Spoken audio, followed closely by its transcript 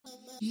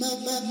Yes.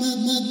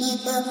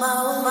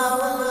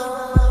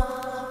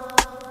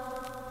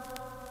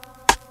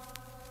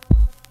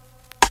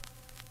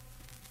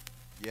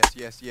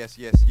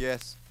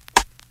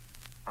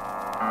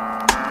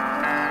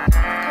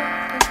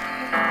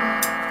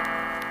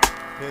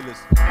 Pillars.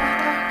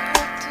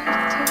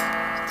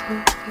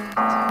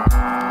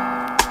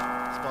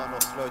 Starting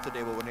off slow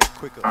today, but when it's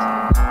quicker.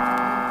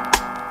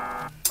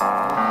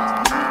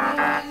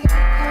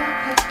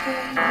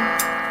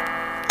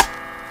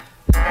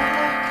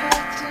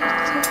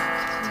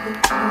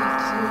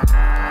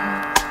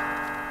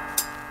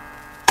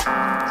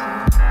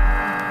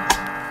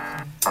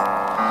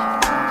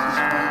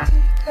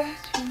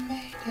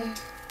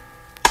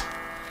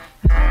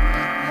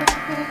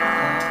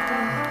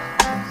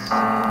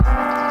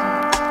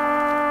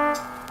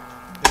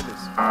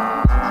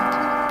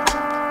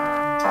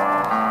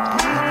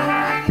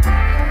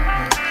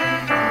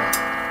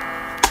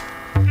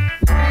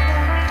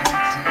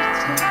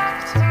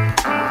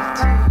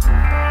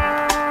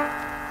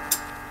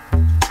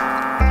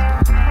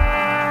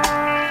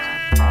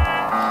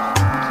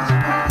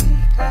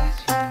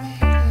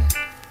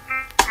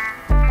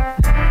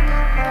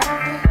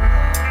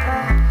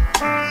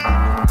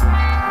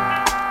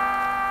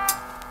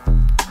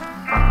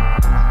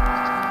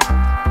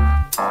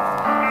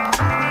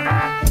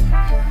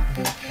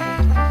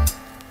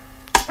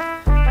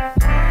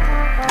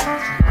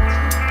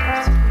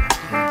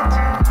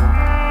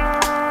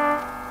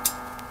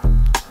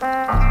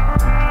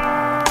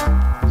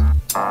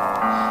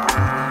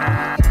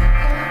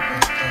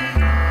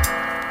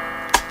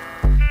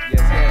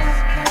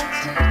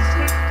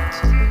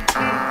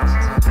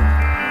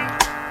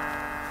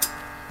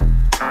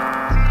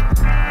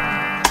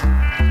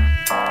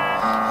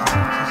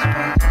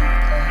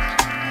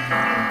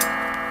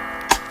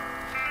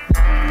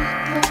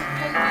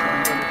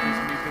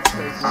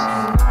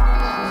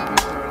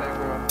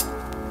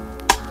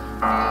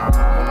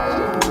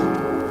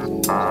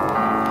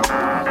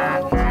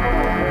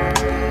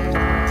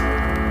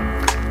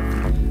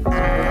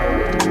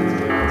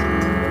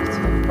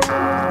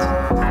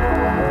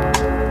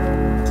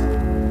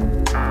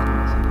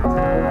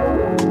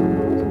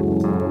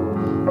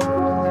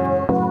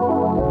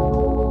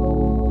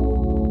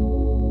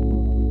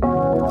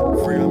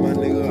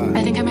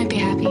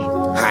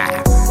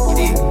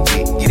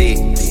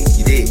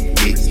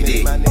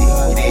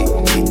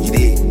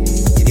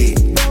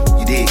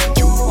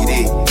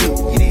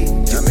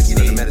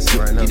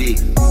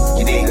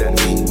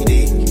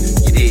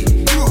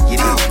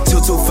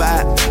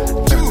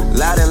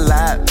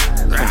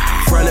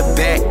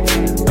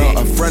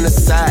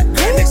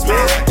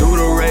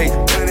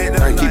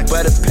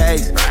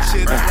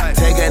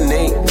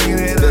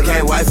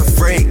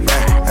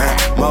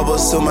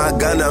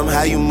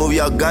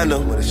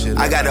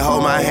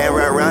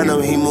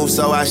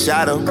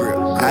 Shot him.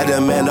 I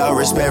demand all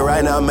respect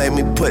right now, make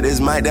me put this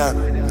mic down.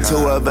 Two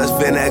of us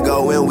finna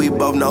go in, we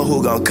both know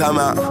who gon' come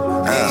out.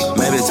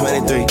 Maybe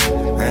 23,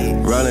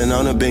 rolling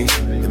on the beat.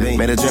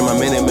 Made a dream,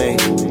 I'm in it, man.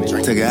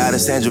 Took it out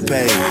of Sandra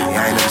Pay.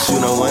 I ain't never shoot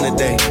no one a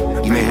day.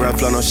 You make rough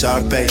flow, no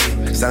sharp pay.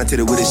 Signing to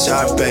the with his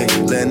sharp pay.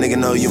 Let a nigga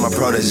know you my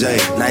protege.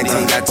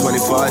 19 got 20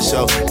 for a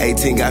show.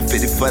 18 got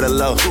 50 for the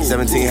low.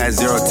 17 had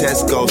 0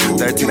 test goals.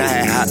 13 I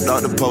had hopped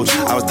off the poach.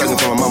 I was thugging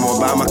for my mama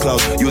buy my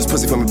clothes. You was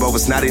pussy for me both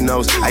with snotty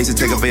nose. I used to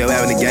take up for your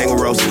having the gang with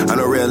roast. I'm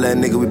a real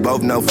little nigga, we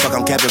both know. Fuck,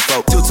 I'm capping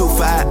folk.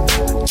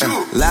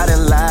 225, loud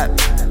and loud.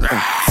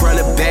 Front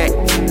and back,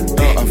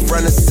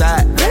 front and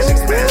side.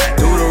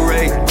 Do the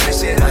race,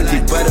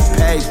 keep for the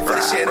page.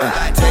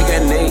 Take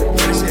a knee,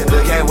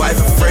 look at wife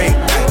for free.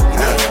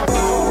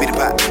 Beat the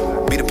pot,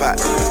 beat the pot,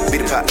 beat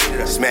the pot.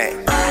 Smack,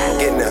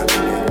 get in there,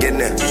 get in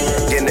there,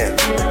 get in there.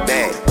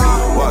 Bang,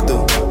 walk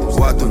through,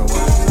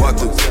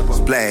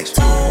 splash.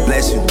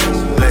 Bless you,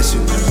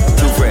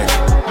 too fresh,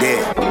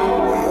 dead.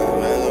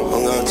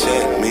 I'm gonna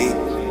check me.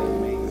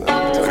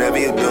 Whatever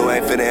you do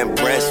ain't finna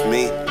impress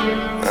me.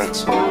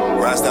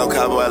 Rostov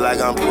cowboy like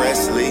I'm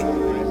Presley.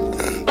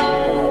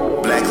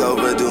 Black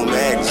Clover do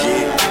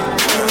magic.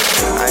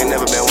 I ain't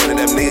never been one of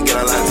them niggas get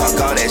online and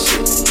talk all that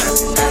shit.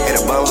 Hit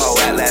a bum hoe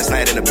out last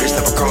night and the bitch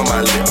stuff a chrome on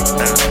my lip.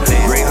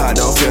 Green heart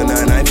don't feel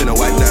nothing, I ain't finna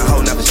wipe nothing,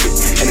 hold nothing shit.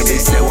 And the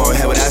bitch said won't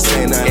have without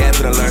saying nothing. Yeah, I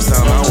finna learn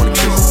something, I don't wanna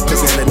kiss.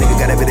 Pussy and that nigga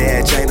got every day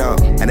had chain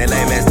on. And that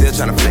lame man still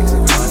tryna flex.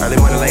 Early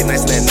morning late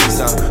nights in that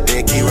Nissan. Me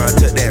and Key-Ron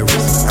took that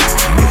risk.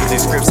 Niggas do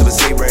scripts of a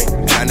C-brain.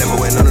 And I never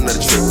went on another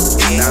trip.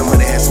 Now I'm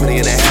money had Smitty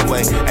in that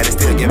halfway. And they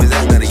still give his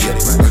ass another year.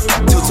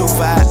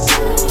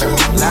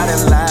 225, loud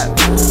and loud.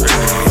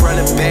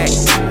 Front and back,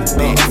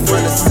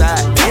 front and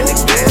side.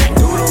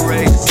 Do the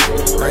race,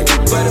 for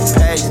the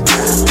page.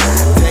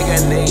 Take a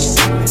knee,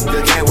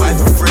 look at wife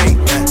for free.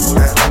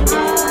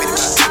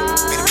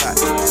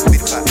 Beat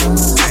the pot.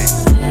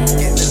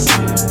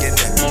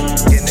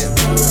 Get in there.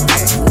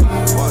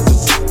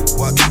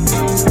 Walk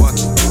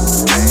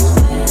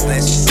through.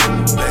 Bless you.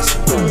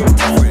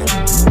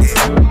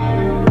 Yeah.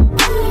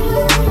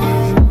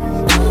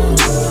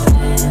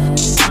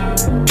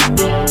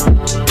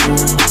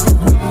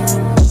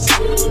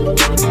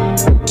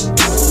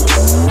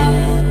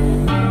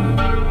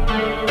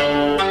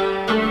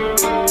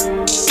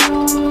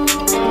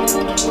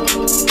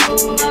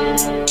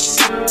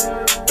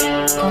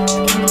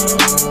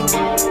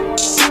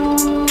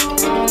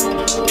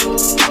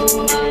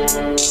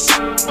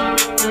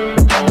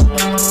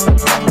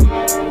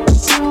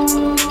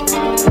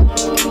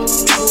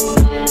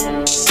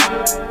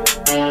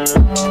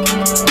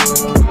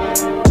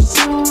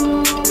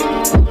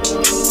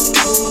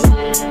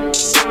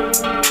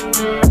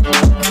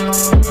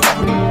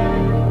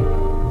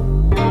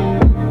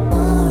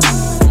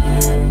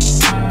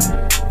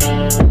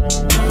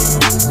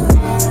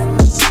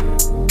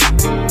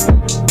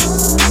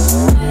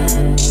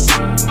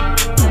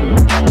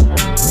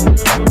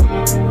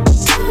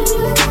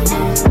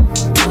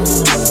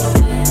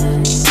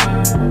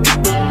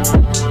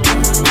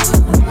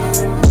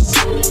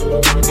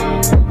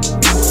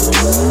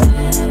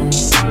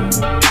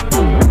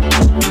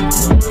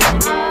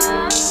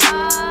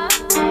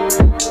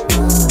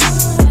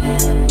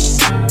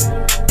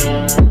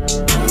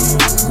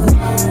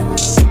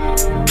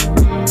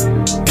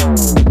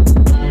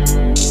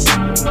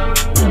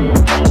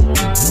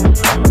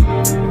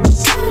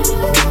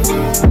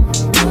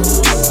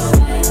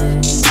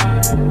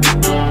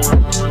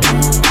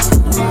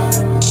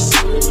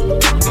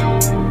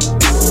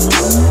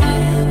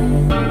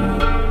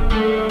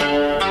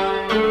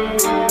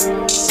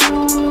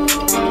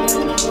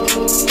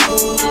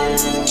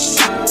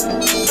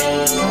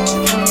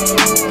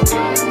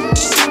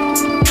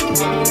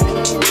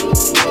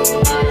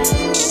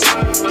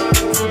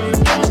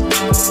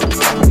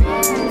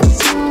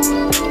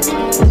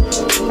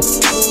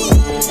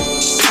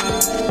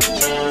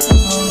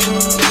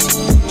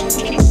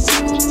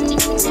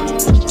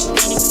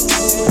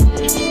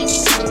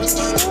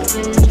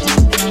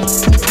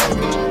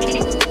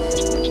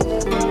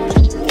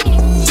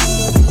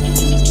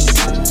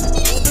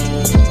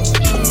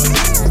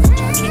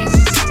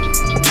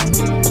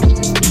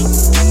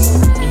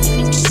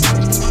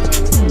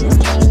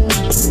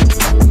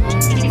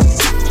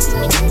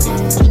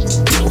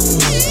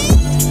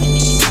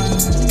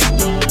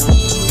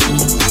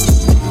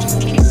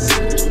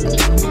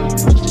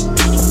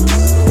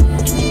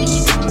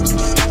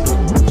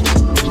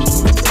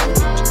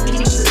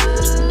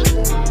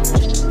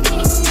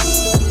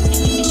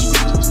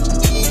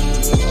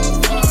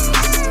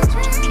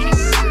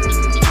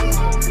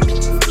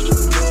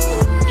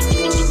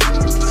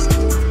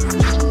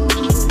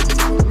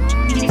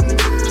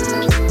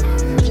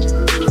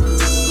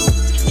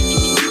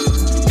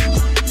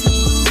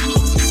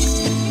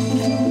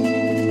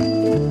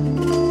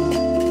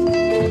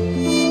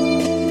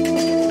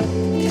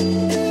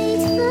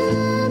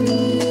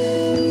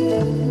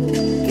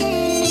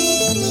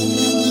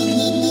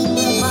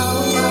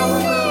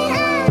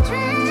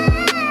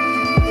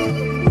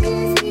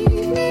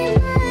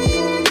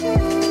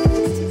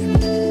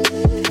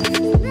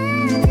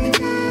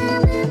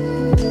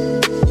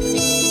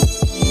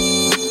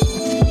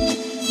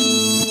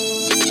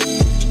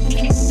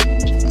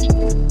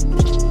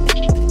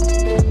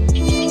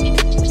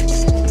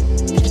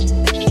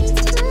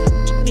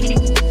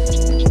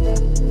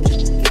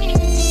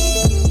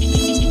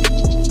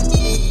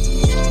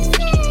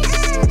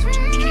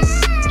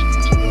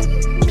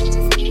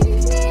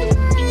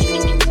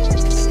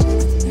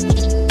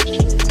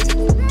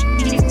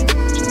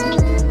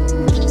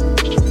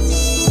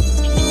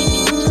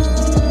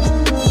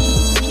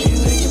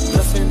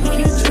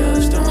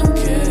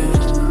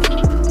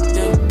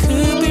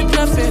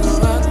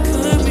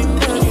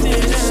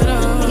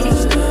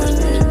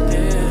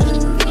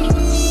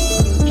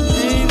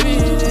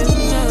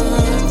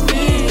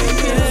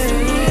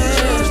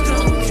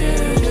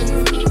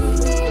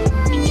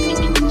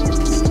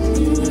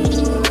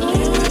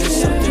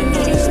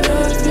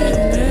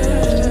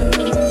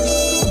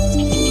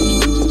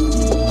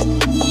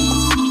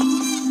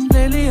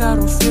 I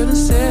don't feel the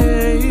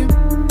same.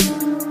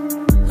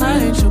 I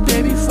ain't your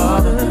baby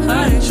father,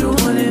 I ain't your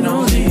one and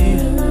only,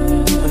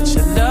 but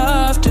you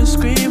love to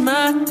scream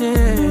my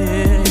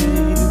name.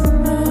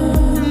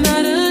 And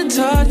I done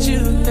taught you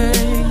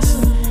things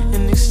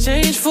in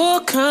exchange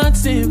for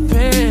constant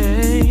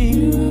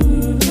pain.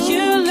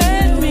 You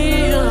let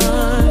me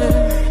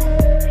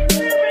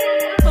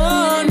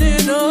on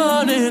and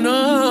on and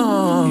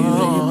on.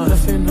 You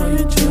bluffing or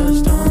you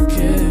just don't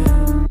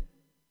care.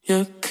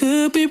 You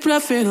could be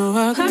bluffing or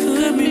I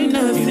could be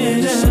nothing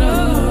at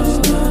all.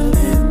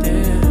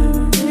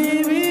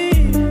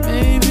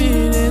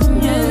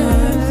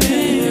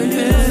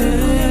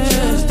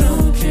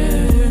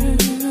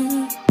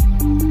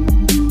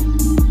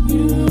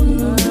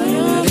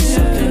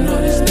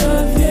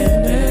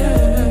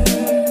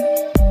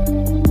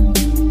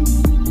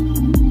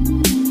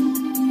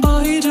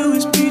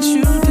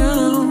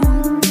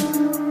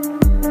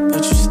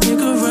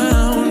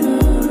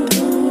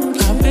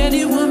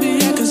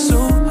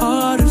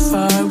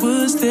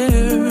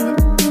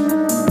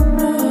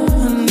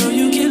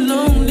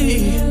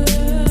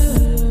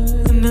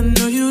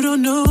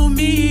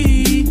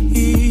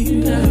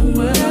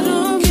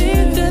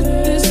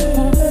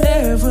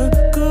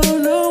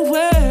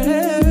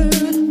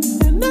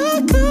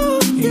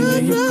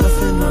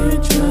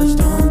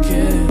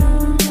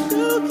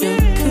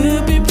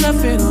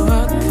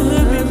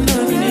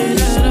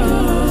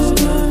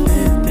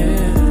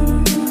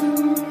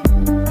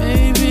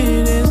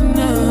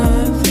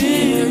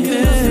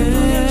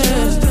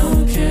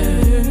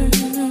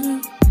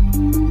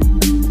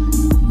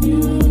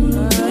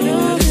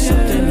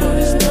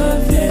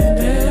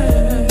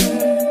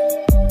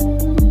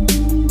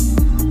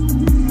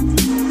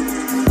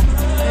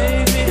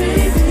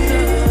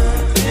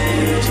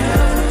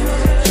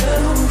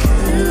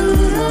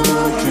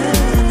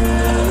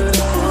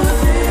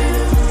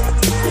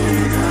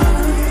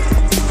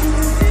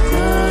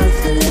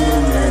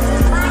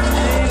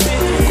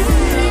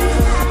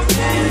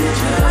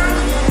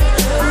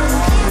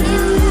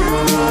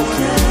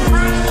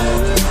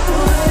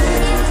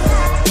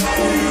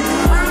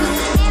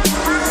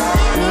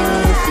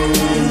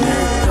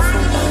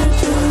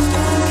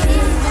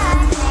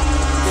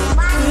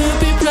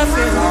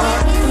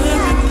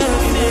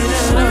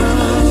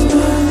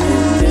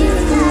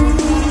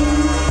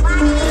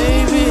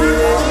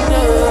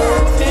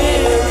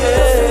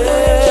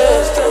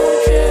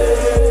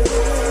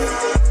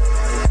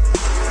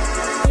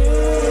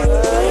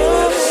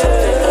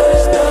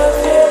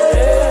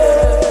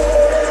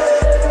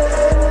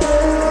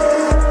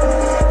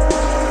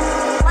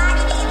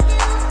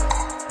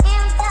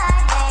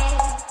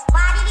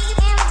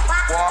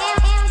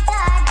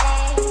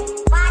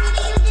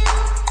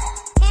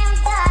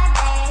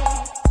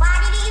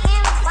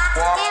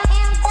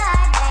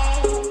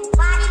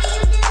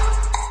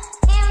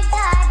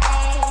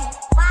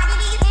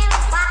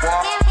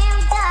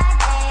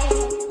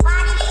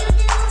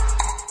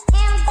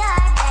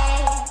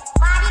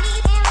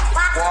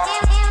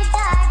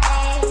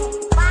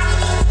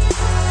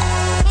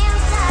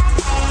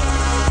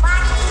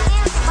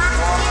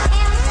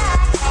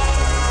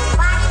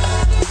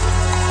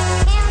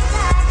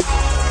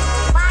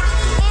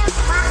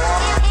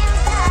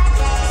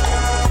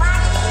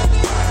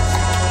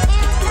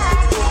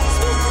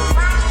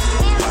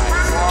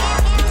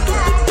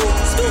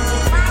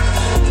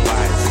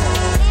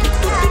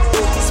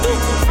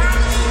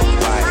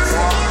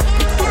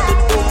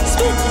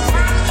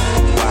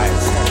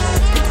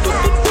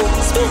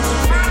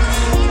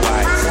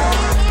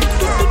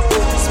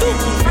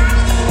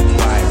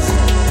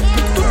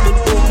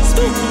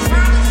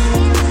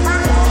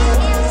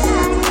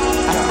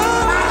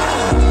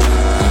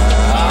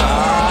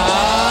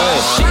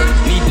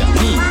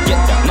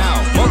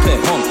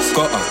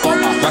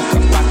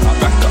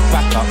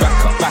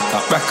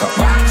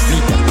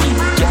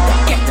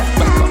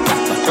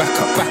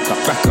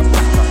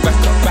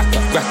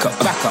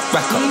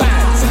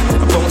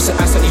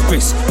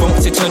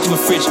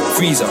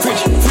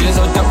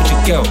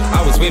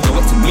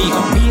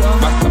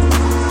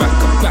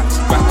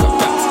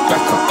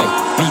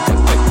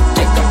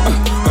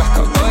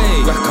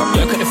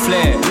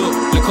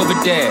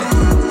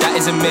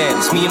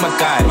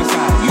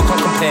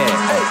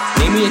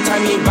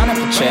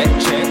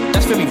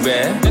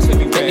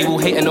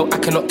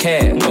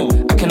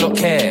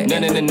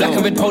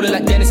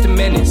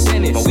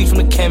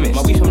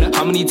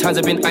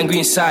 I've been angry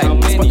inside.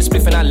 Spot the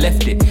spliff and I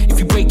left it. If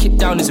you break it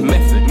down, there's a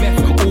method.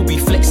 We could all be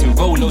flexing,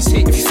 rolling.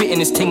 If you fit in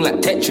this thing like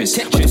Tetris.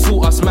 But the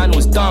thought us man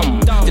was dumb.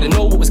 Didn't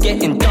know what was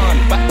getting done.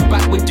 Back to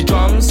back with the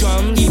drums.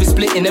 Even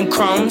splitting them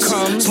crumbs.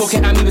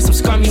 Smoking at me with some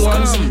scummy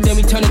ones. Then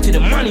we turn into the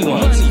money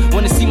ones.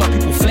 Wanna see my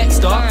people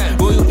flexed up.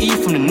 Royal E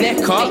from the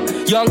neck up.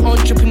 Young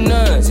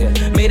entrepreneurs,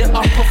 made it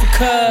up off a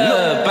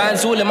curb.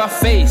 Bands all in my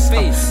face.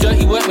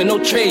 Dirty work with no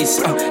trace.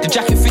 The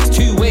jacket fits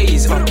two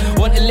ways.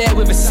 Want a layer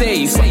with a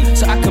safe.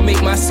 So I can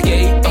make my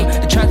skate.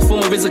 The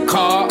transformer is a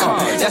car.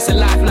 That's a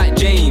life like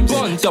James.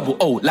 Double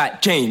O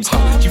like James.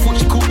 She thought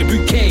she caught the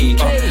bouquet.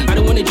 I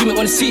don't wanna dream it,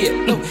 wanna see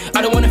it. No,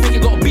 I don't wanna think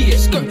it, gotta be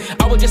it.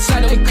 I was just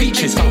sliding with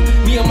creatures.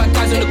 Me and my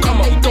guys on the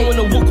come up, we don't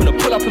wanna walk on the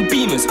pull up and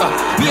beamers.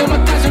 Me and my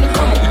guys on the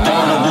come up, we don't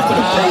wanna walk on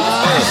the pull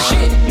up.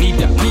 Shit, need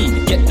that,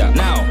 need, get that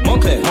now.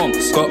 Moncler,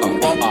 monks, got up,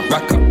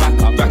 rack up,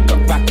 rack up, rack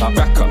up, rack up,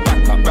 rack up,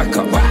 rack up, rack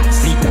up,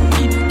 racks. Need that,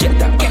 need, get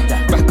that,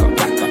 rack up,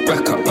 rack up,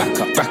 rack up, rack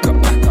up, rack up,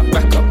 rack up,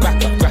 rack up,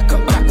 rack up, rack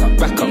up, rack up,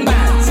 rack up,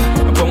 bands.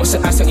 I bought what's the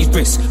ice on his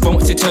wrist, bought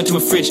what to turn to a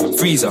fridge,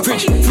 freezer.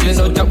 Feeling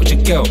no doubt with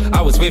your girl,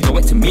 I was with her,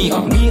 went to meet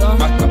her.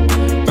 Rack up,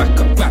 rack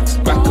up, racks,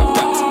 rack up,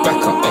 racks,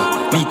 rack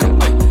up, need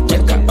that,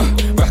 get that,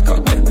 rack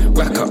up,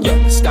 rack up,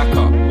 yeah, stack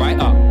up, right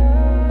up.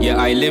 Yeah,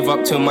 I live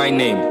up to my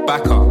name,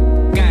 back up,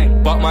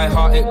 gang. But my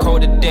heart it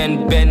colder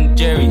than Ben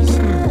Jerry's.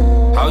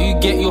 How you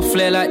get your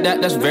flair like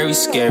that, that's very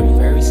scary,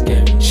 very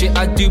scary. Shit,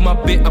 I do my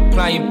bit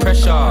applying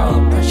pressure.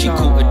 She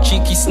caught a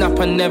cheeky snap,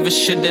 I never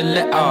should've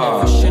let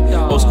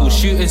her. Old school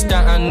shooters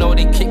that I know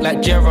they kick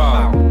like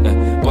Gerrard.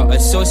 But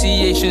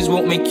associations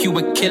won't make you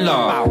a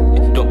killer.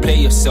 Don't play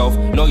yourself,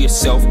 know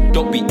yourself,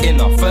 don't be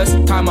inner.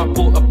 First time I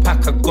bought a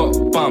pack, I got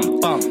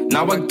bumped.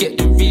 Now I get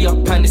the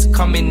re-up and it's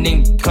coming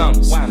in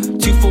clumps.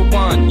 2 for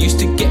 1, used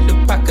to get the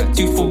pack at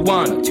 2 for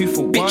 1.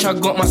 Bitch, I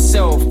got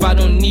myself, I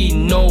don't need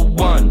no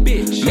one.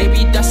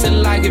 Maybe that's a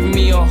lie, give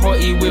me a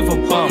hottie with a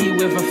bum.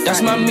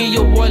 That's my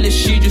Mia Wallace,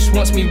 she just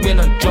wants me when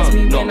I'm drunk.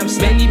 Not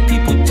many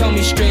people tell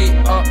me straight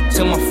up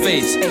to my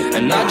face,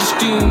 and I just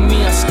do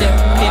me, I step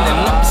in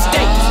and up the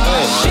stage.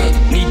 Shit,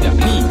 need that,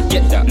 need,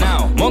 get that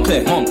now.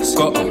 Moncler, monks,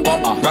 got up,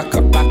 rack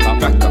up, back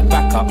up, rack up,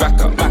 back up,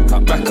 rack up, back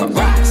up, rack up,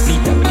 racks.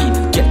 Need that,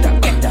 need, get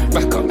that,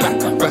 rack up,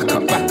 rack up, rack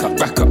up, rack up,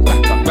 rack up,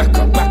 rack up, rack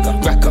up, rack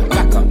up, rack up,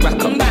 rack up,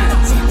 rack up,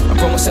 bands. I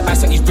bought what's the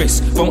ice on his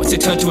wrist, bought what to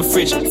turn to a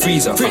fridge,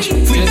 freezer.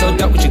 Feeling no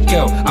doubt with your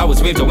girl, I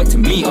was with her, went to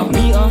meet her.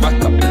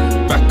 Rack up,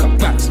 rack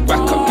up, racks, rack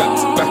up,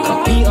 racks, rack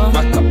up,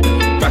 rack up,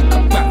 rack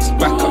up, racks,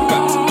 rack up,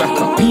 racks, rack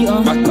up,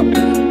 rack up,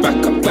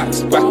 rack up,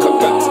 racks, rack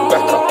up, racks,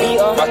 rack up,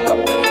 rack up,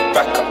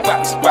 rack up,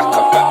 racks, rack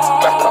up, racks,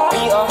 rack up,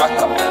 rack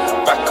up,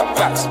 rack up,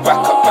 racks, rack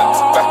up, racks, rack up, rack up, rack up, racks, rack up, racks,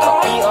 rack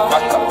up,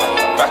 rack up,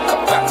 rack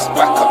up, racks,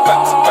 rack up,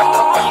 racks, rack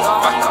up.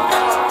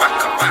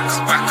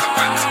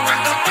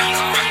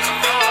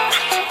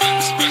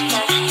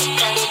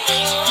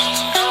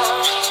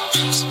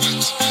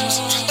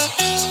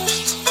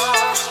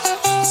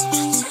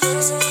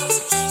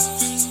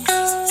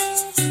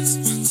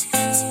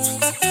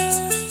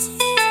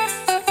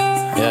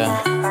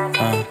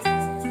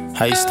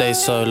 How you stay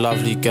so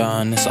lovely,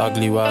 girl, in this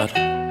ugly world.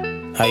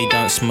 How you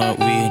don't smoke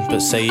weed, but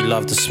say you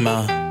love the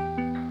smell.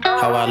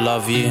 How I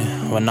love you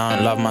when I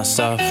don't love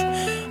myself.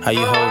 How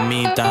you hold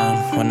me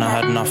down when I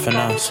had nothing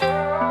else.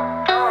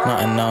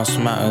 Nothing else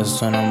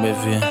matters when I'm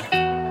with you.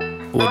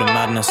 All the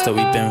madness that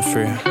we've been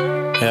through,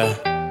 yeah.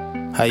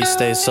 How you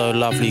stay so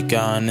lovely,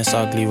 girl, in this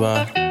ugly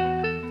world.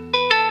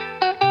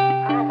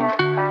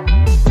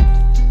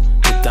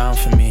 You're down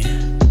for me,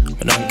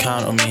 but don't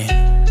count on me,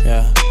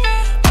 yeah.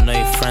 I know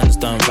your friends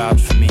don't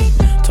vouch for me.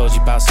 Told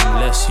you about some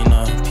lists, you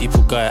know,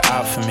 people got it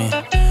out for me.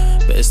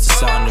 But it's the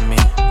sound of me.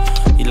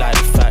 You like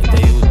the fact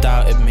they all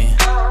doubted me.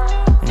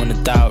 And when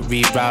the doubt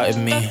rerouted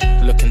me,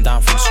 looking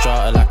down from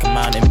strata like a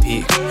mountain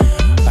peak.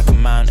 Like a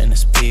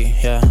mountainous peak,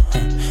 yeah.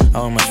 I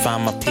almost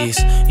found my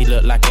peace. You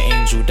look like an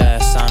angel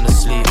there, sound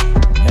asleep,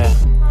 yeah.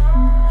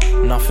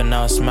 Nothing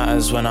else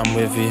matters when I'm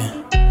with you.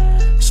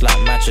 It's like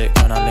magic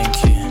when I link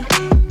you,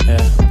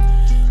 yeah.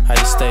 How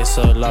you stay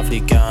so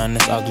lovely, girl, in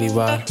this ugly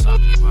world.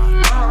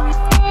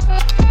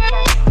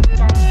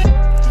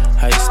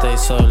 How you stay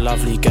so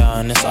lovely, girl,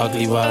 in this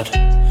ugly world.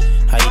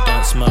 How you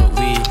don't smoke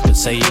weed, but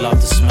say you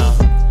love the smell.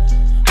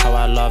 How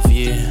I love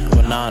you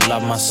when I don't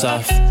love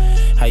myself.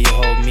 How you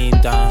hold me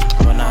down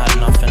when I had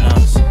nothing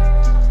else.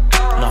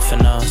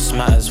 Nothing else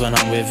matters when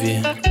I'm with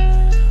you.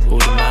 All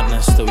the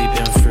madness that we've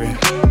been through,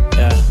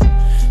 yeah.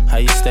 How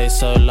you stay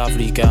so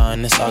lovely, girl,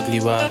 in this ugly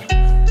world.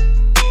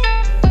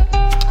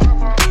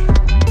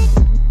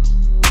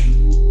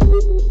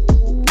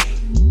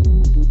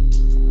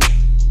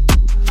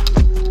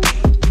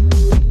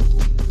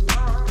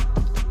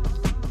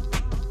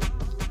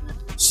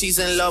 She's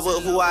in love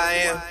with who I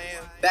am.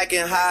 Back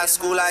in high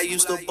school, I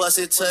used to bust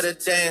it to the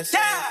dance.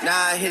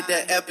 Now I hit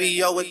the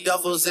FBO with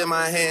duffels in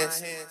my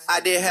hands. I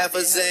did half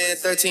a Zen,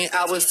 13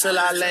 hours till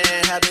I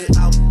land. Have it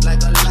out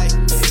like a light,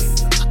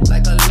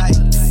 like a light,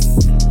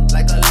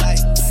 like a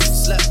light.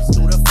 Slept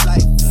through the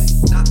flight,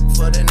 not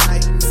for the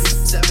night.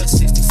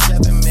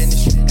 767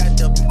 minutes, got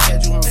double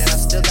schedule, man. I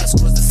still got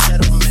scores to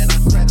settle, man.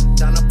 I crept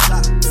down the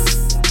block,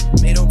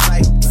 made a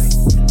right,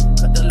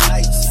 cut the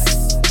lights,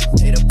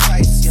 paid the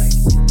price, yeah.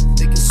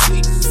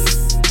 Sweet,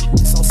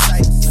 it's on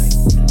sight,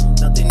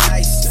 nothing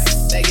nice.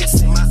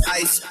 Vegas in my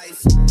ice,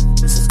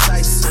 this is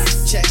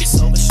dice. Checks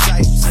over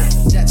stripes,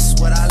 that's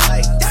what I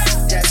like.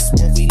 That's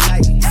what we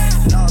like.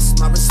 Lost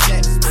my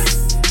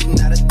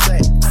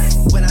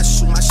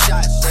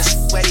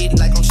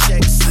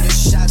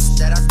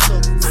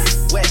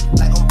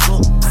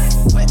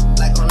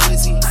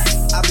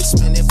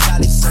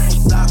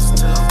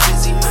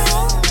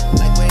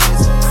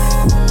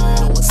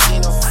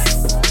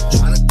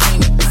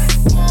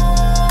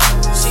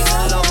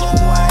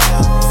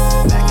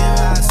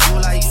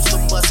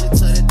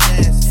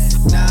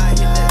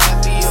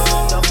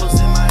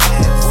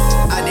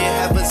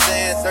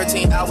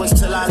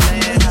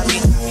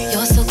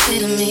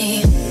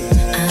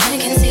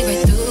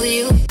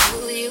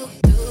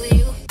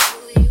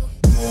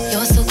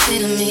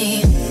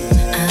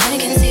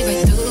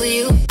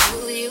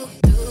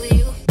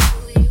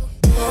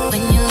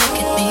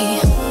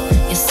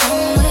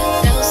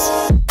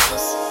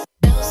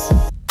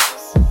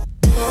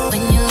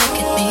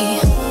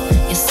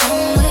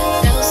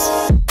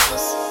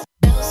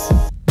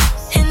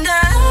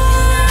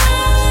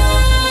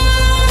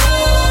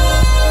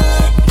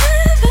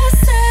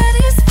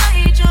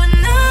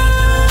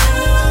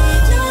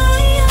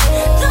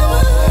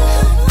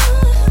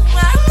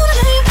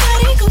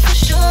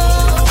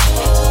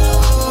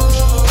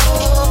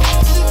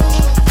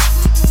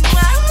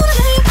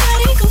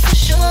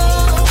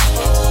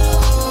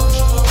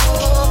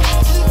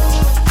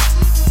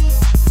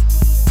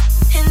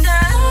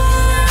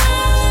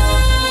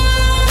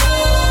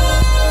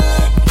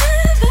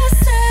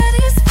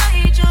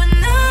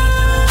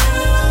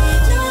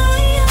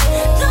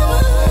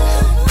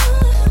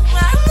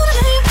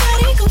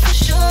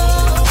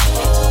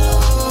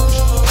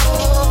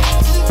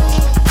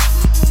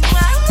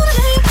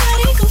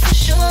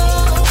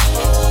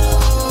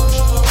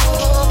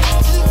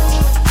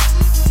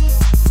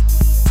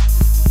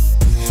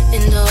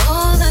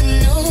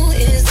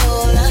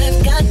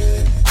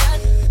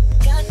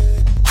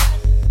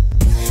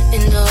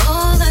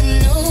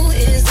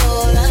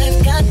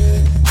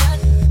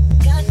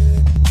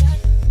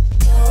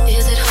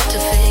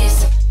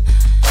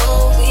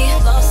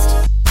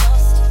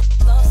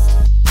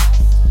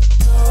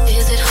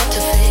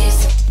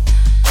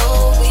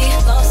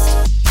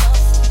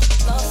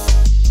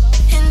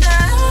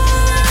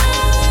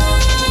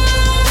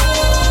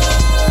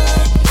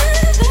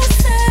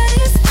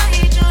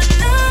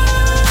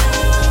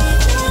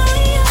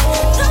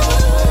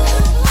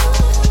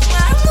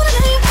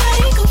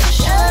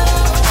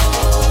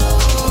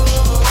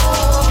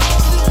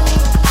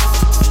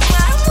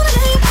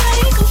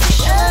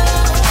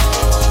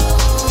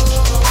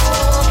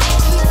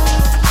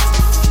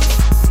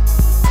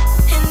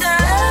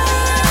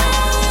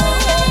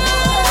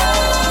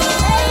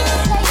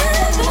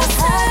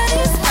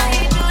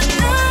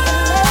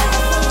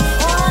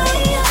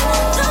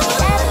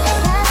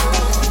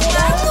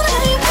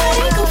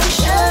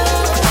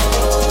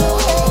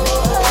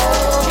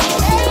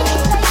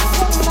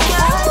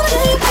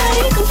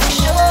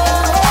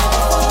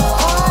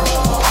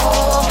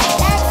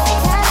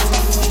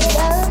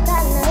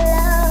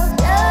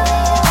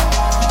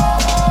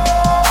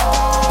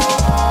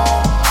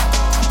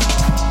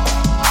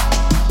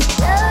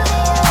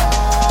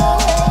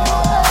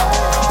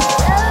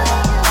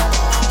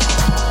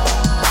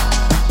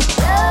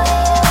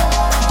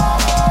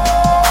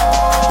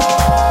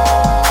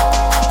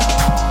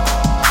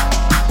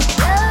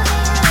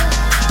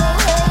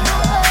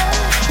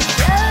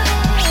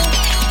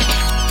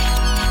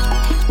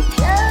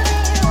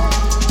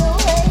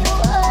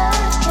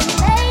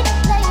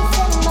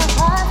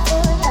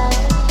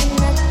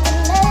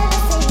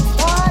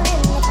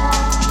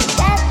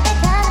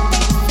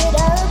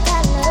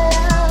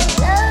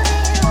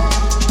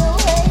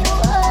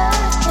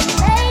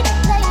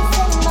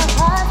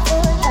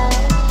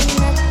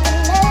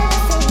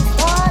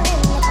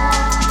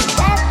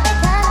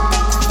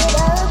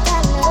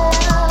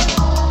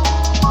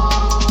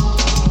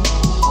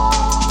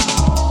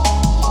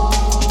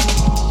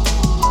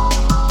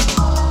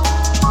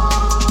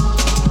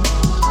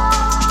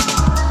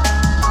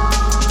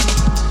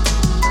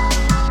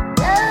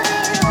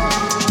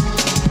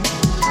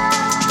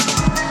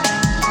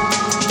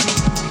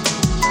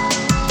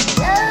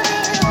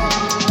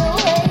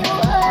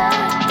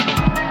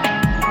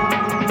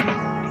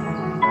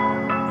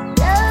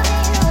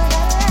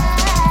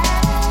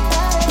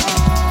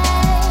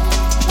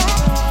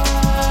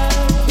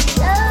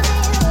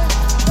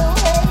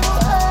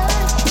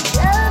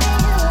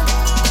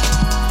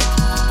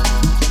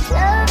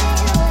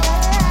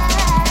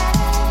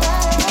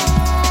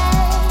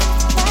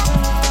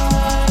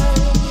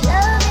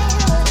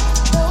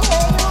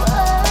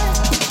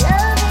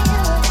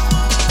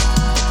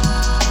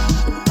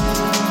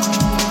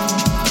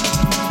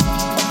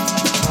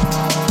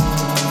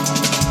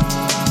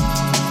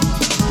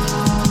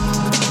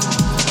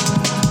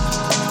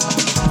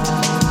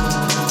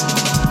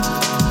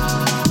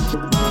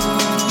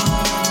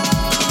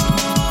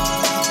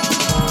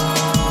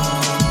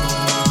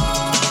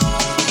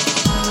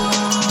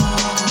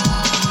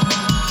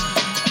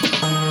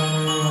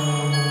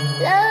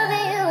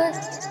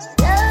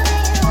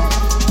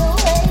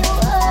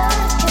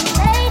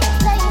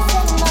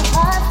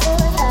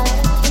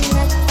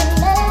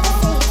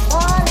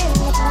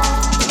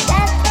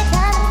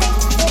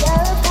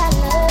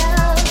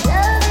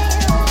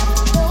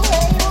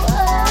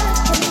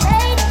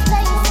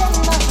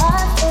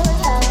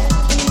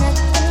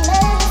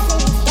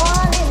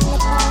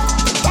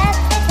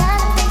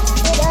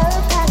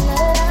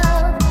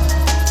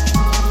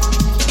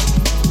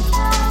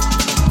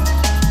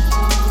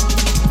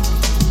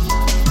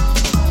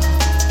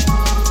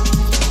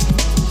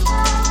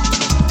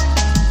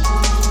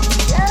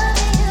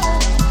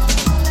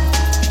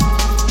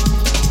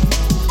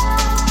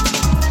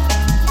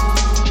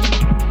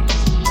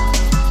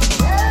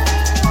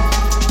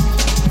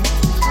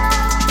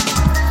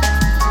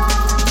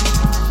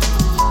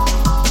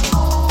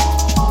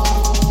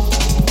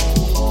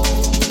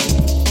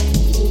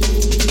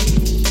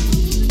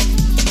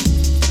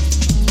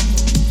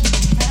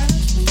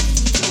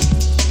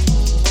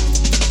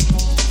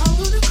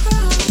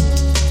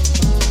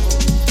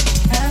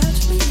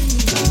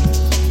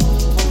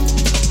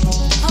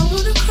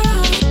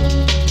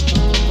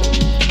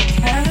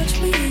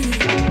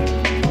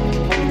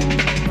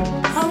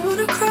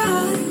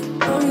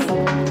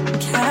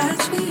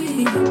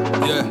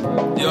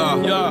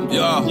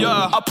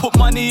Yeah. I put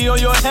money on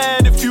your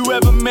head if you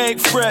ever make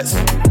threats.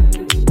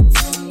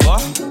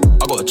 What?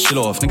 I gotta chill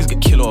off. Niggas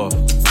get kill off.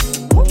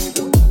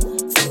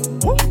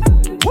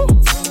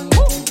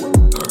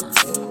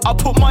 I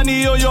put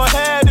money on your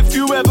head if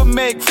you ever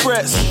make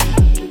threats.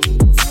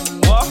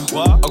 What?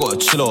 I gotta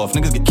chill off.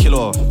 Niggas get kill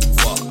off.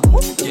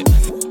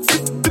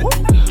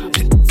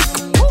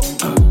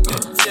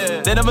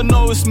 Yeah. They never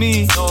know it's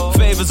me.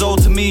 Favors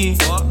owed to me.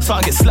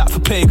 Something get slapped for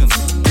pagans.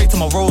 Pray to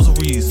my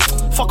rosaries.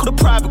 Fuck all the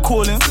private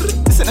calling.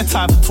 This ain't the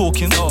time for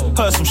talking.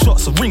 Heard some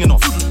shots are ringing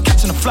off.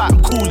 Catching a flight,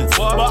 I'm cooling.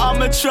 But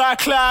I'ma try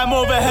climb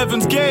over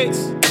heaven's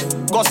gates.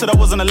 God said I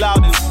wasn't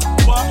allowed in.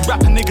 You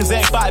rapping niggas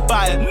ain't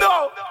by it.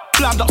 No.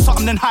 Climbed up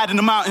something then hide in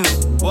the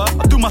mountains. What?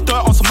 I do my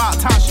dirt on some out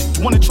of town shit.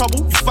 You want in trouble?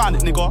 You find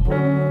it, nigga.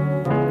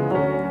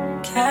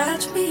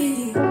 Catch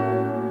me.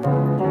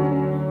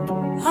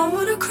 I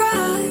wanna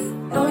cry.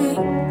 No, you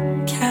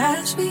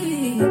catch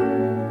me.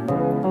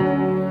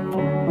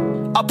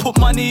 I put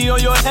money on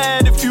your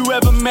head if you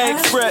ever make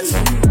threats.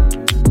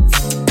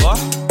 What?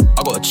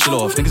 I gotta chill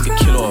off. Niggas get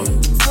kill off.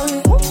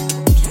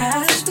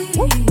 Catch me.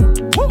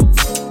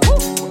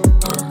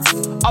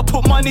 I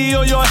put money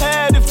on your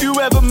head if you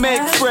ever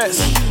make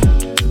threats.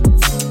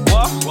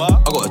 What?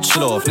 I gotta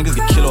chill off. Niggas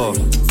get kill off.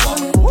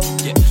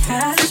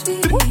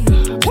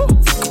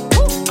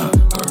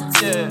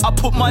 I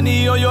put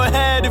money on your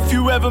head if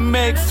you ever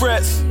make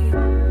threats.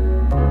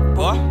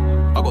 What?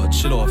 I gotta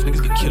chill off.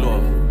 Niggas get kill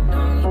off.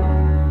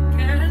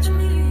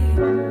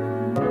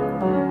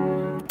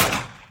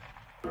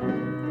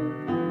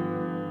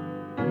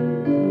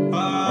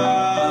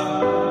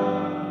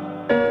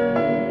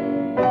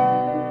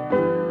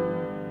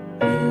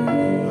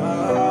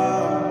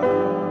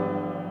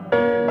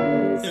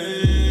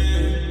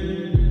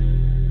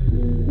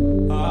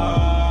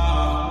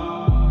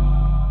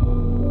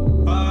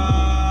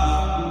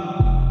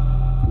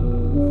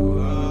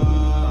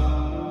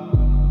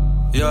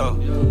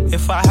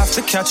 If I have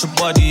to catch a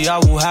body, I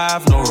will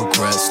have no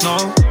regrets,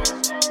 no.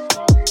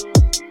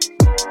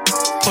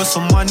 Put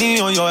some money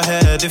on your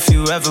head if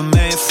you ever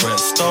made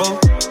threats, though.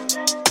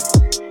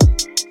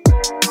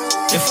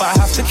 If I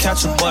have to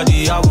catch a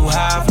body, I will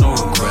have no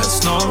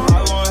regrets, no.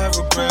 I won't have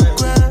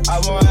regrets, I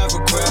won't have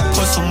regrets.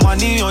 Put some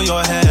money on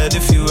your head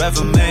if you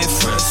ever made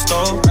threats,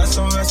 though. Rest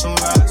on rest on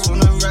rest,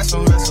 wanna rest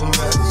on rest on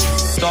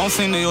rest. Don't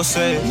think that you're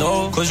safe,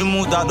 no. Cause you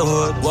moved out the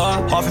hood,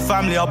 what? Half your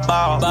family are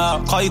bow.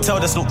 Can't you tell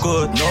that's not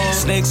good, no.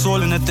 Snakes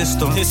all in the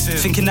distance,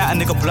 thinking that a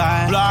nigga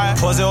blind.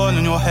 Pause it all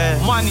in your head,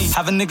 money.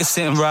 Have a nigga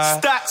sitting right.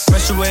 Stacks.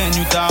 Pressure weighing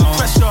you down,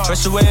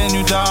 pressure weighing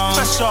you down.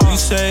 Who you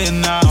saying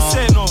now?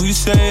 Who you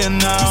saying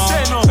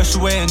now? Pressure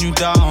weighing you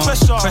down,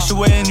 pressure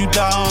weighing you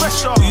down.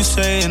 Who you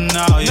saying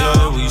now? Yeah,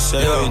 who you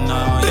saying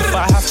now? If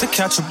I have to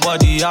catch a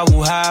body, I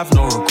will have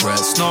no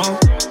regrets, no.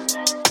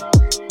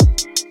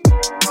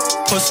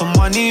 Put some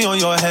money on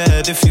your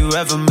head if you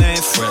ever made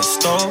threats,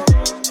 though.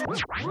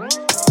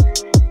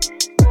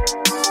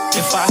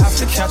 If I have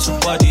to catch a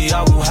body,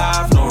 I will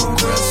have no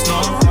regrets, no.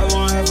 I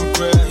won't have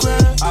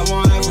regrets, I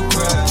won't have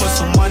regrets. Put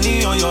some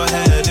money on your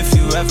head if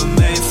you ever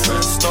made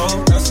threats,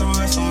 though. Rest on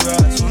rest on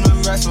rest, wanna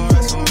rest on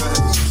rest on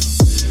rest.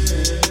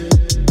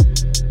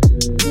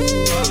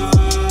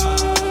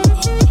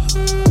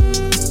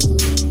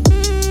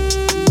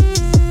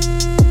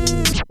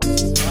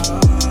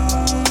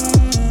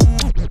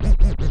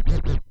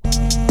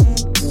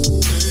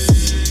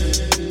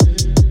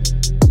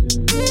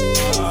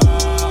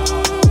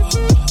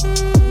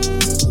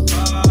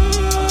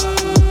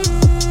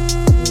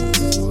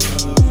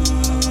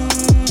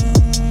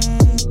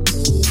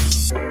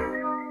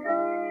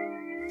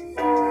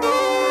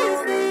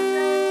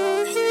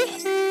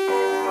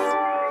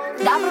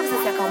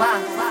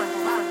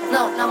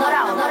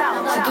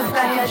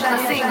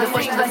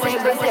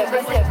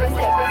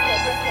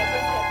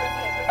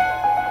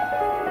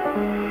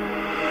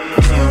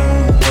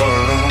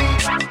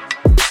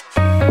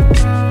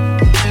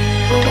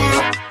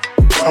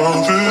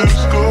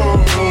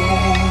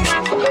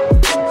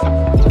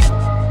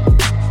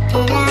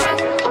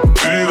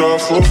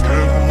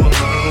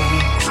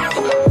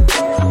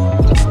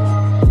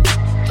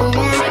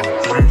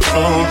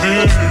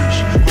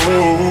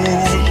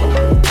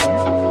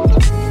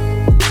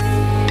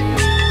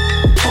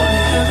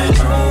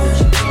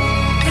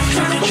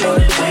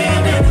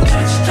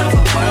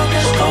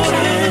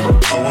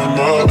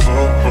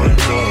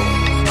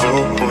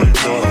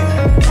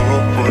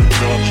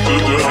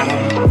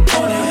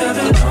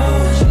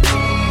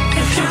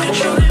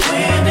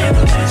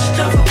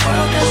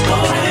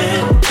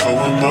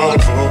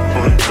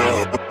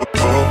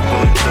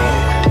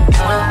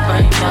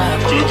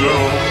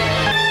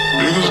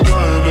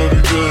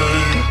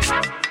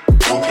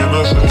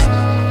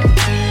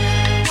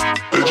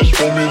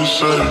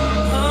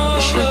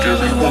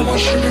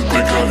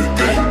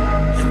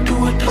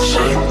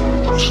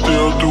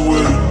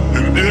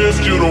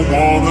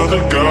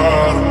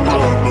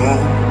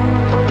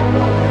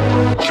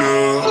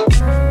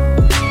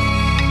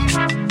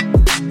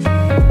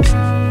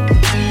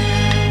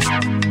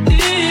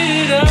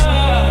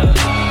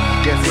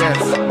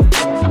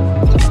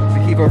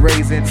 got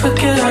Raisin.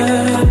 Forget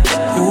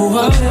who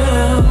I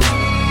am.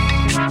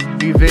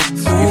 New Vince,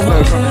 new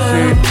flow coming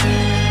soon.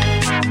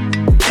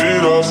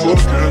 Did I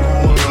forget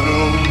who I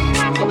am?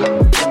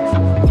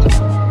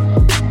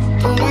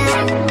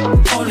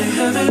 Only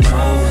heaven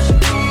knows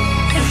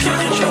if you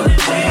can truly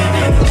be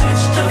in the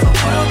midst of a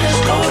world that's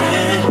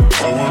golden.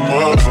 I want my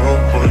love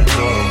right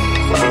now,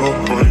 love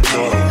right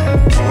now,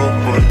 love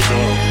right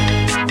now.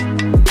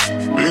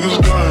 Niggas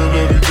dying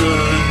every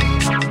day.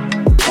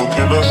 What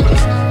can I say?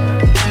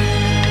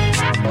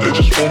 They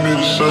just want me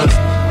to say.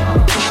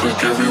 Just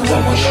like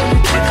everyone wants you to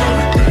think how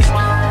they think.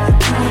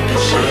 Do what they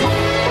say.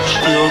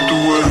 Stay out the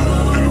way.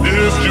 And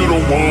if you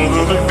don't want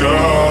another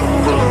guy,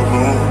 well,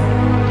 no.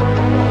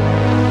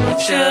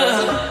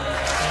 Yeah.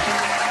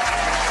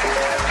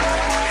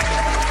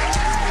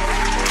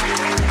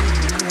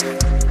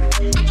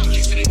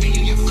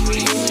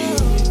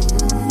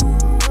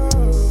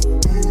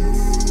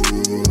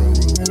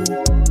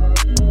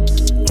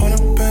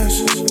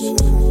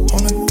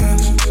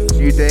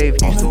 New Dave,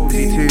 new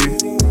Stormzy too.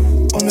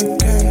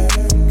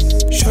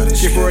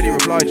 Skip already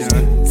replied, you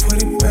know.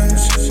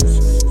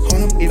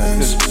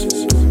 Instant.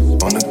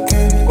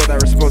 Got that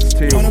response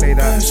too, you'll play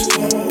that. It's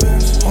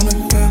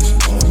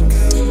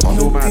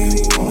all mad.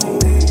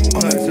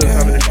 Still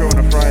having a show on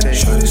a Friday.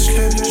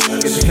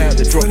 Get to play out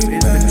the drops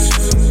instantly.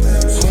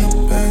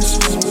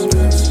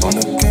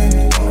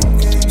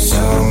 So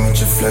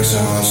much flex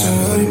on some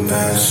hoodie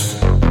bands.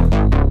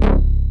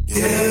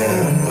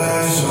 Yeah,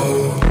 bands,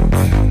 oh.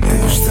 They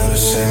was still the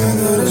same and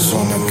do this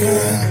one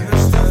again.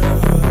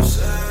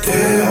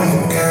 Yeah, on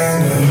again,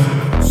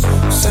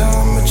 yeah. So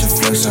much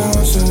flex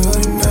on some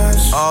hoodie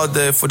bands. All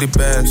day voor die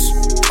bands,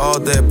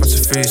 all day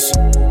pacifies.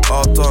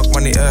 All talk,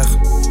 maar niet echt.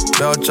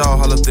 Belt jou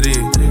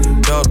 2:30,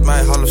 belt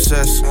mij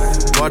 5:30.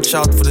 Watch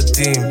out voor de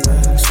team,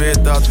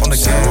 zweer dat on the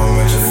game. So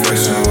much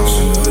flex on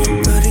some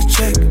hoodie bands. Booty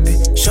check,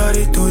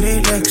 shorty doe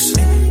relax.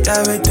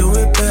 Ja, weet hoe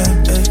ik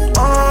ben.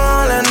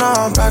 All en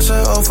all, praat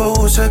ze over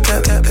hoe ze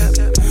cap.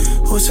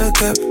 Hoe ze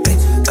cap,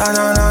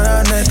 daarna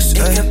naar de next.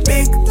 Ik heb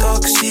big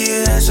dogs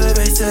hier en ze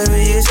weten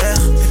wie is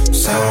echt.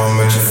 Samen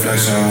met je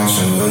flex en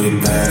onze hoodie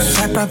bands.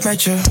 Zij praat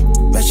met je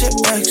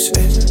ex,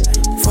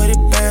 voor die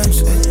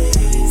bands,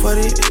 voor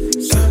die,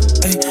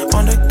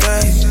 on the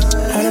gang,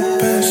 on the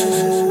bands,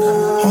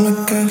 on the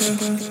gas,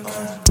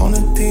 on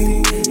the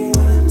team,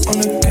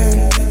 on the gang.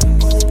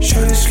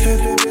 Shorty slip,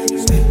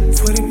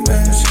 voor die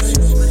bands,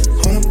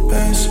 on the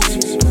bands,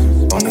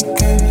 on the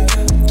gang,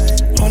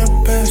 on the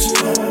bands,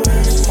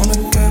 on the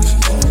gas,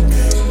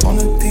 on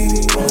the team,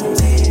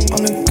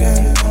 on the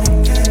gang.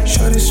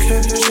 Shorty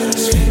slip,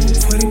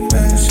 voor die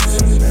bands,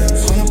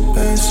 on the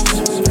bands,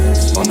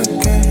 on the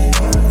gang.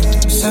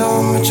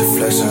 Samen met je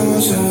flex en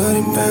onze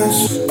hoodie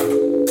bands.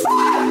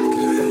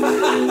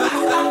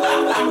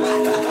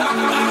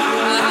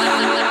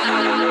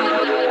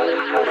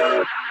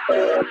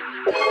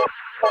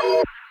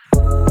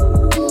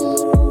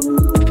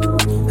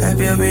 Heb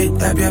je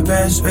beat, heb je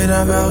best, weet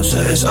dan wel,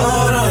 ze is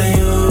all on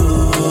you.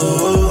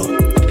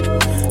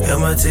 Heel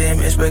mijn team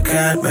is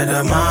bekend met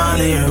de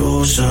manier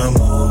hoe ze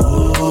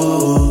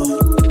move.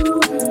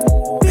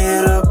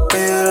 Beat up,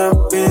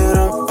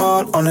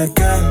 all on the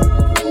gang.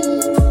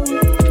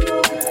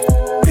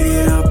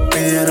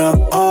 Beat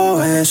up,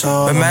 always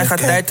all. Bij mij gaat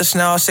tijd te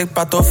snel als ik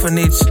praat over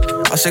niets.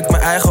 Als ik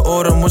mijn eigen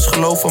oren moest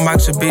geloven, maak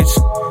ze beats.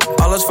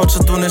 Alles wat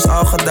ze doen is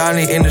al gedaan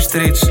hier in de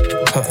streets.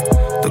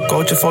 De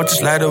coachfoto's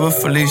leiden we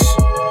verlies.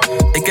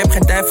 Ik heb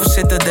geen tijd voor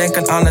zitten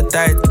denken aan de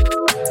tijd.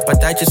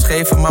 Partijtjes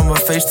geven, maar we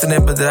feesten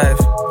in bedrijf.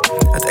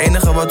 Het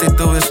enige wat ik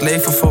doe is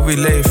leven voor wie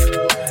leeft.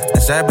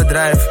 En zij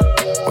bedrijf,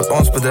 wordt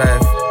ons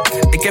bedrijf.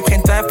 Ik heb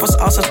geen twijfels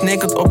als het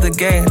neerkomt op de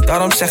game.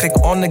 Daarom zeg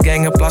ik on the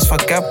gang in plaats van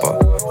cappen.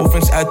 Hoef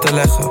niks uit te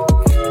leggen.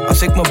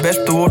 Als ik mijn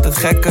best doe wordt het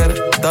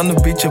gekker dan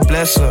een beetje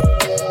blessen.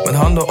 Met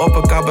handen op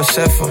elkaar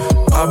beseffen.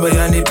 Al ben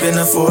jij niet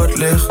binnen voor het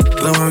licht,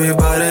 don't worry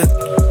about it.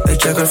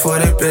 Ik check er voor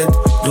de pit,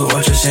 doe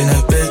watjes in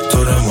een pit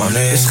to the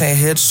money. Is geen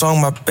hitsong,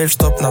 maar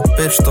pitstop na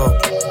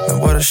pitstop. En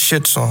wordt een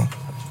shitsong.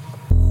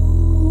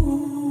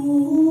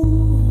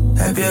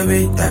 Heb je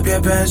beat, heb je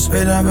bands,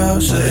 weet dan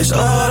wel, ze is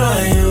all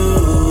on you.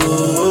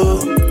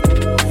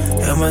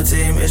 Heel mijn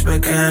team is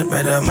bekend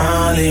met de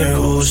manier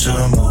hoe ze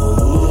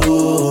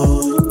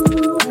move.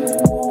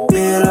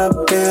 Beat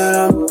up,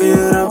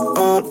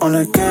 all on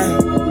the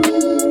gang.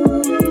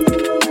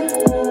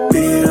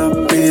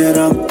 Beat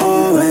up,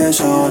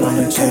 always all on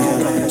the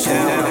gang.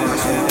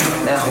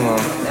 Echt man,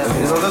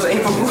 dat is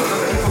één van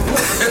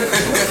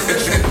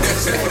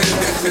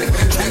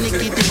Trying to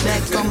get it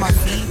back on my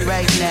feet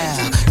right now.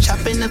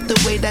 Chopping up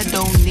the weight I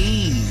don't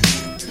need.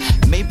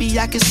 Maybe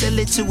I can sell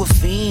it to a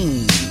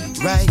fiend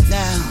right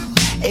now.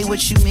 Hey,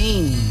 what you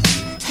mean?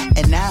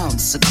 An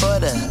ounce, a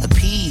quarter, a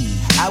pea.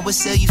 I would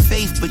sell you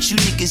faith, but you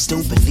niggas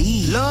don't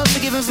believe. Lord,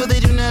 forgive them for they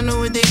do not know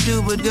what they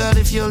do. But God,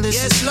 if you'll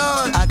listen, yes,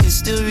 Lord, I can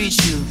still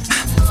reach you.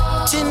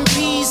 10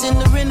 P's in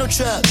the rental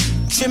truck.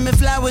 Trimming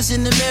flowers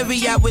in the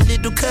Marriott with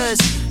little cuz.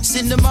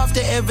 Send them off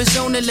to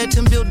Arizona, let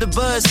them build the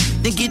buzz.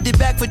 Then get it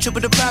back for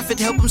triple the profit,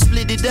 help them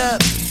split it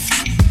up.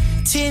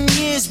 10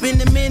 years, been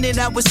a minute.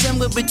 I was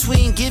somewhere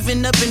between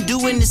giving up and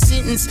doing the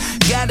sentence.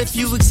 God, if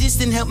you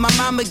exist and help my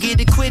mama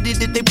get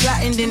acquitted. If they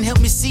plotting, then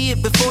help me see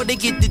it before they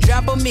get the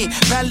drop on me.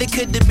 Probably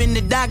could have been the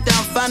doctor,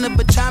 I'm fine of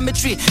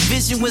optometry.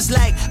 Vision was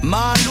like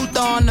Martin Luther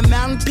on the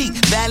mountain peak.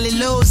 Valley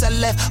lows, I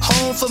left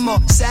home for more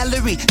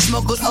salary.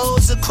 Smuggled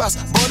O's across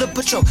border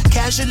patrol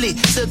casually.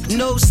 Took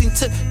notes and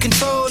took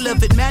control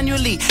of it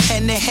manually.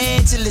 And the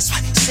hand till it's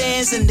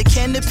sands in the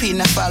canopy.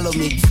 Now follow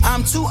me.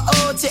 I'm too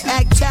old to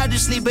act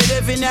childishly, but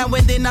every now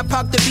and then I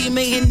pop the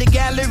beamer in the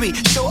gallery.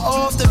 Show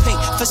off the paint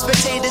for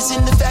spectators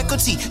in the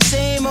faculty.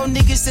 Same old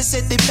niggas that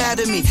said they proud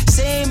of me.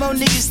 Same old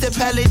niggas that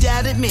probably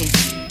doubted me.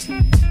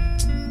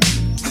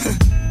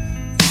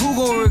 Who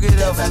gon' work it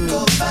out for me?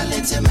 Go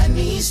falling to my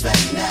knees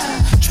right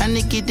now. Trying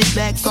to get it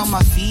back on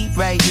my feet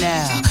right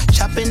now.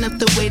 Chopping up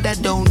the weight I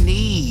don't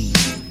need.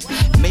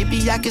 Maybe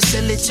I can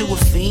sell it to a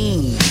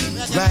fiend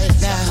right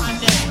now.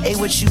 Hey,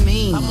 what you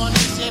mean?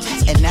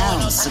 An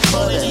ounce, a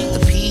quarter, a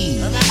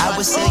pea. I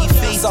would sell you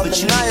faith,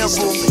 but you niggas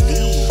don't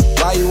believe.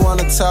 Why you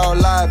wanna tell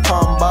lie,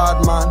 palm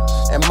bad man?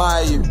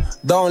 Admire you,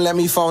 don't let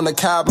me phone the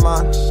cab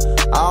man.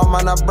 I don't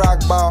man I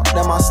brag about,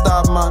 them I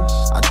stab man.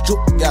 I juke,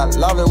 yeah,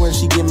 love it when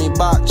she give me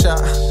back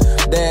chat.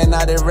 Then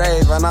I did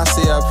rave and I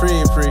see her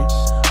free.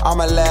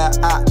 I'ma let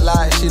her act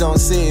like she don't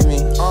see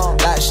me.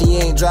 Like she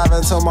ain't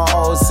driving to my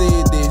old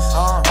CDs.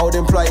 Old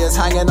employers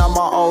hanging on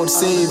my old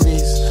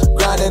CVs.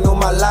 Grinding all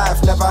my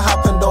life, never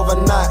happened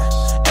overnight.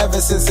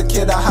 Ever since a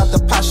kid I had the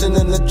passion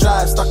and the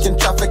drive. Stuck in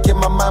traffic in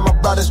my mind, my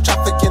brother's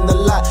traffic in the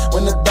light.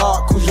 When the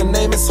dark calls your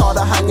name, it's harder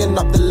hanging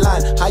up the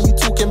line. How you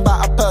talking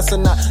about a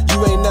person that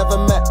you ain't never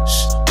met?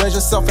 Shh, where's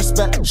your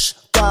self-respect? Shh,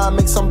 try and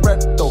make some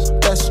bread though,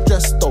 best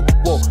dressed though.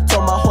 Whoa,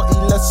 tell my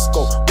hottie let's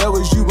go. Where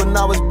was you when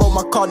I was broke,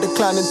 my car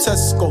declined in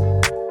Tesco?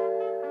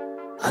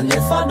 And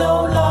if I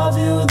don't love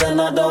you, then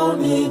I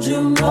don't need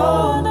you,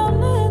 no.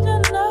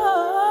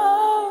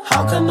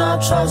 How can I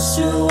trust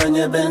you when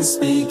you've been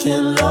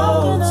speaking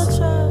loads?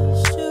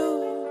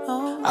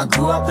 I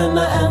grew up in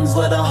the ends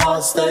where the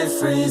hearts stay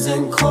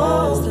freezing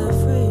cold.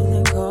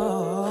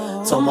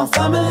 Told my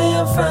family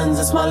and friends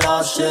it's my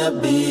last year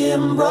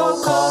being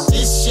broke off.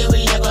 This year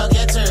we never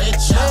get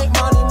richer. Make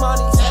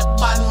money. Take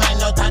bad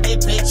mind out of the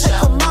picture.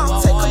 Take 'em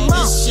out.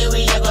 This year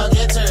we never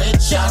get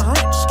richer.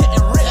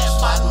 Getting rich. Take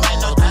bad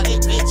mind out of the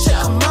picture.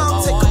 Take 'em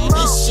out.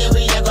 This year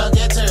we never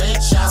get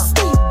richer.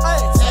 Take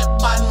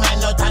bad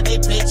mind out of the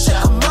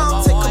picture.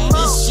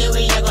 This year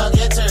we never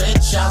get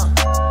richer.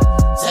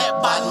 Take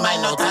bad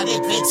mind out of the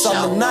picture. Some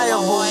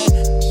undeniable.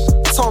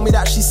 Told me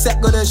that she's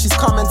set good and she's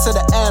coming to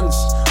the ends.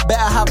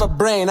 Better have a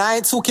brain, I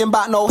ain't talking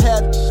about no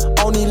head.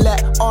 Only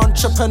let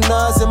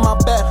entrepreneurs in my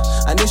bed.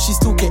 And if she's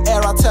talking air,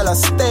 I tell her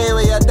stay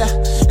where you're there.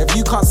 If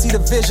you can't see the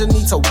vision,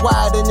 need to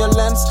widen your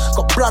lens.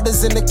 Got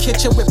brothers in the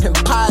kitchen whipping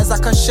pies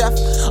like a chef.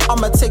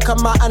 I'ma take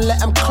them out and let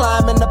them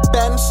climb in the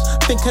Benz.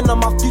 Thinking of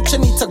my future,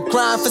 need to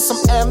grind for some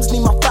M's.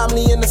 Need my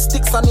family in the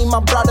sticks, I need my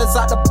brothers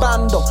at the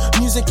bando.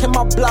 Music in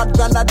my blood,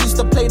 granddad used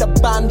to play the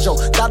banjo.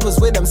 Dad was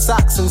with them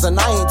Saxons and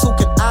I ain't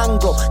talking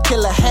Anglo.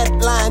 Kill a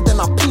headline, then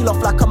I peel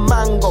off like a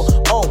mango.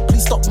 Oh,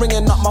 please stop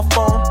ringing up my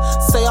phone.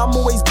 Say I'm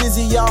always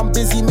busy, yeah, I'm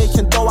busy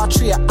making dough. I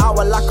treat an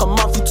hour like a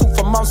month, you talk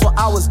for months where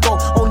hours go.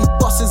 Only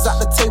bosses at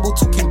the table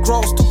talking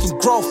growth.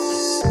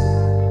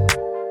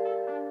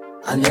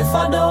 And if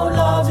I don't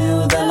love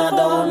you, then I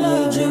don't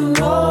need you,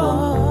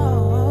 no.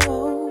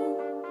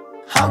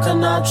 How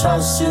can I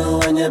trust you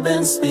when you've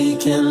been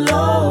speaking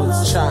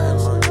loads? Chatting.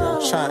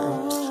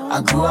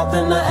 I grew up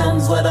in the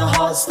ends where the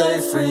hearts stay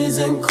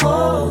freezing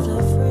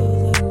cold.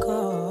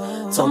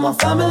 Told my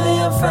family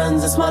and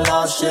friends it's my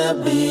last year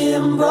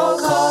being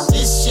broke off.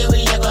 This year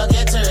we never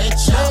get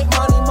richer. Make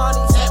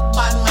money. Take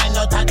bad mind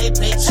out of the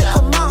picture. Take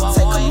 'em out.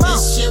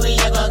 This year we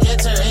never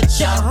get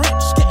richer.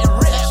 Getting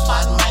rich. Take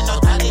bad mind out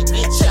of the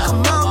picture.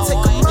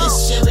 This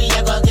year we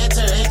never get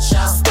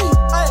richer. Take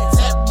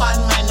bad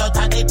mind out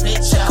of the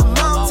picture.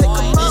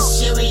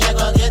 This year we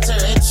never get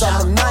richer.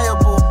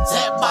 Undeniable.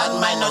 Take bad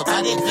mind out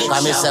of the picture.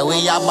 Come say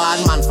we a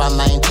bad man from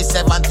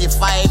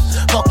 1975.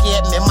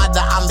 Fucking me mother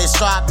and the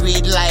strap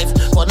read life.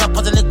 Gonna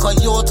put a little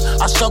youth,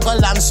 I struggle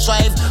and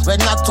strive. When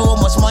not too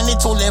much money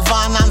to live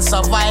on and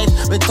survive.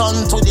 We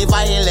turn to the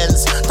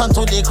violence, turn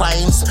to the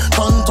crimes,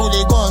 turn to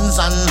the guns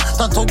and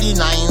turn to the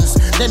nines.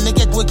 Then they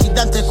get wicked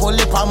and take a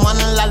lip a man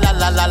la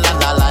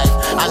life.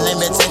 And then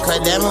they take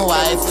with them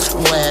wife.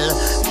 Well,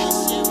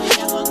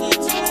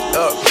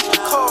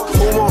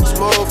 who wants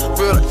more?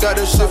 Feel like got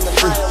this shit for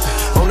free.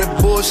 On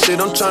that bullshit,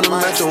 I'm tryna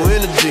match your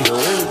energy.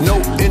 No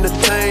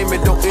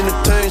entertainment, don't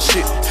entertain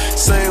shit.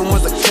 Same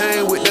ones I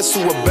came with, that's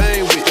who I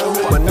bang with.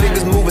 My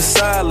niggas moving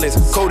silence,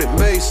 coded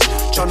mason.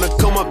 Tryna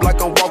come up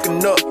like I'm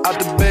walking up out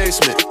the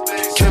basement.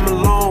 Came a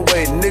long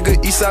way, nigga,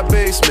 Eastside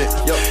basement.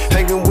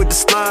 Hanging with the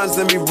slimes,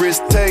 let me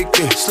risk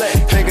taking.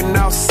 Hanging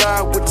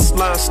outside with the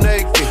slime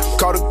snaking.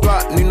 Caught a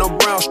Glock, need no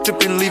brown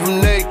strip, leave him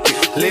naked.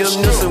 Liam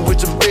Neeson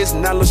with your bitch,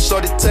 now look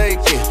shorty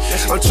taking.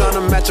 I'm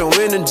tryna match your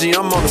energy,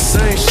 I'm on the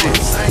same shit.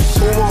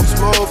 Who wants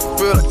more for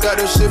real? I got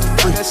that shit for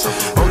free.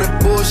 On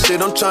that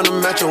bullshit, I'm tryna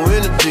match your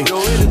energy.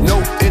 No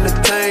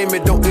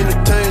entertainment, don't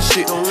entertain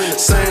shit.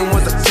 Same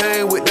ones I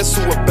came with, that's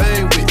who I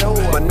bang with.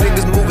 My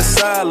niggas moving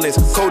silence,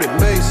 coded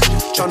Mason.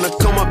 Tryna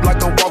come up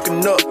like I'm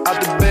walking up out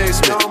the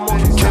basement.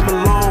 Came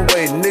a long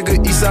way, nigga,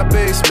 Eastside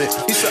basement.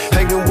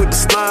 Hanging with the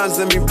slimes,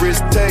 let me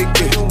risk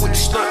taking.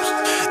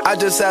 I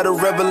just had a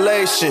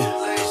revelation.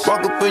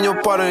 Walk up in your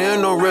party,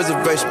 ain't no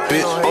reservation,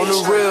 bitch. On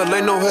the real,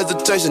 ain't no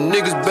hesitation,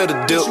 niggas better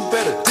dip.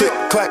 Click,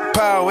 clack,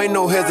 pow, ain't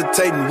no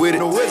hesitating with it.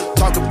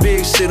 Talking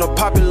big shit, I'm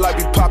popping like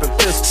we popping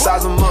pistols.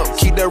 Size them up,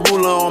 keep that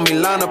ruler on me,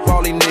 line up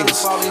all these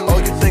niggas. Oh,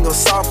 you think I'm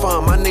soft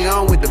on my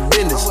nigga, I'm with the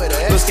business.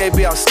 Lil' skate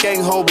be out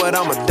skating hoe, but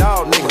I'm a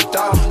dog, nigga.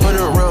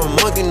 Running around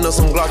monkey nuts,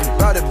 I'm glocking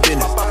about the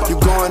business. You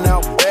going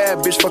out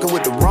bad, bitch, fucking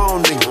with the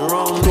wrong nigga.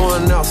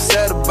 Going out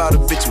sad about a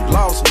bitch, you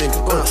lost,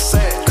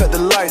 nigga. Cut the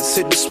lights,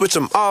 hit the switch,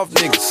 I'm off,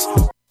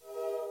 niggas.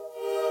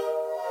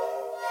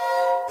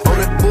 On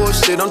that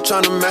bullshit, I'm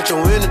tryna match your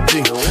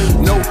energy.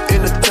 No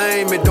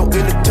entertainment, don't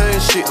entertain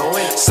shit.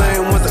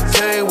 Same ones I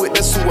came with,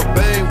 that's who I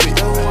bang with.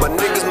 My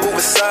niggas moving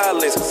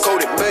silence,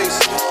 coded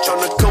Mason.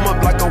 Tryna come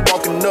up like I'm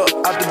walking up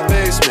out the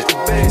basement.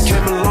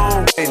 Came a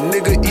long way,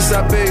 nigga,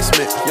 Eastside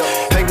basement.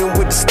 Hanging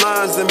with the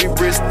slimes, let me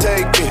risk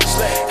taking.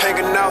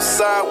 Hanging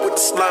outside with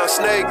the slime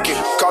snaking.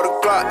 Call the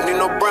Glock, need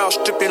no brown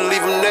stripping,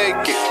 leave him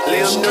naked.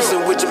 Liam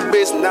Neeson with your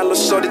bitch, now look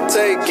shorty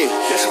taking.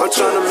 I'm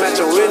tryna match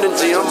your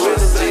energy, I'm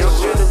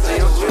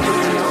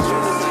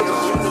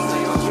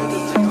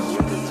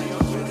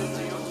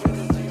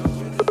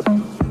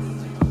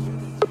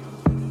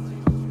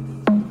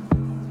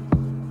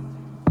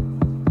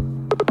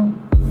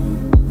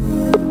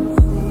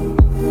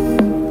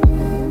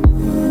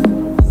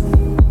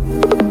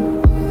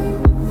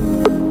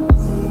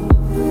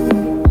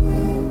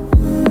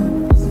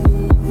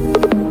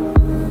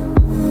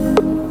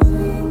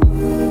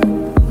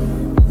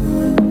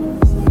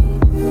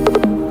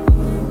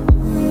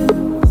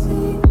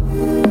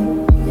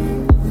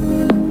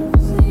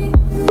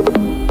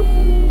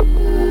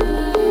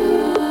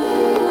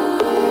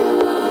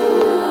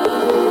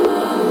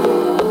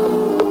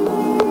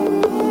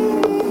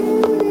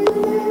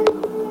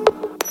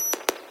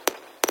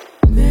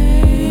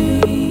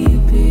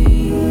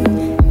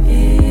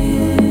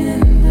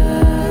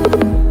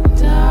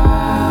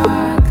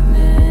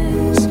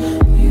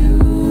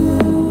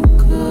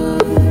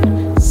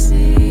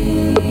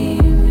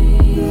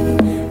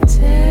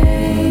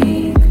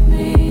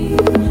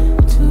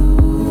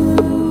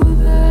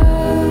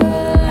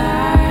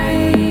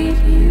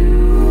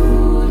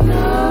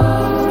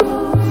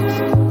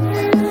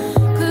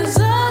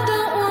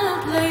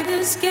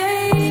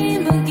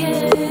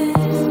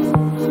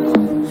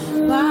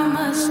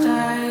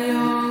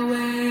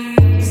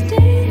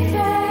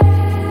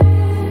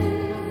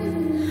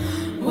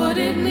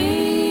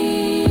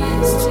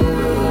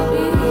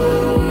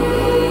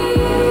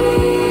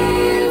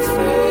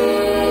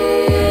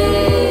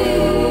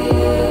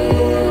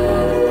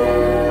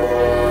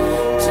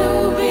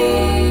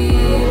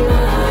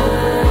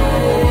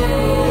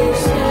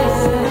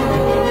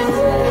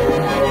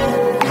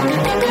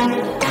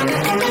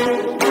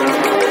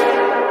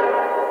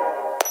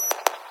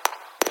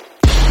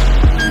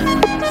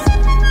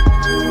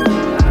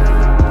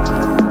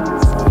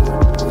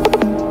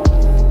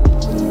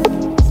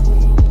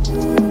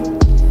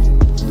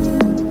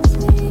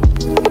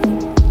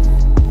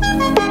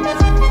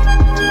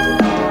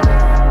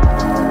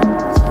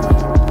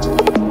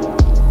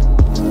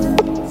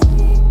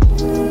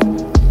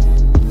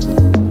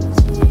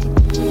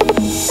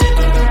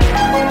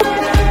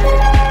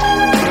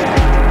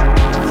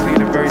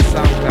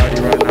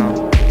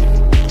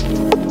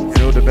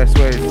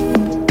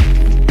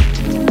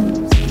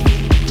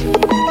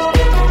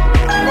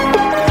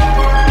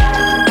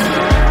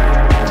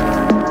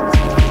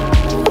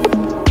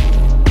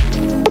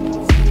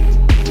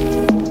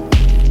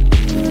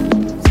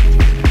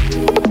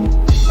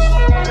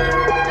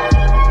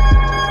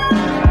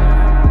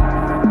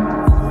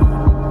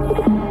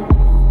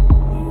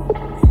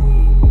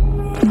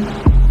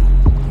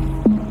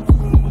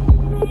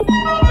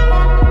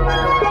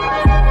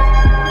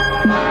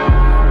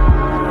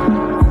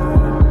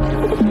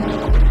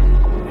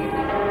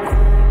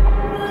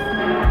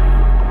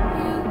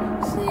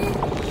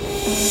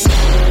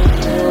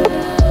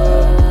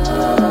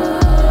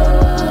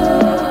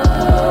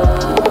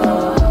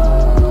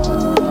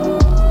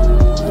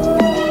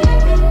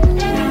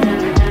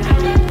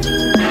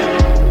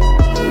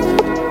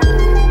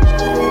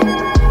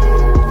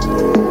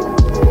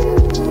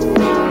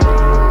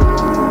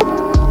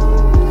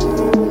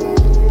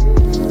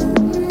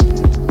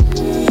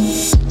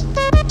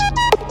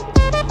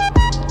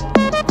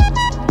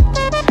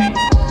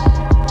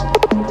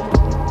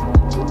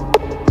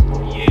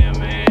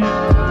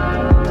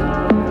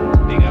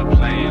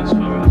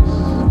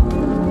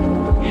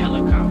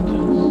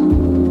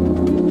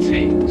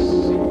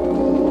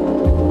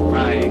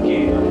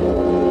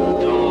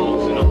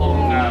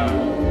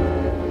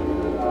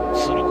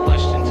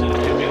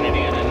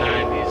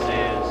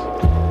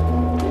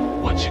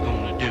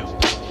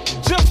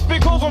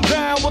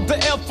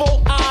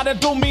that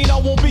don't mean I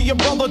won't be your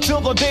brother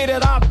till the day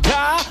that I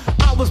die.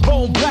 I was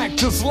born black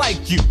just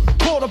like you,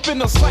 caught up in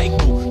the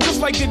cycle, just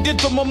like they did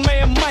to my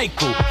man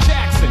Michael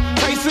Jackson,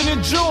 Tyson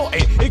and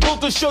Jordan. It goes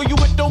to show you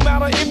it don't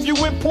matter if you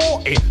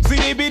important. See,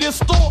 they be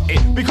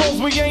distorted because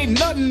we ain't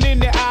nothing in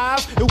their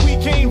eyes, and we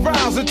can't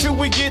rise until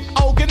we get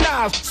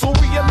organized. So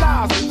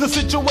realize the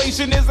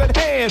situation is at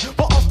hand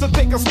for us to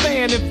take a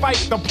stand and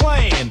fight the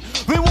plan.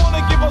 They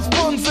wanna give us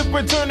funds if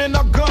we're turning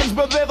our guns,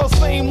 but they're the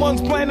same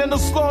ones planning to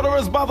slaughter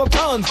us by the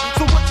tons.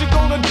 So what you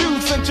gonna do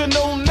since you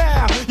know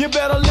now? You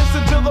better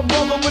listen to the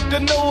brother with the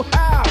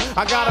know-how.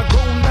 I gotta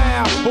go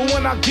now, but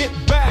when I get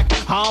back,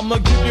 I'ma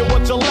give you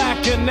what you're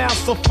lacking,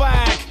 that's a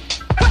fact.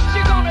 What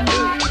you gonna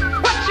do?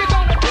 What you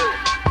gonna do?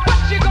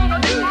 What you gonna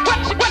do?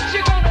 What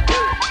you gonna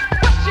do?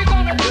 What you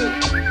gonna do?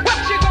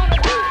 What you gonna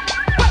do?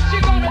 What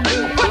you gonna do?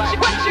 What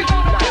you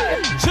gonna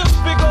do? Just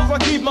because I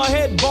keep my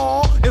head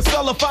bald and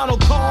sell a final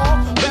call,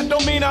 that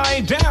don't mean I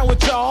ain't down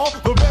with y'all.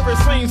 The very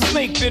same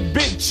snake that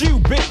bit you,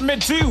 bit me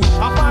too.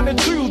 I find it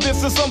true,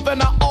 this is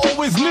something I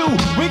always knew.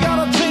 We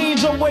gotta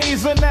change our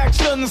ways and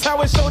actions.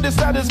 How it show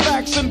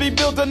dissatisfaction be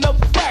building up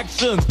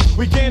factions.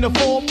 We can't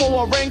afford for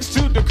our ranks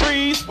to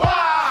decrease.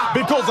 Why?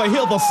 Because I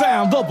hear the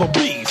sound of a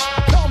beast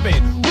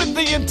coming with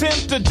the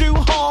intent to do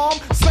harm.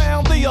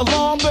 Sound the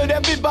alarm, but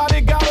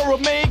everybody gotta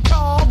remain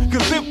calm.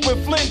 Cause if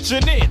we're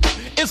flinching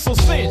it's a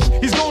cinch.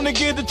 He's gonna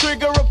give the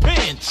trigger a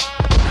pinch,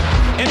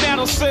 and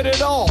that'll set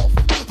it off.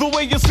 The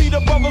way you see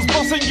the brothers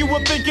busting, you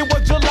would think it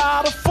was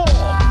July the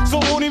 4th. So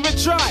don't even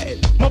try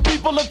it, my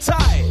people are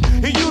tired,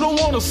 and you don't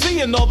wanna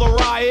see another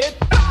riot.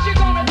 What you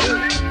gonna do?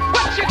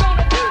 What you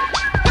gonna do?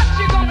 What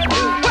you gonna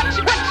do? What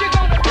you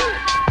gonna do?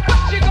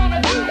 What you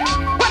gonna do?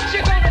 What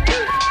you gonna do?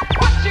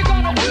 What you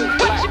gonna do?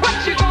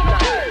 What you gonna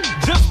do?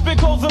 Just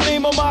because the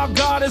name of my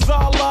God is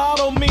Allah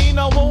don't mean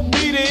I won't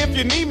be there if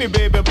you need me,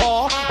 baby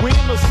boy. We're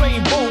in the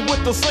same boat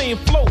with the same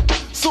float,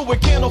 so we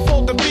can't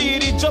afford to be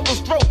at each other's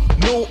throat.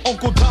 No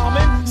Uncle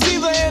Tommy, see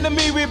the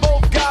enemy, we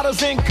both got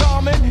us in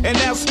common, and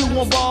that's who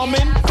I'm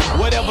bombing.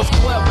 Whatever's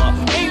clever,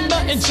 ain't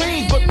nothing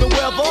changed but the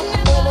weather.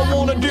 All I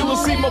wanna do is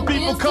see my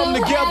people come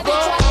together.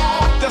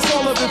 That's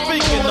all I've been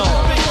thinking of.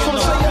 So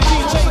say a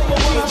DJ,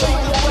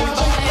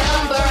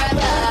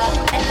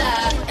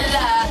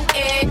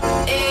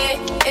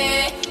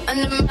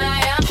 under my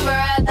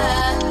umbrella,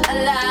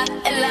 Allah,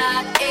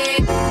 Allah,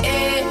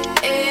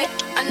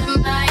 under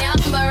my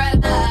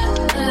umbrella,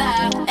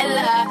 Allah,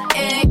 Allah,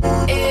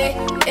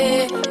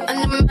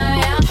 under my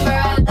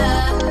umbrella,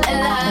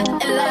 Allah,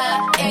 Allah,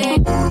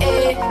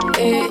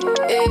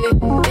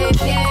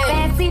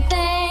 fancy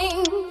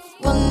things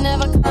will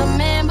never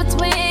come in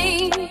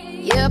between.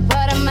 You're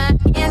part of my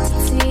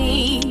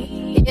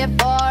entity, here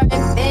for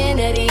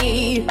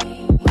infinity.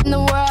 When the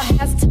world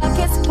has took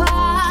its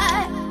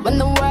part, when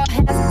the world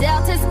has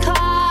dealt its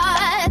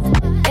cards,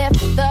 if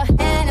the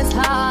hand is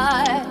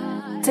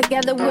hard,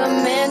 together we'll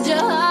mend your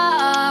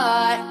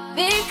heart.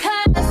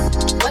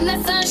 Because when the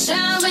sun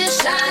shines, we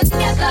shine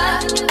together.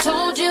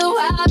 Told you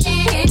I'll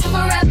be here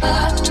forever.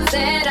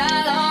 Said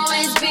I'll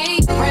always be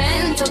your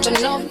friend. Took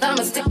an oath,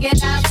 I'ma stick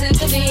it out to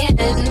the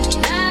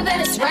end. Now that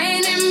it's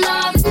raining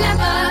more than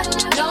ever,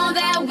 know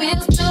that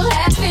we'll still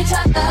have each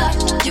other.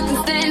 You can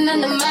stand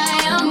under my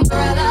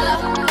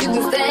umbrella. You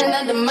can stand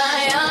under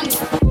my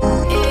umbrella.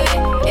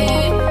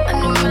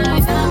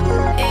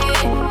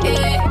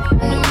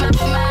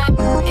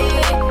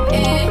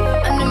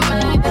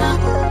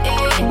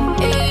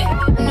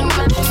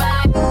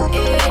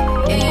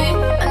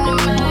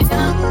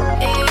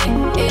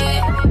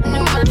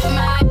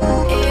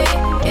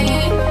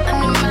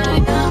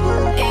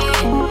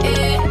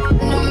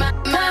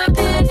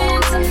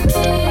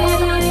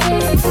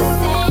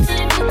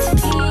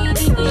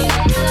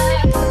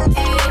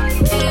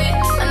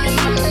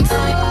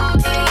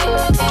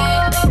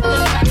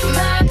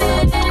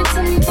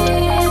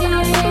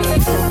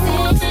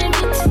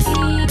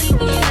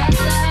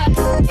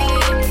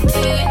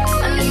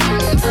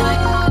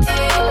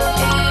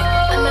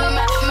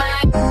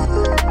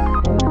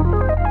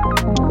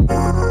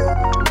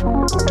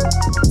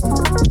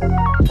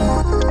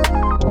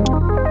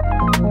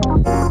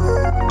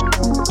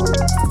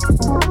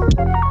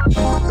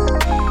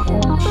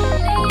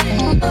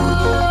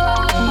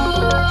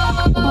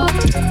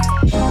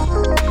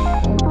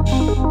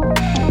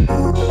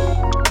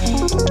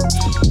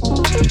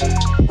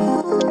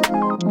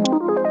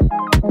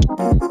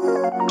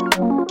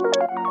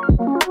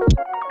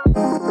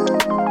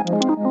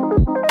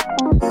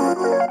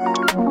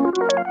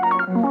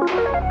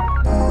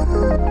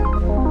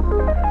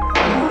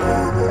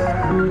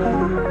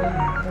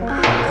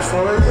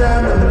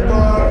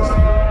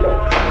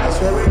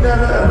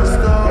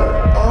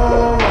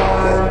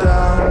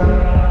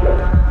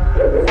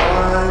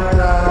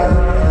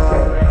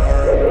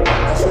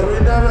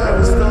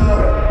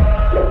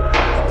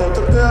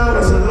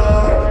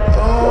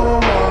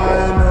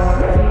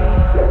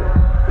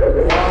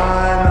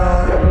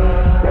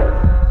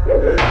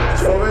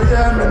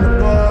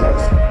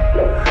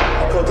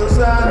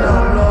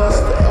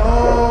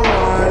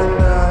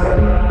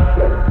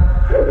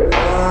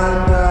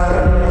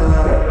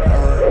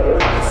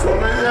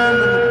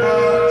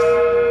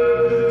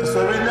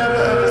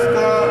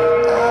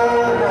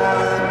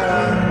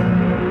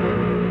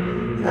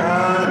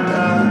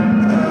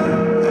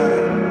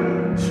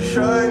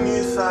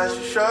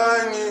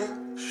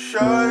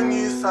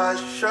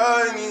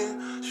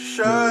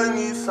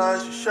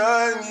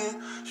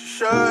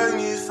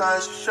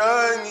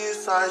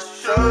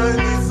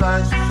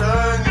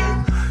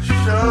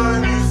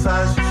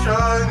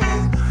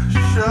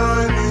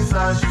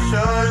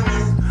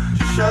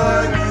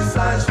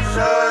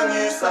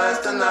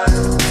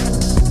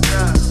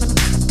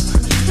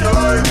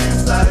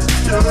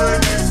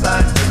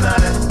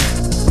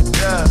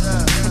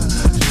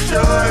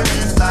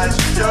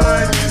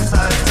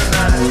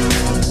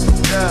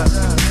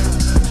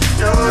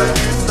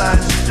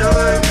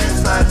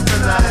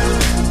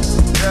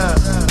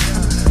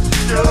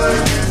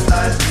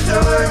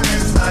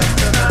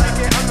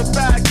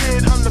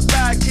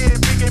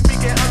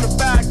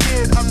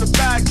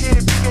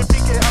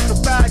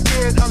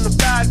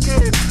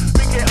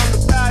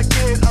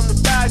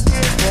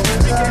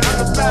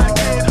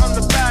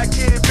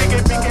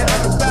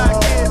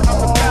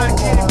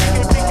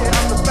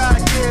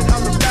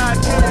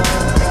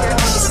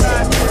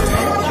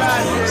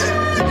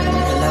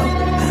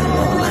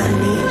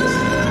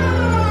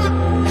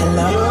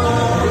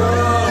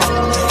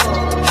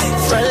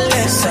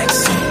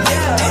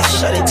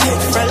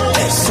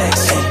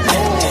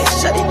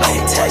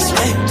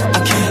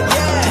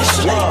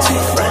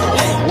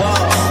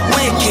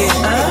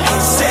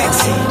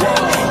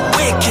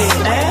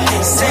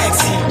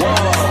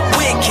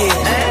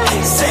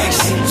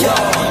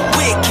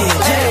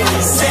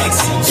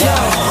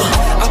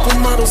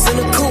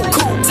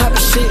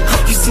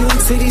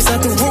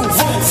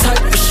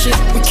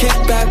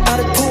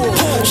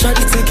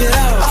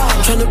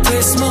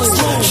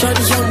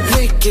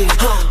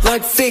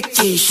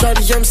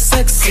 Shawty, I'm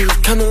sexy,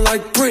 kinda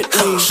like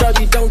Britney.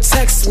 Shawty, don't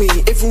text me,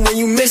 even when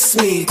you miss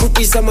me.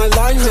 Groupies on my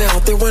line now,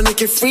 they wanna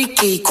get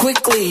freaky,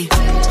 quickly.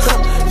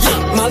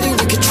 Molly,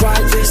 we could try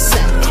this.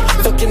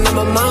 Fucking on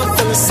my mind,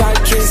 feeling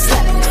sidekicks.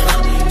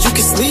 You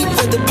can sleep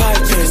with the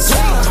pirates.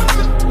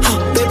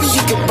 Baby,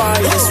 you can buy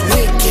this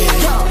wicked.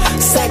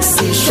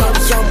 Sexy,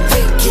 shawty, I'm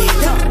wicked.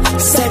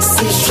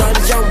 Sexy,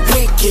 shawty, I'm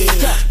wicked.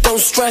 Don't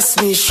stress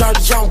me,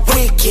 shawty, I'm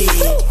wicked.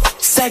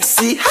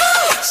 Sexy,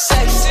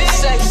 sexy,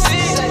 sexy.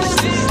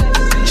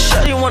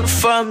 Shawty wanna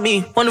fuck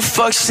me, wanna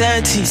fuck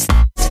Shanties.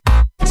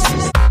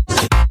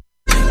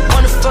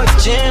 Wanna fuck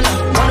Jenna,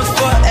 wanna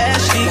fuck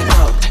Ashley.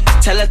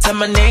 Tell her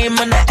my name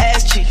on the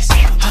ass cheeks.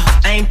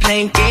 I ain't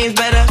playing games,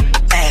 better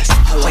ask.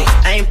 Wait,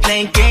 I ain't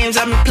playing games,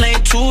 I've been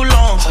playing too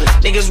long.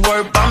 Niggas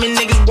worry about me,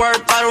 niggas worry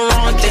about the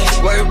wrong things.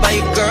 Worry about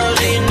your girl,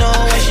 they know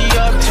what she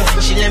up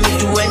to. She let me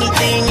do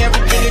anything,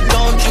 everything it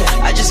don't do.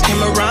 I just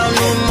came around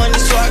with money,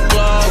 so I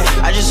glow.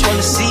 I just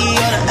wanna see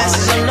all the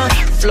asses on the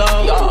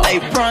floor.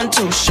 Like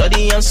pronto,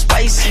 shorty, I'm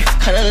spicy,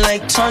 kinda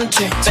like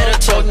tonto. Better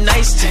talk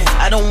nice to.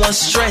 I don't want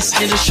stress,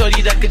 need a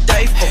shorty that could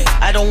die for.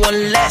 I don't want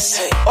less.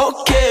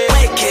 Okay,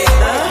 wicked,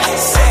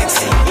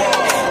 sexy,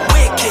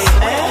 wicked,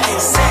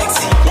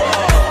 sexy,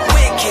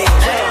 wicked,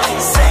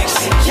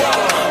 sexy, wicked, sexy,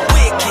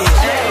 wicked,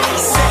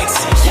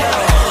 sexy,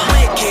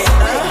 wicked,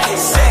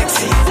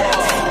 sexy,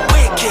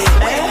 wicked, sexy,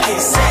 wicked,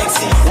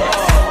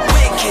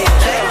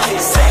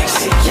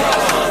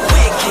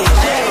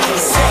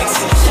 sexy.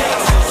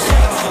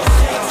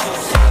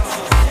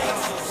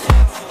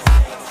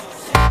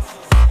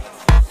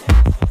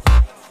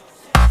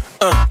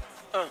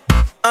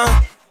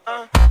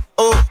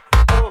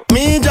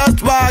 Me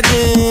just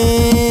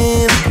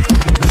walking,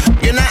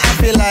 you're not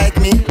happy like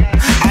me.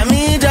 I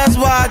me just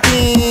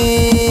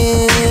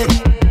walking,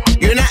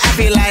 you're not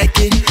happy like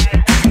it.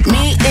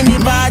 Me in the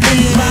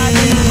body,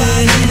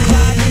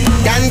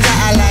 ganja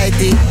I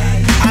like it.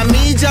 I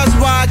me just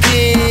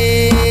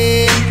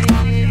walking,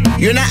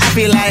 you're not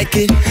happy like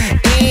it.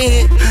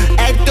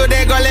 Head to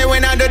the gully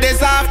when I do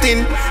this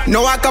often.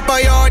 No a cup of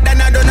you,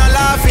 then I do no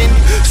laughing.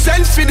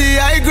 Send for the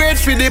high grade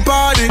for the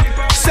party.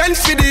 Send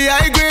for the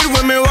high grade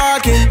when me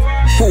walking.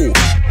 Who?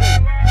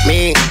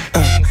 Me.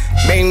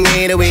 Bring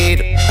me the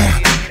weed.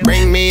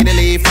 Bring me the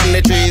leaf from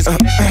the trees.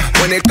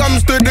 When it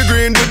comes to the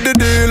green, do the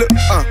deal.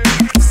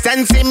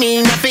 Sensei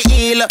me not fi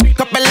heal.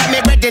 Couple of me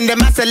brethren,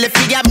 them a sell it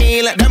for your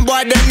meal. Them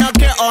boy them not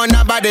care how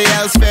nobody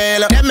else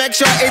feel. Them make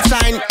sure it's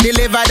signed,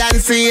 delivered and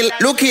sealed.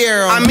 Look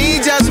here, I'm me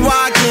just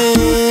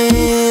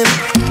walking.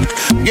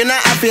 You're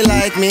not happy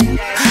like me.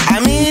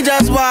 I'm me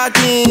just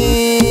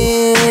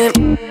walking.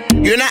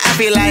 You're not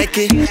happy like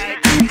it.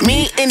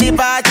 Me in the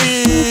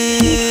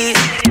party,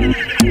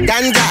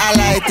 ganja I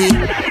like it.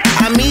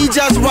 I'm me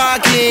just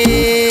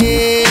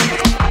walking.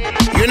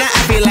 You're not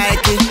happy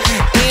like it.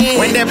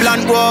 When the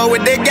blunt go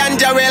with the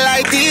ganja, we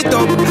light it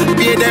up.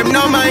 Pay them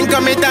no mind,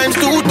 cause me times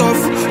too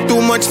tough.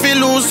 Too much feel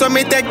loose, so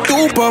me take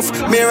 2 puff.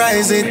 Me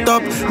rise it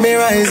up, me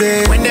rise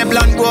it. When the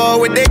blunt go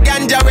with the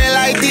ganja, we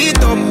light it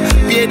up.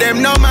 Pay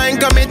them no mind,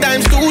 cause me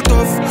times too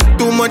tough.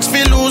 Too much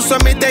feel loose, so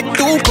me take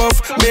 2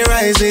 puff. Me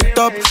rise it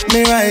up,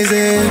 me rise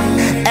it.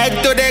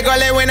 Head to the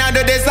gully when I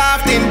do this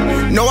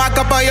often. No a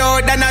cup of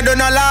you, then I do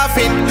no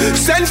laughing.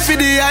 Send for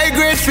the high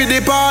grade for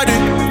the party.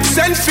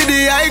 Send for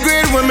the high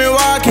grade when me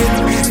walking.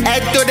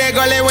 Head to the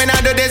gully when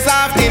I do this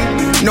often.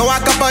 No a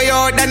cup of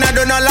you, then I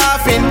do no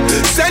laughing.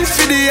 Send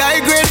for the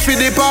high grade for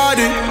the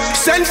party.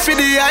 Send for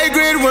the high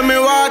grade when me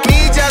walk.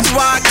 Me just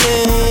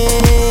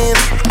walking.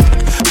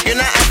 you're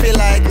not happy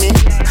like me.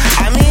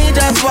 I mean,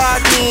 just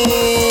walk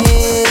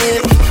in.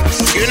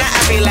 You're not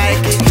happy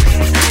like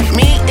it.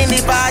 Me in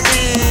the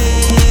party.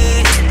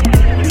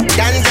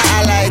 Ganja,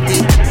 I like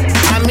it.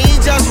 I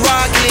mean, just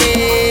walk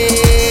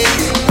in.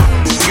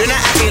 You're not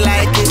happy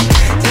like it.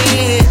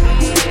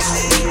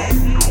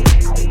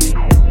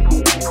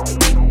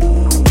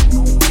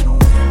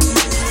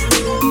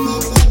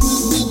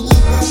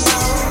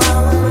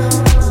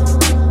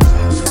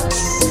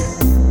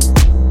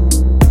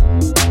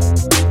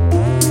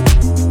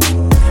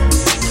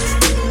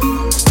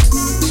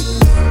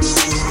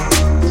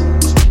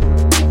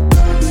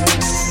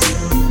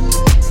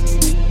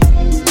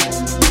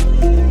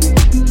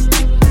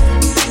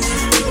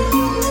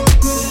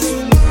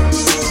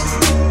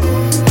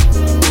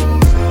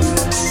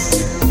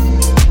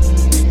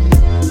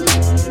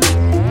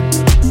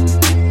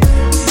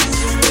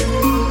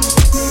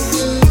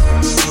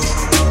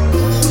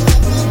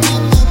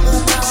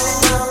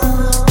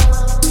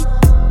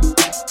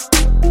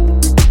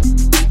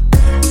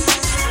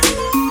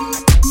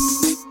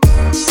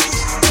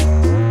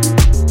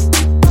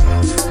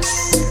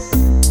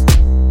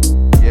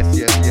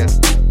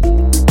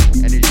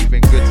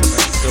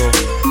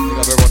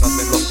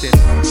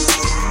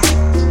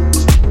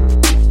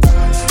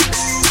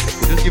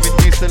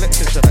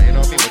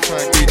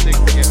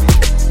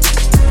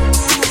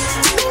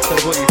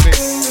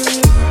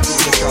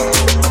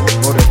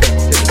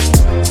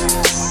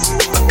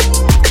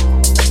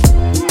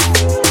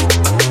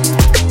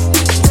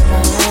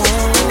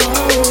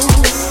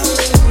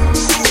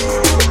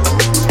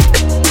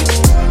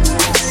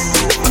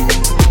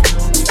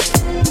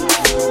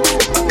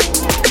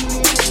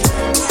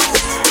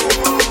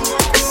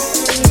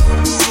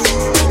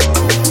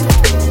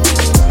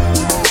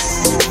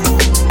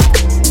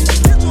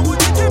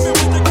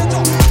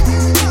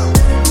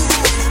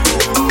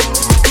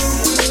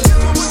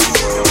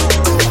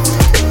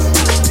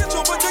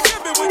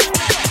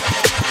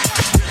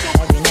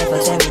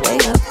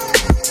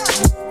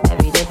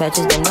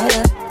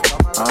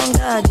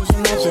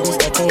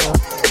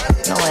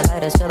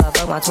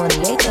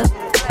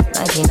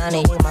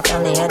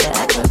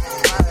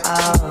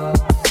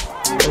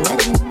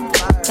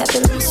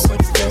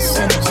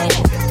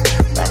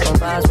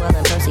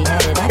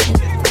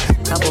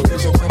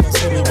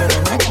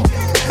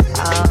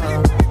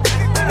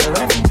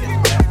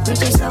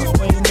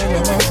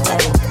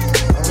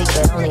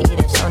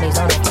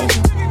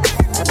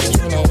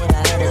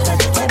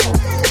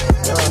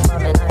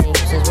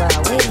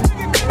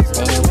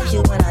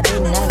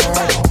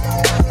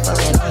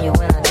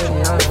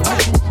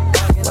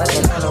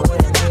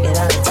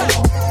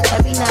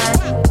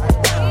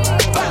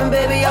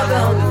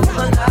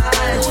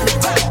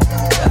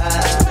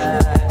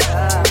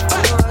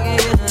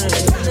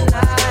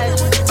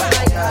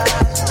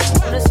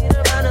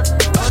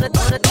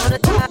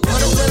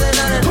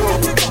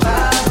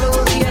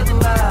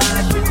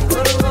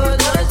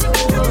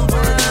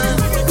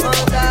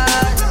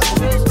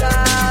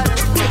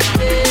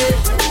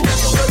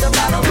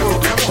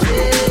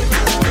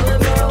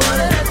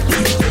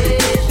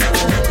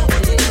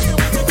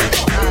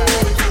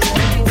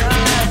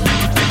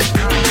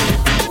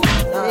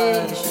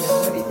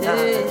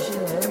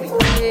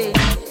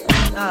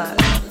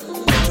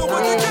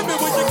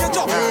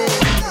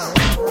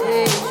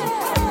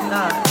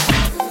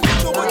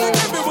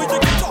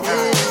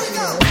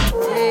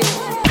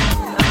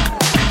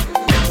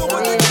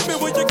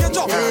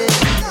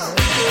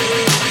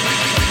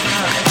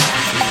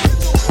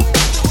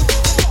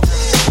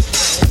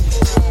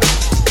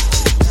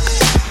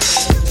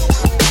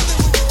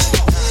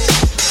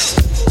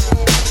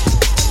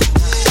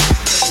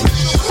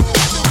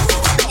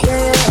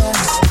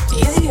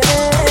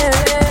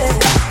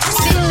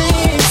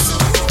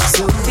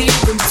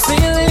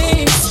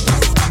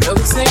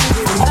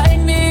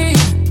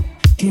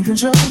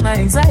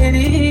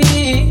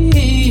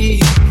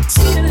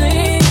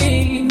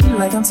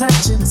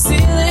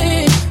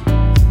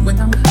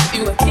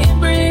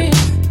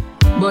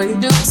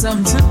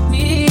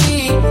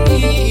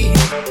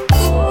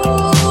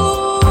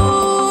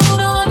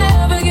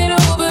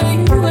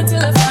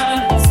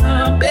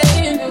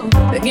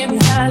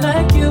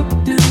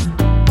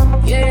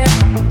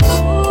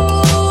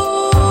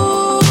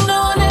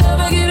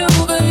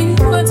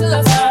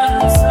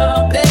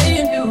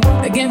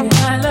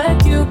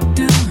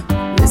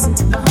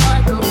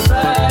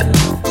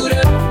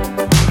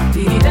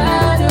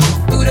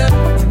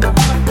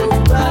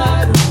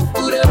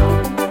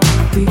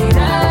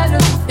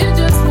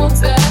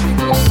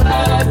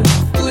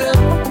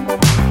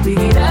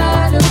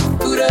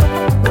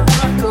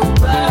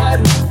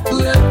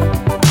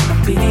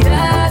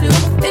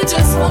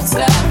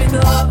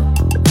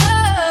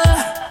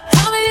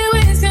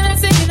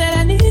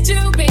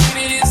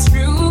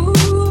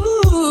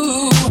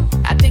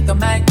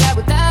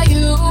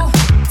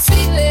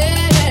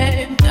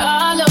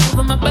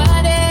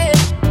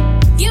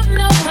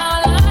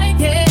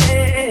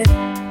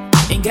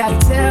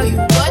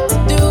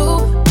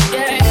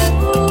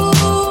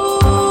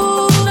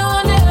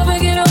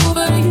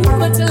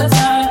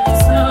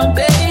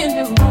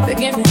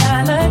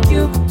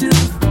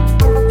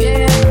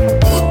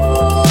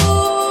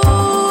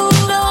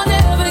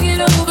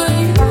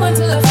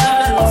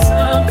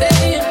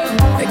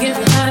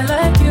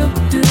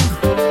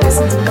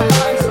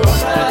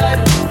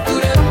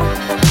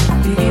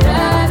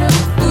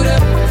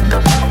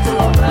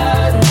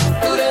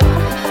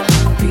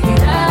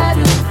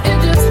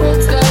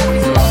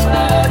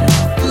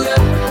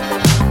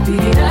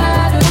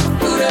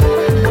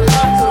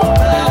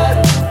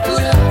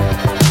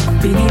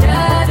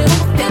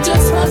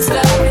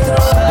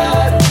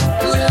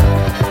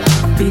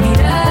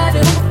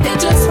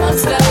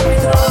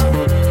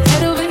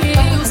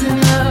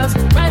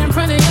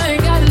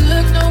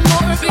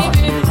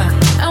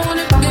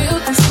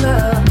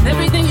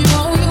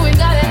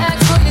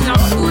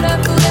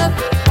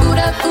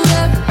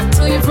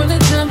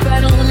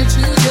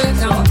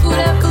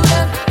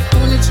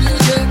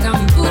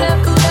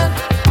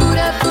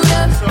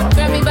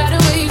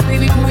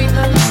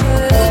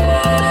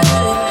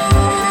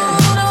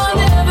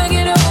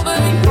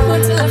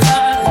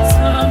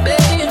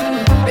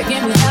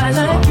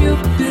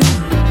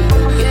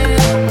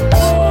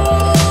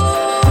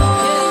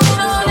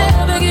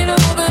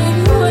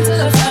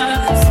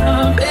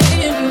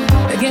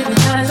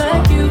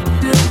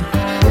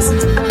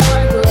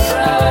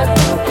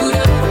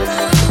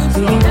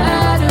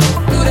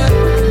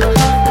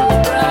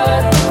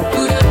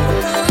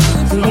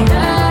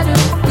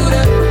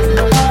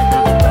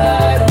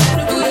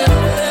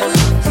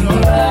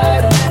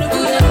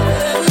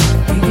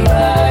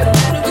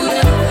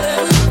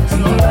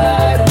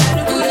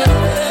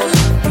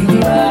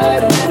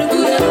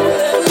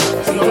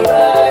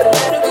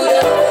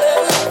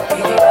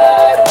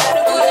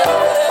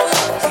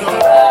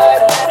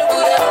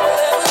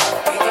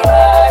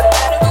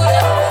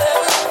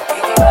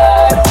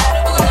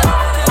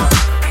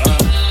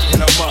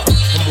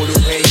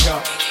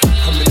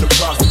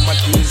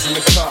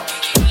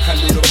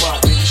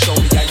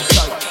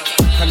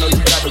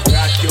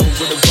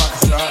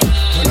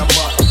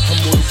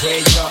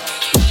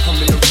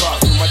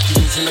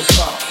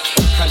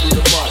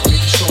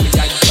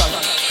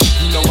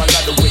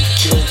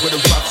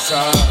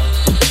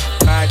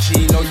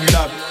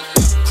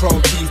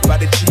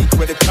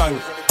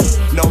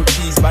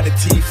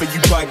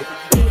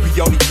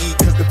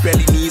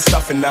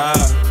 nothing, nah.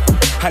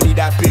 I need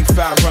that big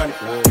fat run.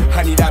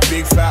 I need that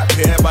big fat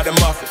pair by the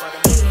muffin.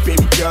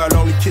 Baby girl,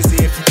 only kiss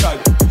it if you tug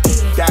it.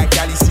 That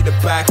gal, you see the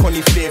back on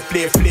the flip.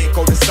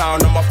 Go the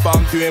sound on my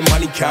phone doing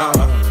money count.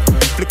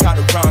 Flick out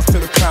the rounds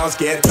till the clowns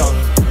get done.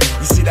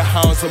 You see the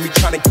hounds when we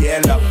tryna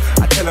get up.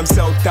 I tell them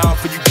settle down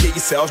for you get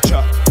yourself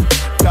chopped.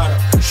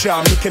 Sure,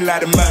 I'm looking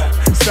like a man.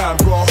 Sam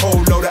brought a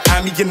whole load of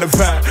Amy in the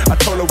van. I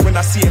told her when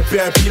I see it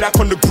bare, be like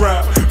on the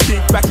ground.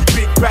 Big backy,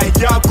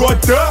 yeah, I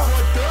got that.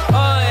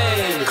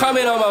 Hey,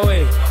 coming on my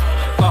way.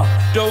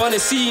 Don't wanna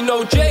see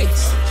no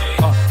Jakes.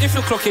 If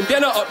you're clocking,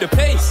 then I up the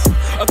pace.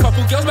 A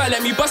couple girls might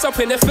let me bust up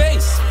in their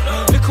face.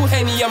 Little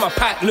Henny and my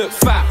pack look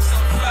fat.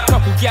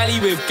 Couple galley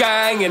with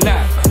gang and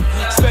that.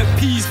 Spent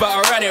peas, but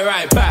I ran it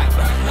right back.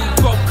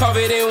 Got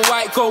covered in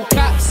white gold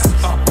caps.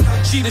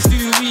 She just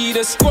do weed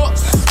and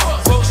squats.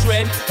 Rose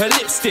red, her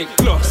lipstick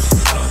gloss.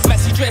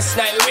 Messy dress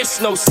like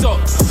wrist, no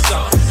socks.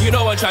 You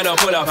know I'm tryna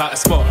pull up out a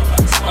spot.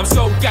 I'm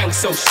so gang,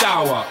 so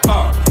shower.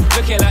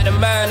 Looking like the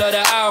man of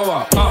the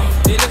hour.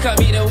 They look at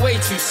me, they're way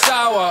too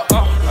sour.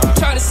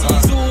 Tryna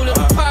seize all of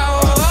the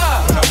power.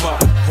 I'm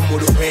up, I'm all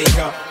the way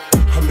up.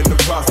 I'm in the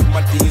rough with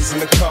my D's in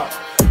the car.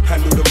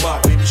 Handle them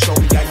up, baby, show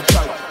me how you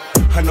try.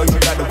 I know you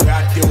like the way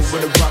I deal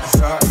with the rocks,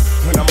 huh?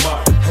 When I'm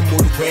up, I'm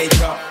all the way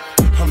up.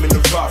 I'm in the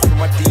rough with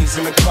my D's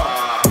in the car.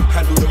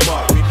 Handle them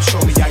up, baby, show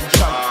me how you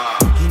try.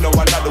 You know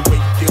I like the way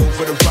you deal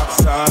with the rocks,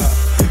 huh?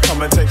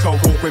 Come and take a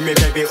walk with me,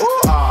 baby,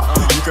 ooh ah.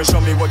 You can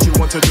show me what you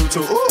want to do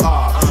too, ooh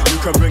ah. You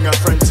can bring a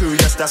friend too,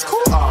 yes, that's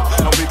cool, ah.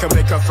 And we can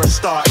make a fresh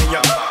start in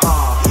your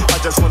ah. I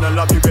just wanna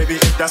love you, baby,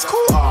 if that's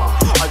cool, ah.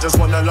 I just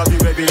wanna love you,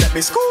 baby, let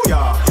me school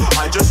ya.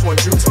 I just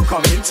want you to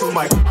come into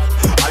my.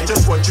 I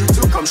just want you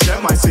to come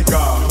share my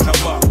cigar.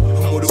 I'm up,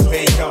 I'm all the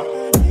way up.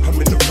 I'm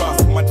in the rough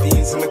with my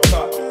D's in the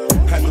car.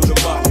 Handle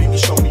them up, baby,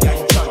 show me how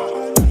you try.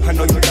 I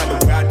know you like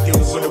the way I deal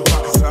with the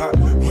rockers, huh?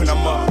 When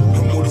I'm up,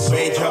 I'm all the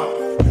way up.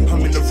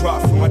 I'm in the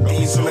rough with my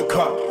D's in the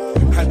car.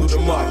 Handle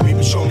them up,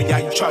 baby, show me how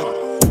you try.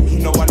 You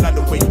know I like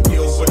the way you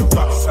deal with the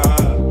rockers,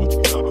 huh?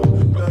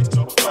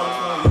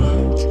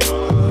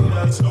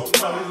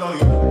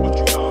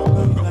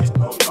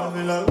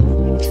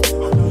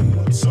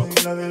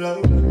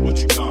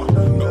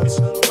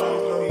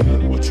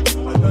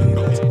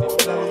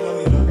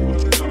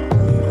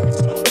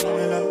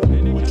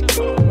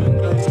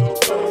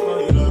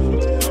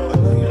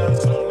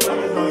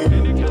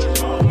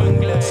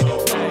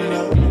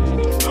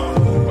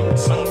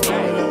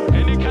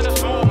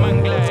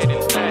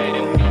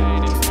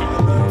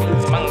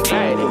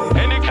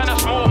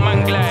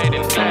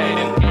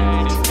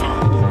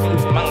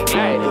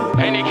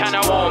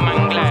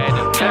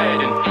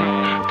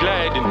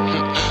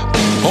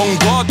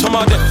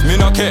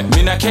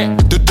 Me not care,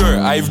 the dirt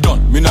I've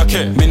done, me not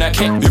care.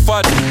 If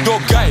I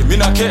dog guy, me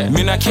not care.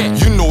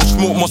 You know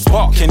smoke must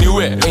spark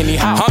anywhere.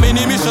 Anyhow, how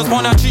many missions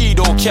wanna cheat,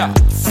 don't care.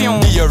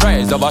 Be a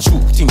rise of a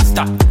shooting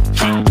star.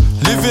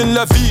 Living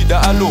la vida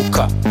a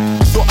loca,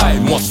 so I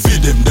must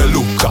feed them the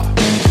loca.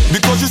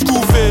 Because you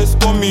school face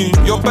don't mean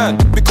you're bad.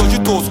 Because you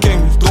toast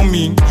games don't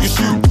mean you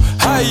shoot.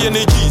 High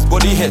energies,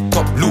 body head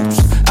top loose.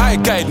 I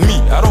guide me,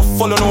 I don't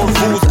follow no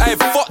rules. I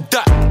fuck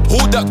that,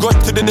 hold that God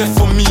to the death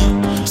for me.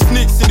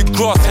 Snakes in the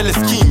grass, hella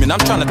scheming. I'm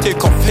trying to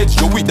take off heads,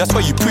 you're weak, that's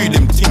why you pre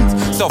them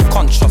things.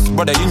 Self-conscious,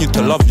 brother, you need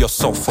to love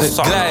yourself.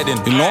 Gliding,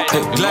 you know,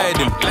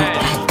 gliding, gliding,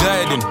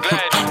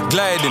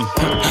 gliding,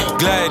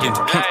 gliding,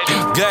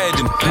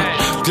 gliding,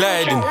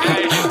 gliding,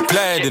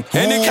 gliding.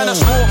 Any kind of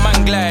sport,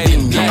 man,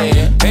 gliding.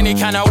 Any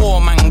kind of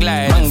war, man,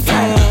 gliding.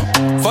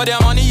 For their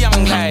money,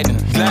 I'm gliding.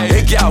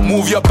 Hey, girl,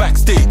 move your back,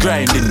 stay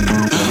grinding.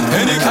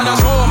 Any kind of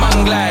sport,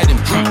 man, gliding.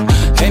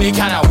 Any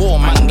kind of war,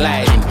 man,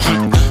 gliding.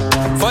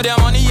 For their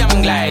money,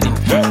 I'm gliding.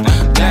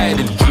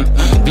 Gliding,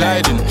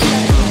 gliding.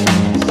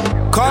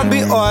 Can't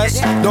be us,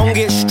 don't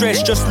get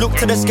stressed. Just look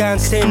to the sky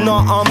and say, no,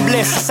 I'm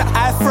blessed. It's an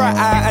eye for an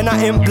eye and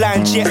I ain't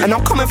blind yet. And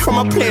I'm coming from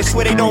a place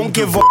where they don't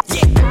give up.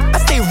 I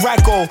stay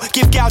raggo,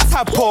 give gal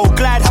tapo.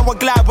 Glide how I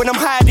glide when I'm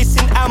high, this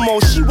in ammo.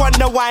 She want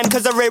the wine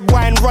cause the red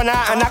wine run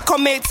out. And I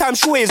come make time,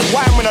 she is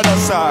wine when I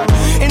dance her.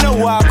 In the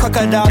war,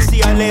 crocodile, see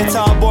her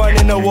later. Born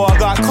in the war,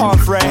 got calm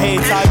for a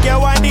hater. Get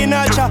one the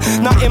nurture,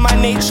 not in my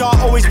nature.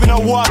 Always been a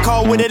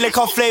worker with a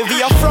liquor flavor.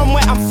 You're from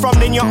where I'm from,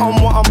 then you're on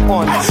what I'm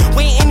on.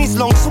 Waiting is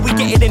long, so we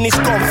get it and it's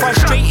gone.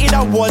 Frustrated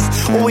I was,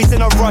 always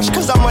in a rush.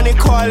 Cause I'm on it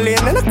calling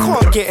and I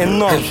can't get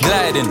enough.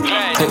 Gliding,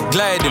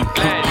 gliding,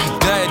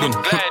 gliding,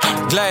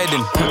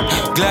 gliding,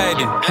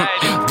 gliding,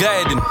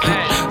 gliding,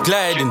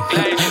 gliding,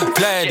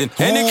 gliding.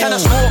 Any kind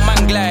of sport,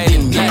 man,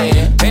 gliding.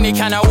 Any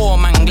kind of war,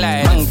 man,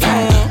 gliding.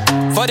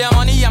 For their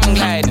money, I'm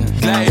gliding.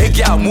 Hey,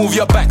 girl, move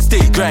your back,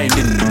 stay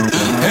grinding.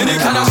 Any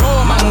kind of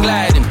sport, man,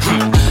 gliding.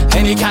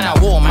 Any kind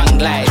of war, man,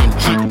 gliding.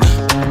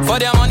 For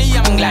their money,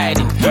 I'm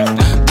gliding.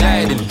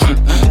 Gliding,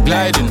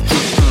 gliding.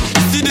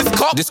 See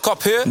this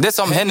cup here? There's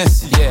some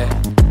Hennessy, yeah.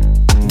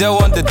 They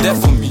want the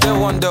death of me. They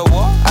want the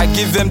what? I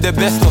give them the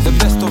best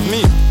of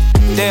me.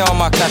 They are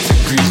my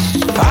category.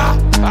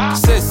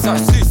 Say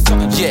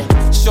something, yeah.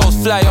 Shows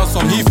fly on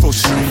some Heathrow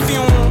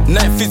shit.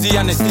 Night fizzy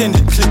and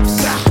extended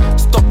clips.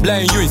 Stop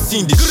lying, you ain't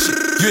seen this shit.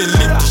 You ain't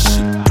lived this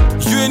shit.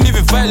 You ain't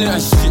even violent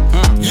and shit.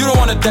 You don't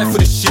wanna die for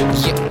this shit.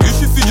 You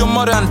should feed your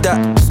mother and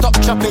that. Stop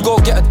trapping, go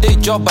get a day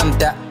job and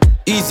that.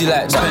 Easy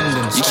like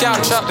that. You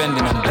can't trap.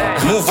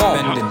 Move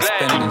on.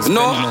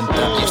 No.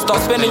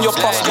 Start spending your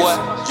puff, boy.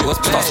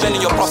 Start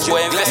spending your puff,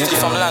 boy. Invest in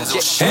some lands.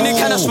 Any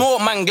kind of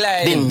smoke, man,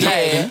 gliding.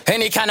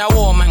 Any kind of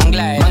war, man,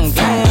 gliding.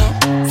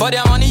 For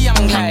their money,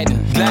 I'm gliding.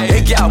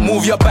 Hey, girl,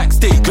 move your back,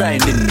 stay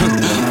grinding.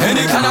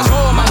 Any kind of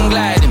smoke, man,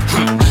 gliding.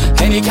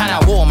 Any kind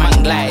of war,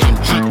 man, gliding.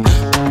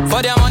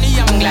 For their money,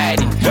 I'm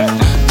gliding.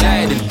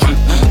 Gliding.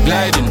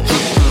 Gliding.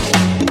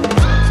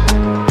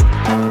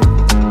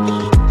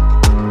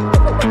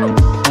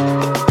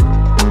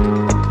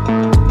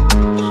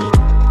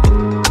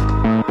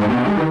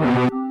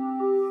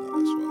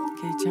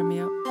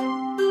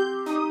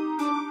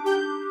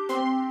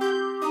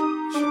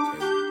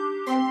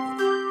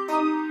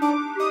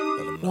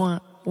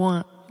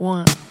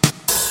 One.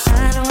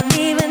 I don't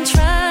even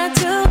try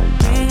to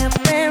bring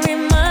up and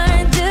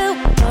remind you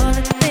all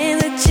the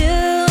things that you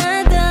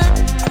have done.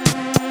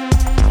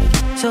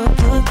 So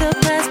put the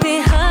past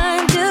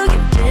behind you.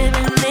 You're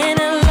living in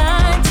a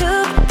lie to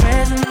the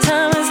present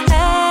time has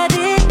had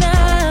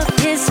enough.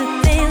 It's the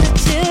things that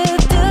you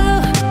do.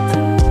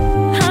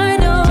 I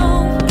know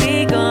we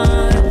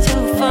gone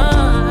too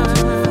far.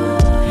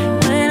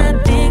 When I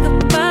think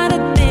about the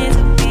things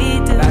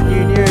that we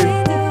do.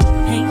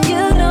 And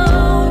you know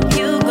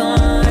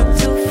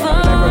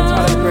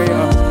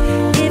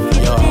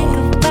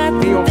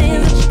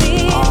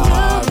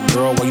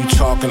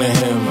talking to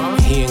him,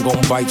 he ain't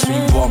gon' bite so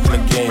you walking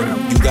again.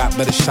 You got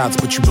better shots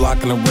but you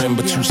blocking the rim.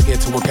 But you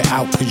scared to work it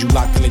out cause you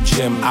locked in the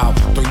gym. I'll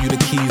throw you the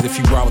keys if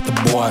you ride with the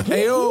boy.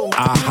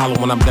 I'll holler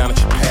when I'm down at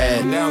your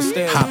pad.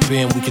 Hop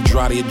in, we can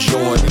dry to your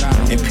joy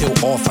and peel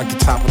off like the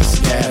top of the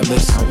scab.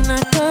 Listen, I'm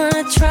not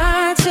gonna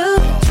try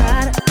to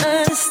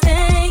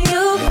understand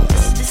you.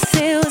 Just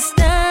say what's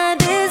done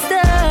is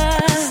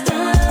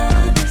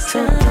done. So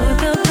put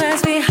the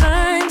past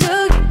behind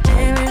you.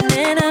 You're living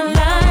in a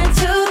lie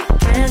to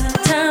present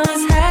time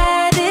has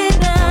had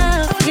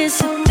enough. It's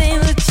the thing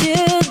that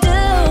you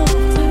do.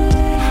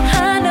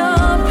 I know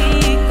we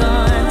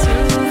gone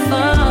too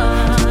far.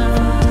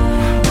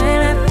 When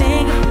I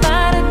think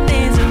about the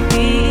things that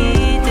we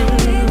do,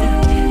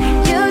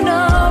 you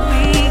know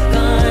we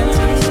gone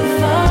too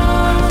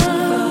far.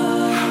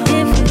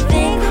 If you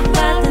think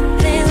about the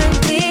things that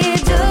we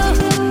do,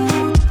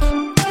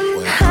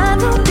 I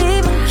don't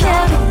even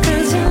care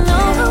because you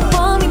know I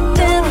won't be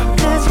there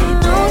because you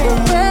know the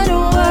way to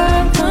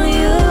work on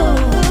you.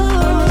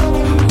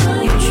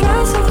 You try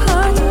so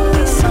hard to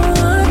be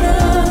someone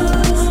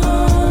else,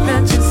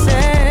 not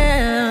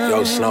yourself.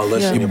 yo, Snow,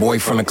 listen, your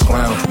boyfriend a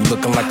clown. You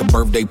looking like a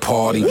birthday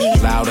party.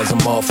 Loud as a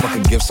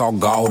motherfucker, gifts all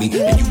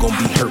gaudy. And you gon'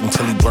 be hurt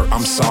until he blurt,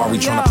 I'm sorry.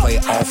 Tryna play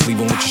it off,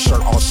 leaving with your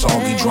shirt all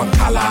soggy. Drunk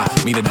holla,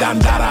 meet a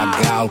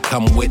dandada gal.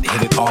 Come with,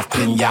 hit it off,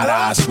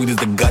 pinata. Sweet as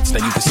the guts,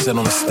 now you can sit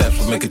on the steps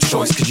but make a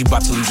choice cause you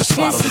about to lose your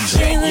spot on the It's the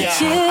thing jet.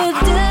 that you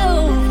do.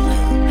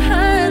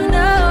 I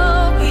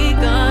know we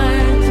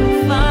gone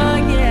too far,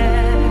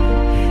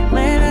 yeah.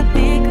 When I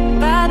think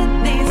about the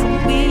things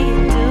that we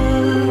do,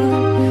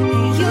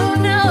 and you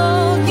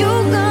know you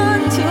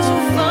gone too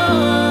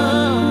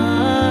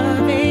far,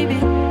 baby.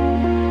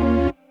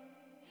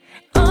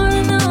 On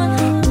and on,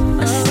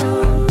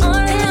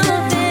 on and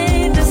on,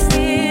 days to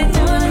see it.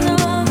 On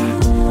and on,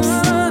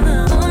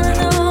 on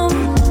and on,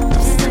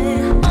 I'm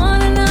saying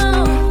on and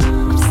on,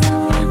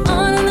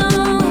 on and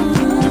on,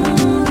 on and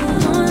on.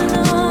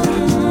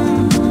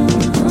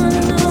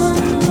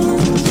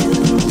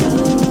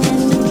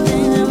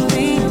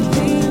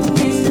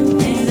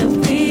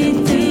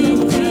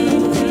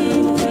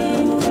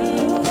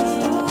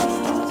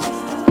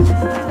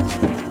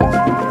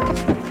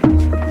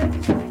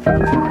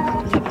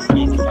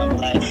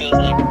 It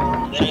feels like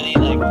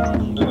literally like,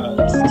 bro,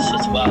 this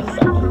shit's wild,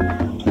 fam.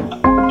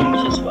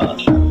 This shit's wild.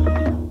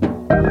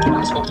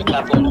 I spoke to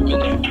Capo in a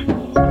minute.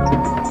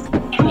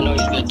 I know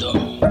he's good though.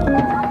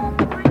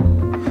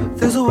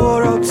 There's a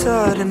war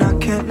outside and I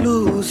can't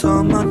lose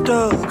all my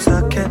dogs.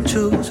 I can't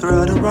choose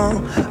right or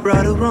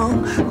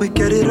wrong, we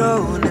get it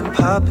on and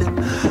poppin'.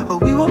 Oh,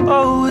 we were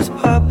always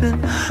poppin',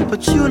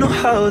 but you know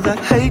how that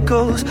hate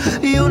goes.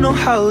 You know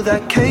how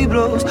that K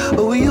blows.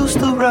 Oh, we used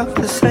to rock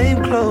the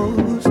same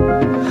clothes,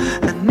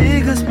 and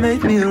niggas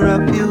made me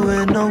wrap you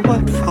in a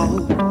white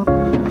fold.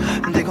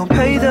 And they gon'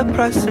 pay their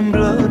price in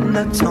blood, and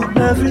that's on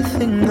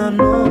everything I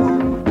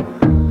know,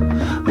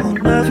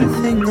 on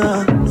everything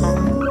I know.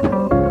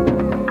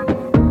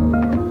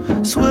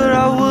 Swear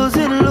I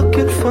wasn't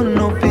looking for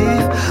no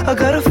beef. I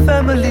got a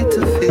family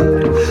to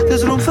feed.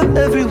 There's room for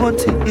everyone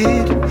to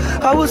eat.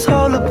 I was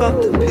all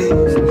about the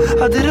peace.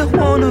 I didn't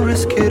wanna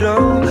risk it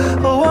all.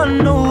 Oh, I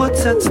know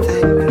what's at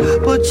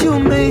stake, but you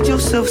made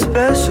yourself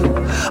special.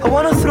 I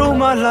wanna throw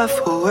my life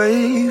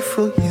away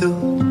for you.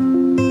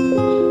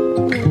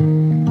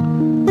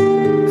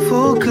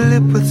 Full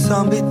clip with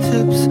zombie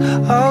tips.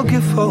 I'll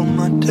give all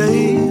my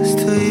days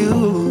to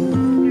you.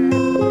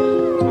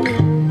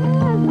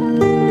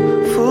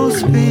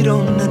 Speed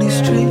on any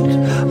street,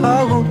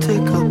 I won't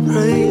take a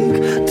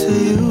break to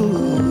you.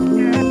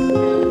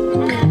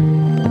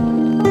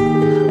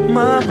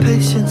 My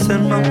patience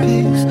and my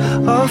peace,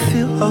 I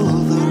feel all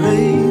the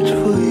rage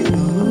for you.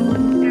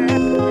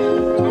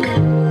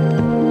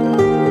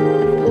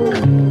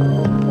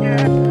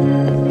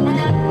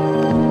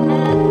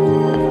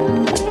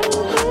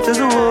 There's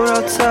a war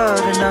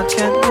outside and I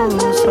can't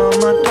lose all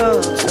my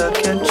doubts. I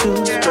can't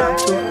choose right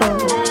to wrong.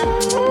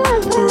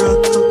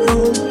 Right to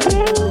wrong.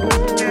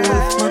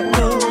 With my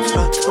doubts,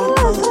 right to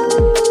wrong.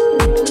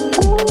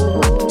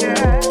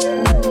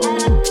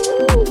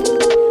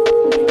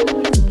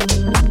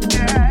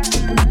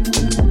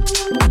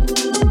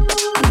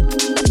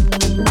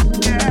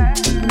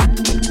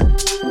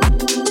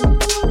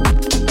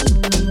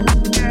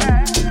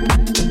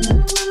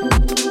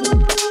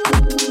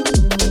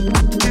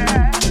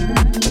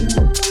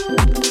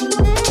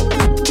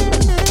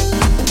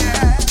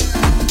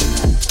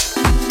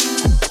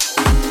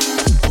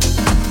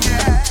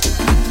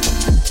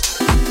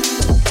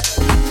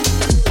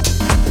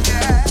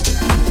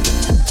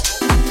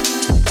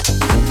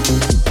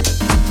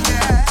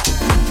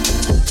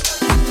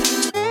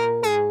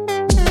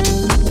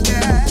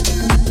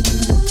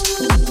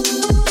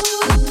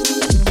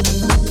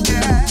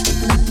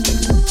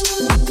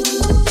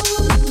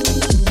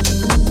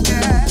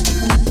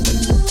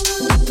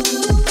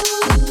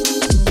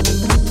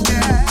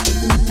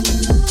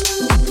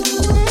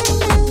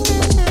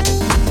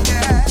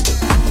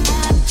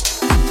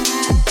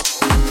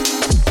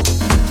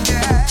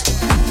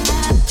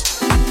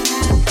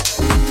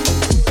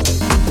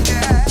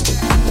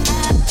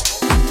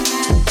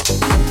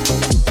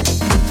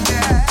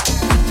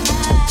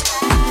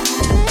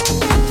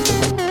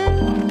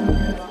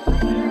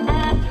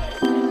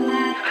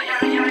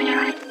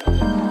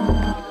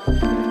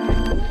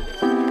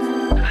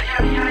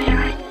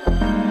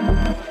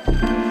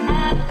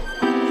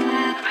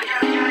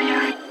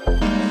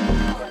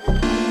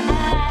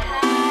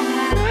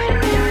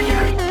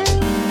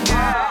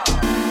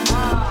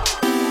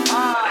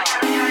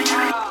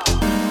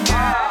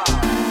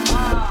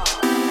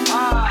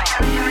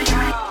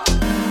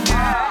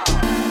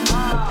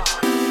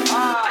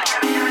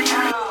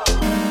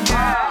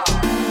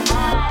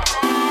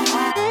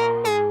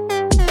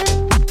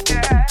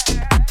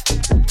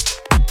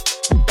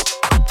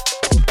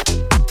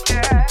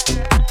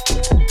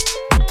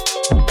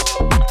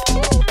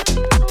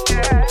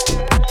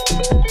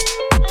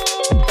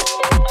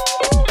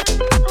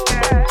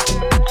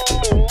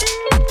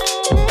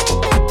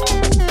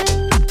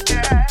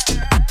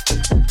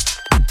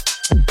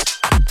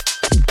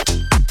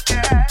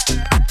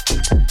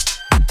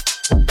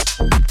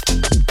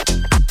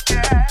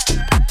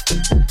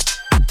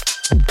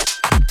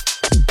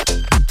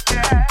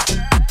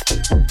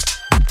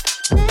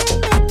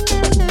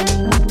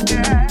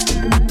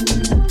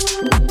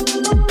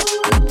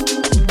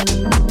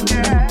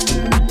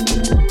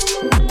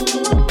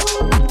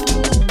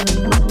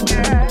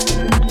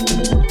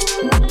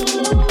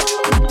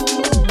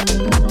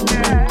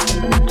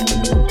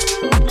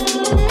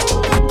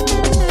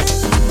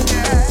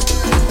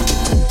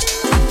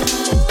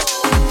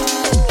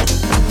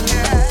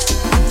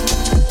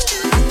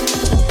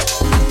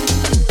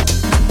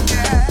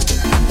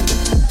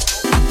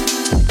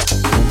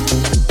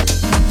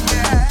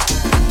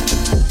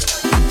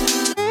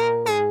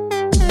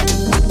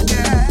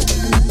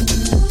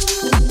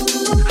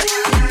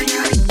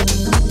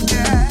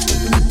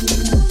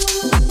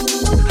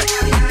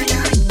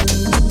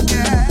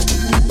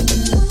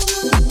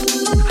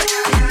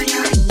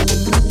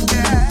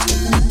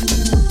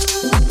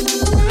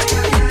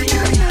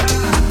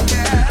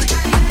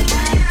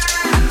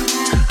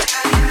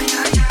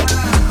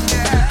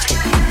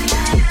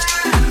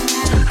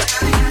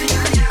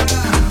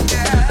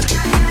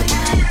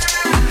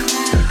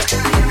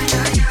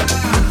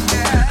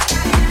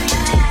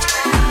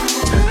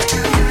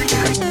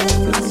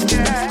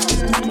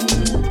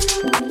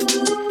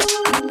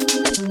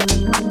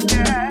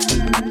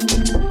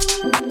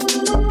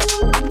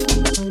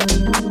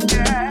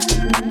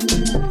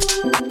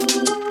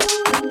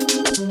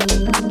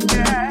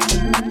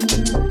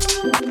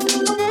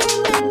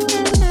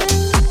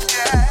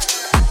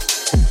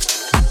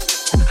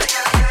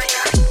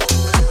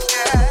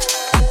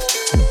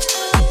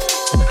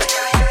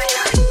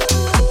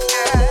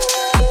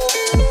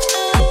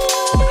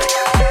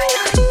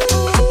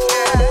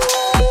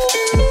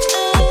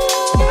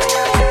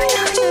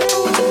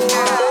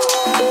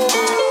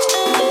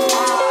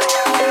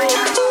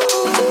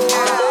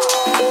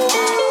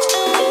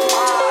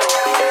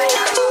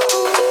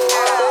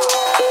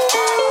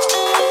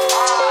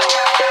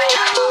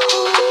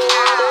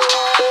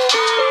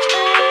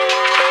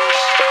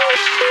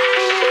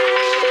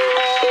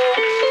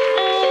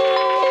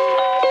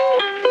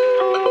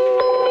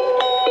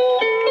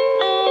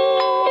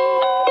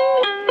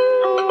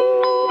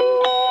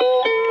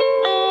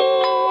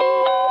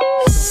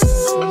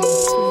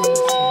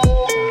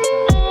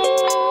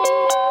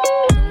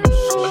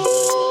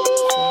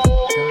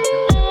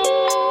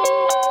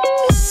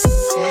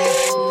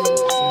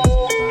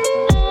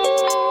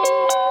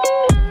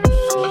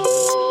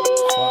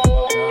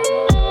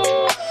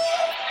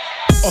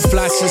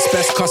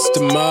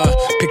 myrrh.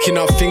 Picking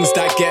up things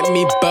that get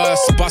me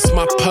burst. Bust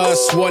my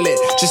purse, wallet.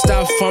 Just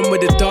have fun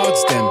with the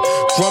dogs then.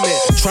 Grommet,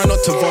 try not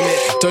to vomit.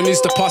 Don't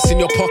lose the pass in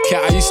your pocket.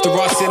 I used to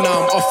rust it,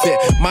 now I'm off it.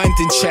 Mind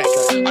in check.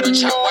 I don't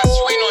chat whilst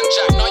you ain't on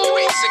jack. Now you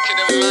ain't sicker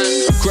than man.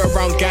 Grew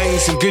around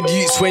gangs and good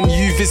youths when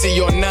you visit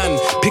your nan.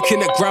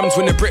 Picking at grams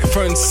when the brick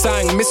phone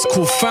sang. Miss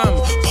call fam.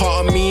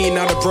 Part of me,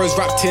 now the bros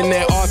wrapped in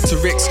their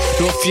Arc'teryx.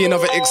 No fear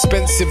of an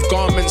expensive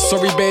garment.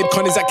 Sorry babe,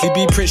 can't exactly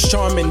be Prince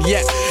Charming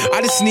yet.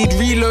 I just need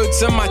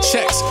reloads on my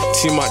checks.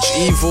 Too much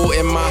evil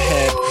in my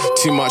head.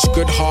 Too much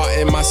good heart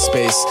in my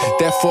space.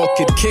 Therefore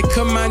could kick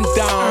a man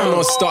down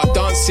or start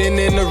dancing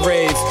in a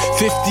rave.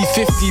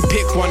 50-50,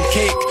 pick one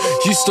cake.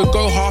 Used to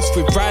go half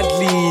with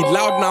Bradley.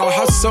 Loud now,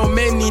 have so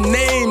many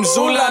names.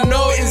 All I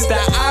know is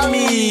that I'm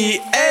me.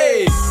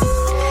 Ayy.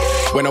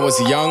 When I was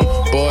a young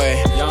boy,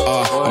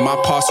 and my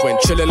past went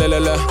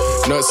chilla-la-la-la.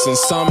 Notes and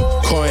some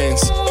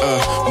coins,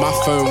 my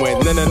phone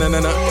went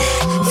na-na-na-na-na.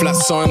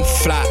 Flats on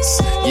flats,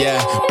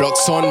 yeah,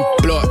 blocks on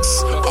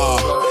blocks,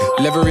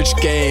 leverage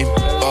game,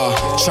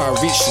 try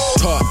to reach the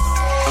top.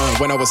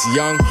 When I was a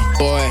young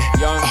boy,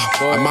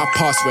 and my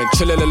past went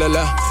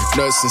chilla-la-la-la.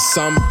 Notes and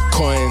some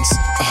coins,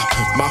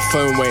 my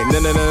phone went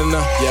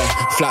na-na-na-na-na. Yeah,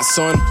 flats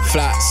on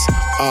flats,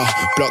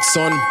 blocks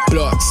on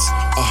blocks,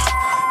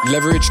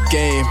 leverage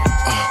game,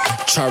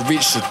 try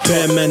reach the top.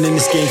 Bear man in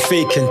this game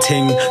faking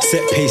ting.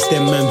 Set pace,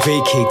 them man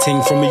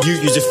vacating. From a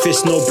ute, use a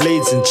fist, no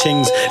blades and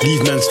chings.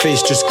 Leave man's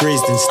face just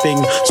grazed and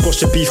sting. Squash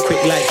the beef quick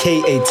like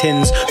KA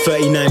tins.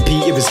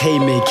 39p, it was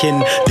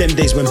haymaking. Them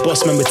days when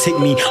boss man would tick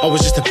me, I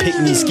was just a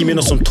pick-me. Scheming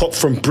on some top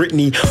from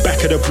Britney.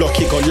 Back of the block,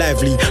 it got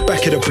lively.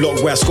 Back of the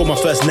block where I scored my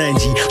first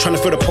 9G. Trying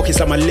to fill the pockets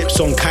like my lips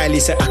on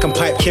Kylie. Said I can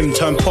pipe Kim,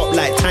 turn pop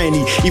like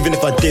Tiny. Even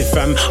if I did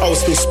fam, I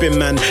was still spin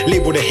man.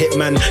 Label the hit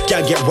man.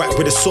 Gal get whacked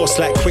with a sauce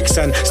like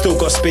quicksand. Still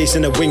got space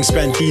in the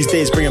wingspan. These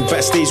days bringing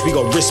backstage, we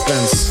got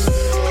wristbands.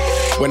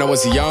 When I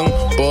was a young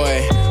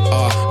boy,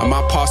 and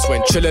my past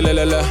went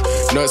chilla-la-la-la.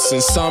 Notes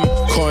and some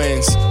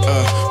coins,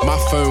 my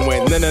phone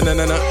went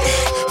na-na-na-na-na.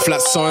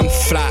 Flats on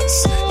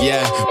flats,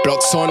 yeah,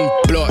 blocks on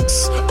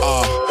blocks,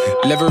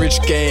 leverage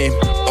game,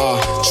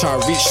 try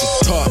to reach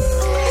the top.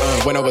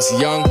 When I was a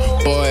young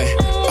boy,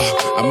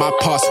 and my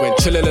past went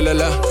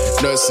chilla-la-la-la.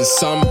 Notes and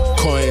some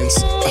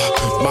coins,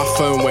 my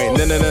phone went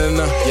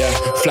na-na-na-na-na. Yeah,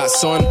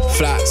 flats on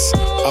flats,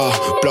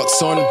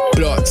 blocks on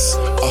blocks,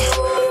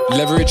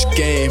 leverage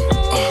game,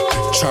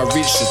 try to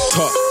reach the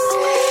top.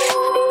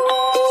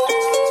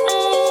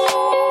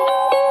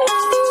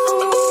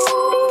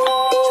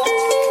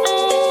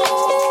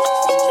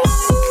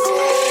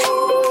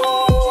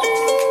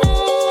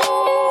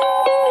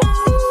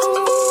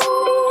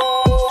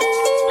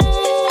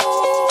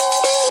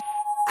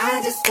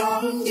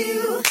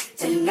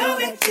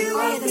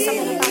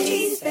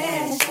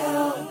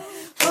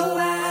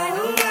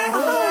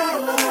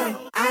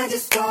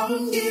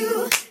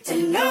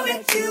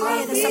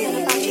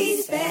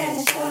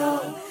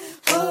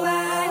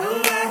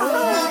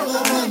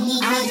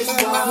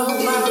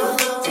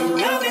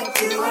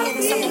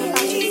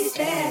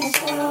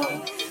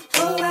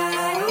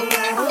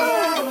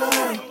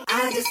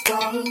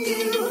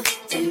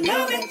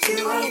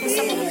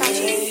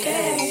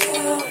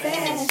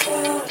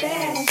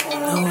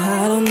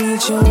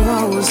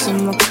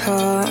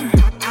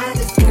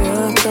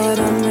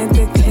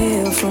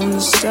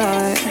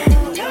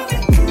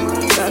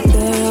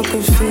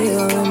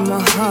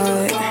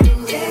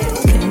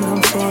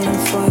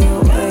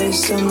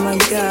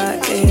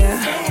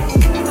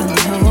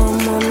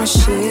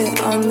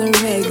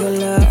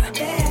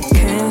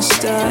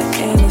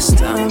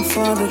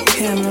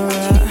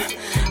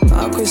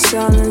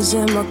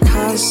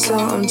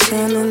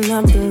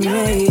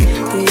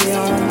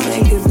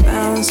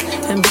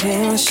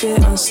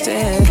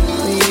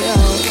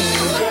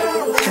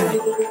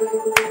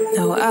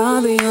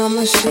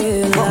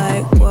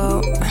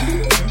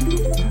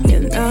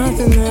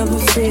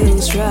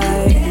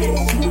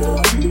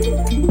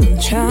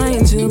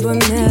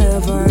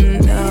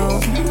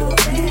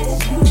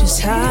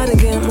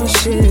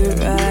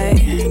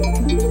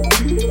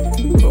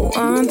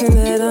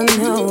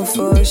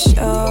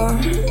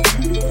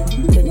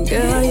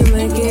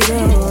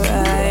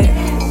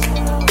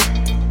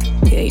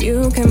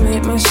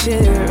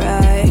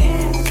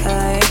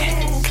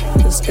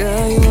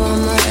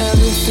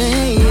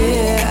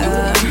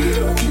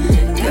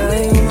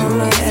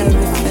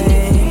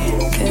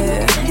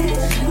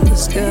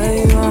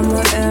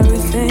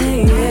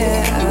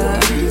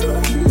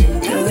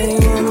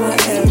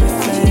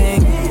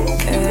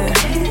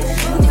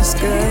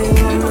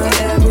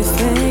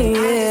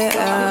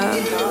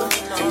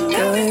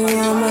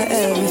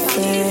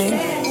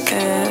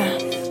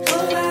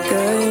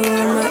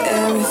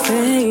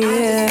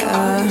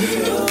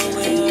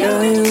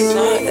 Girl,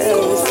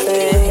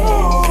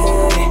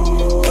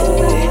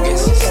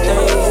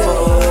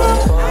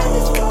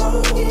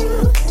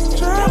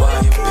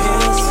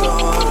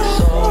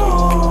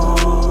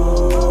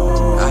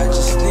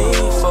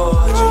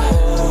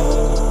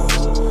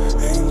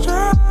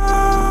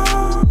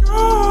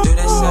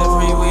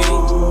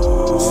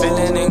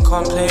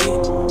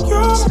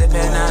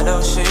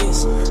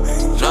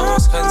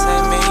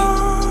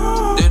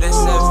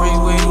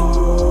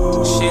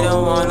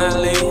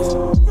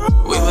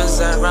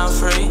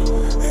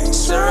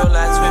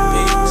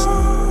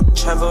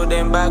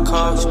 them back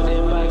off.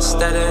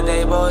 Instead of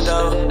they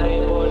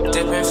Bordeaux,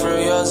 dipping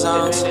through your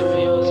zones.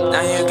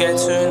 Now you get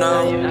to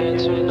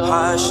know.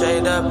 Heart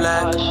shade of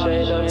black,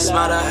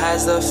 smarter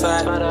has the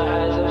fact.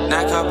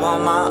 Neck up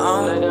on my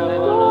own,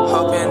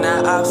 hoping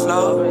that I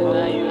float.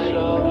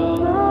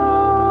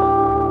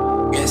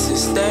 Guess you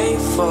stay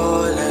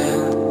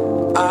falling.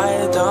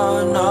 I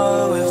don't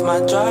know if my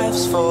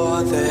drive's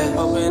for this.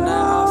 Hoping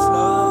that I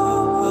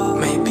float,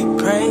 maybe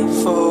pray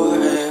for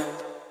it.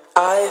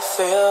 I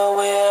feel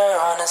we're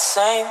on the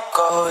same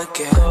go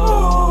again.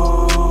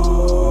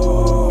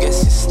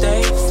 Guess you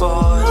stay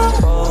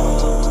falling.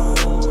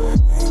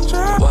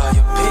 While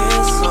you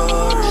being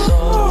sorry,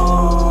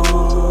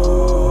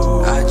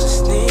 I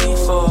just need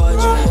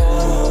fortune.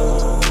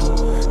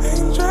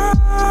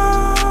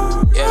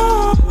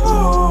 Yeah.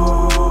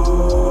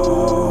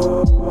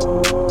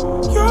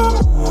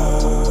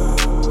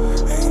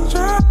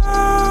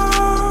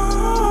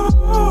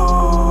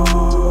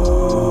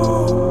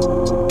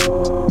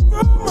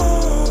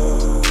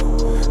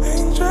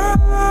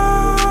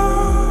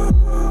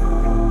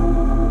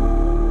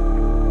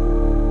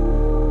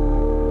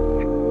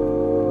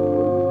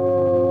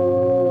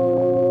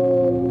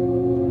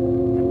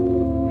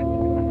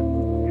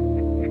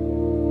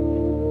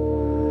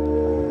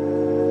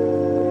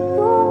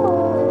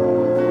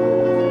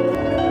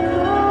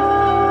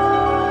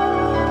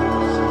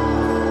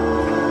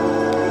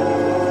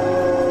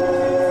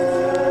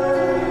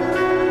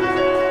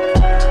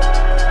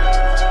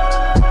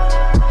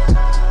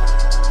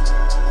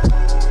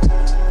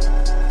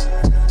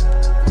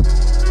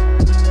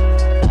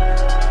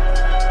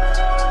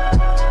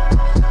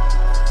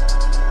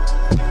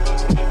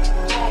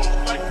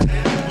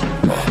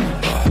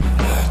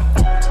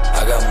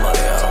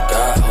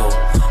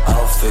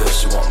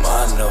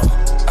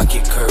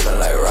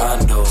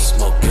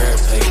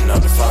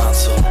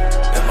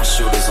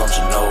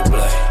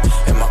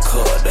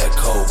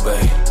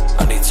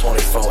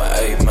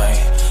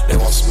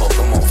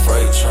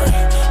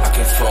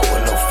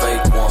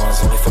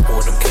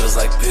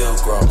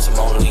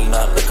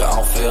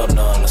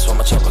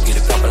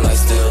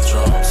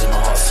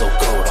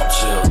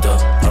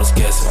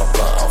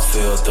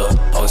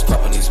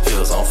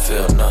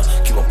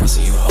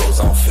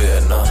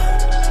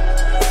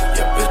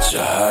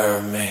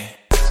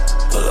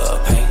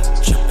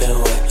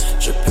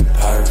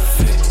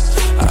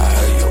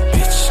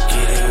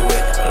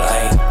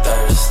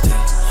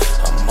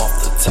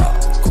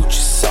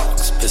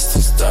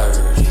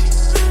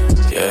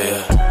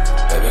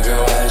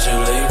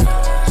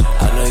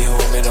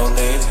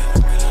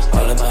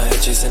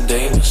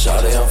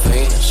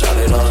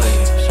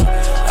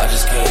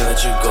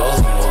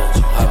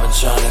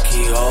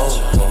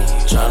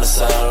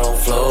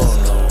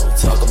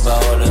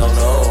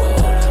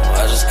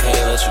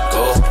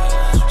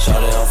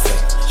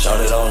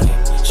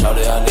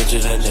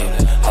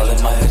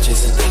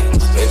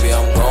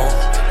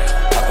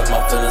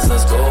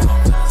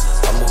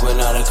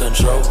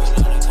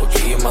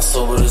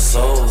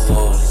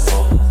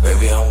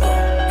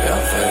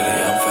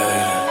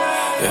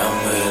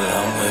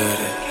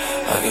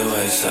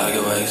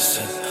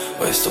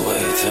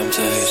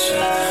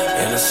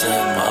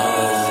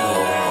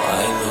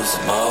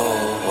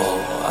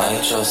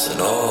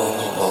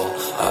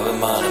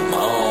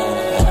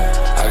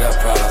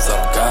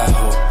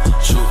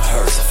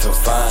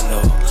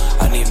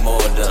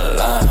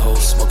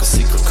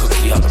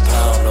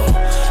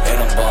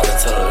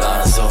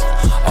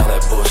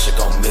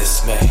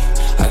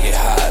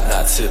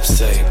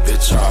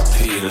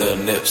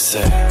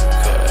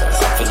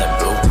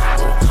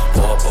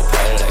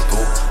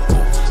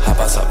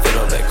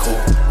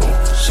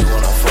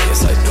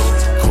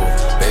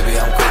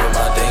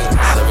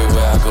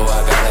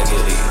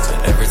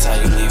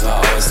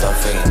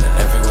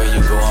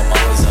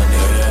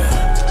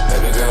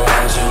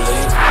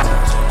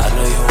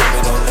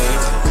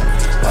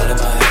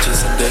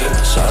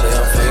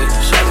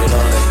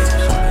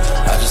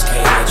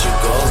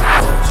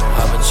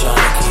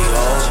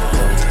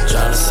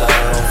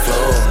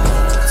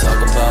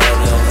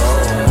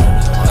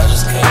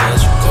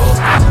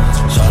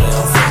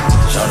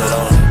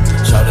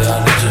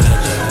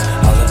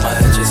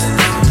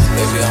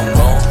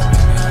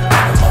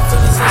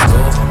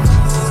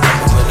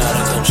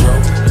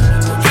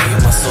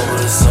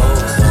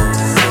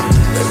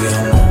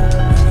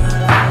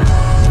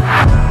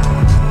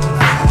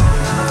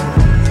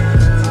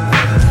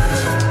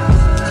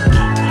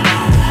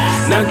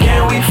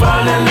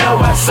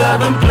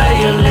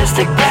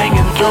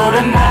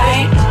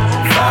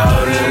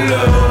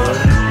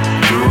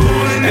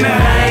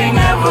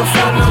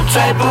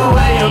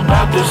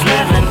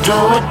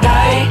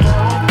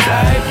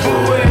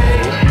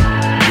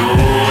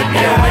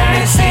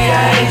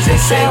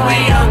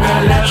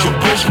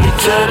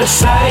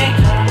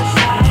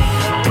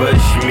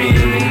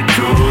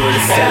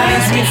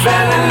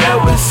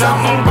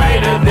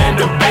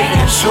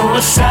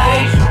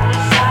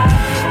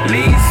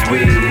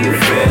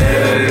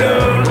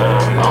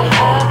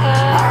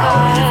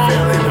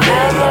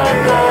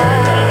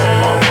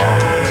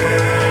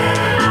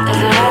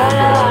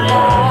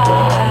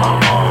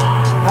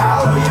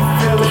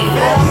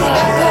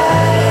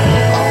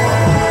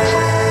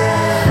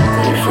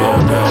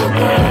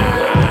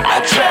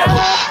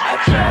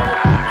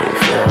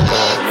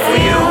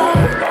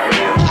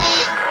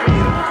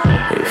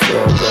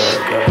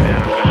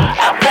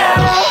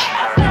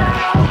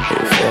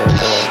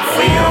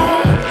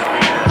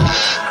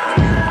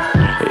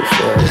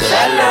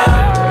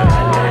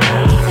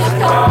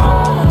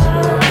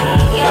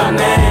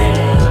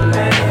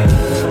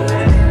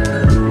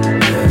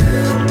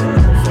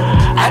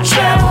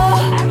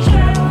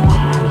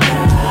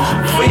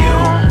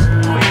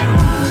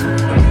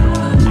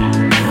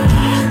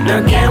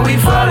 we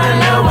fall in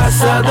love while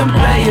Southern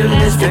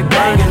players the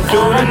banging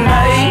through the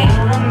night.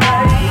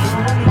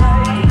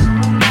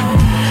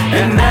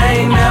 And I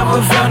ain't never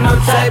felt no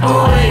type of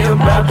way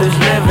about this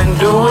living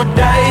do or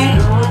die.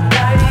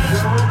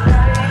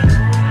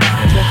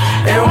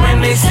 And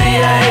when they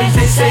see our age,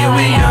 they say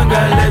we young,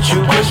 I let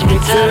you push me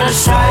to the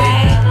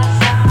side.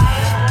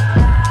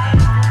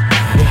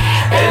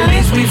 At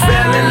least we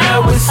fell in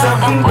love with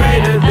something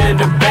greater than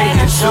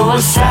debating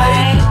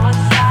suicide.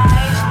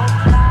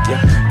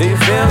 Do you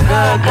feel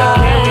good, girl?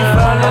 Can we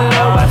fall in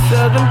love while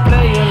Southern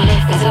playing?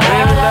 Let's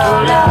bring it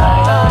up.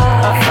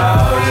 I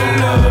fall in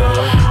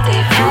love.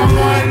 You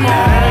and I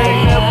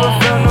ain't never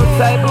felt no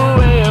type of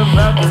way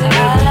about this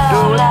living do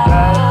or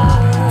die.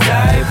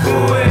 Type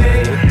of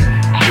way,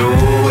 do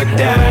or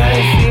die.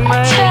 They see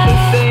my age, they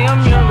say I'm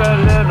young,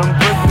 I let them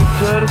push me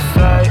to the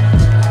side.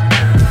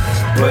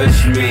 Push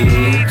me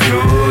to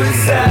the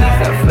side.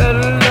 I fell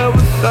in love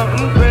with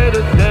something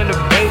greater than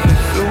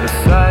debating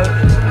suicide.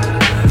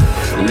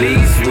 At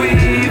least we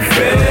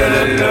fell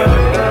in love.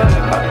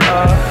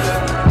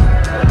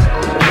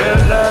 Fell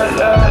in love.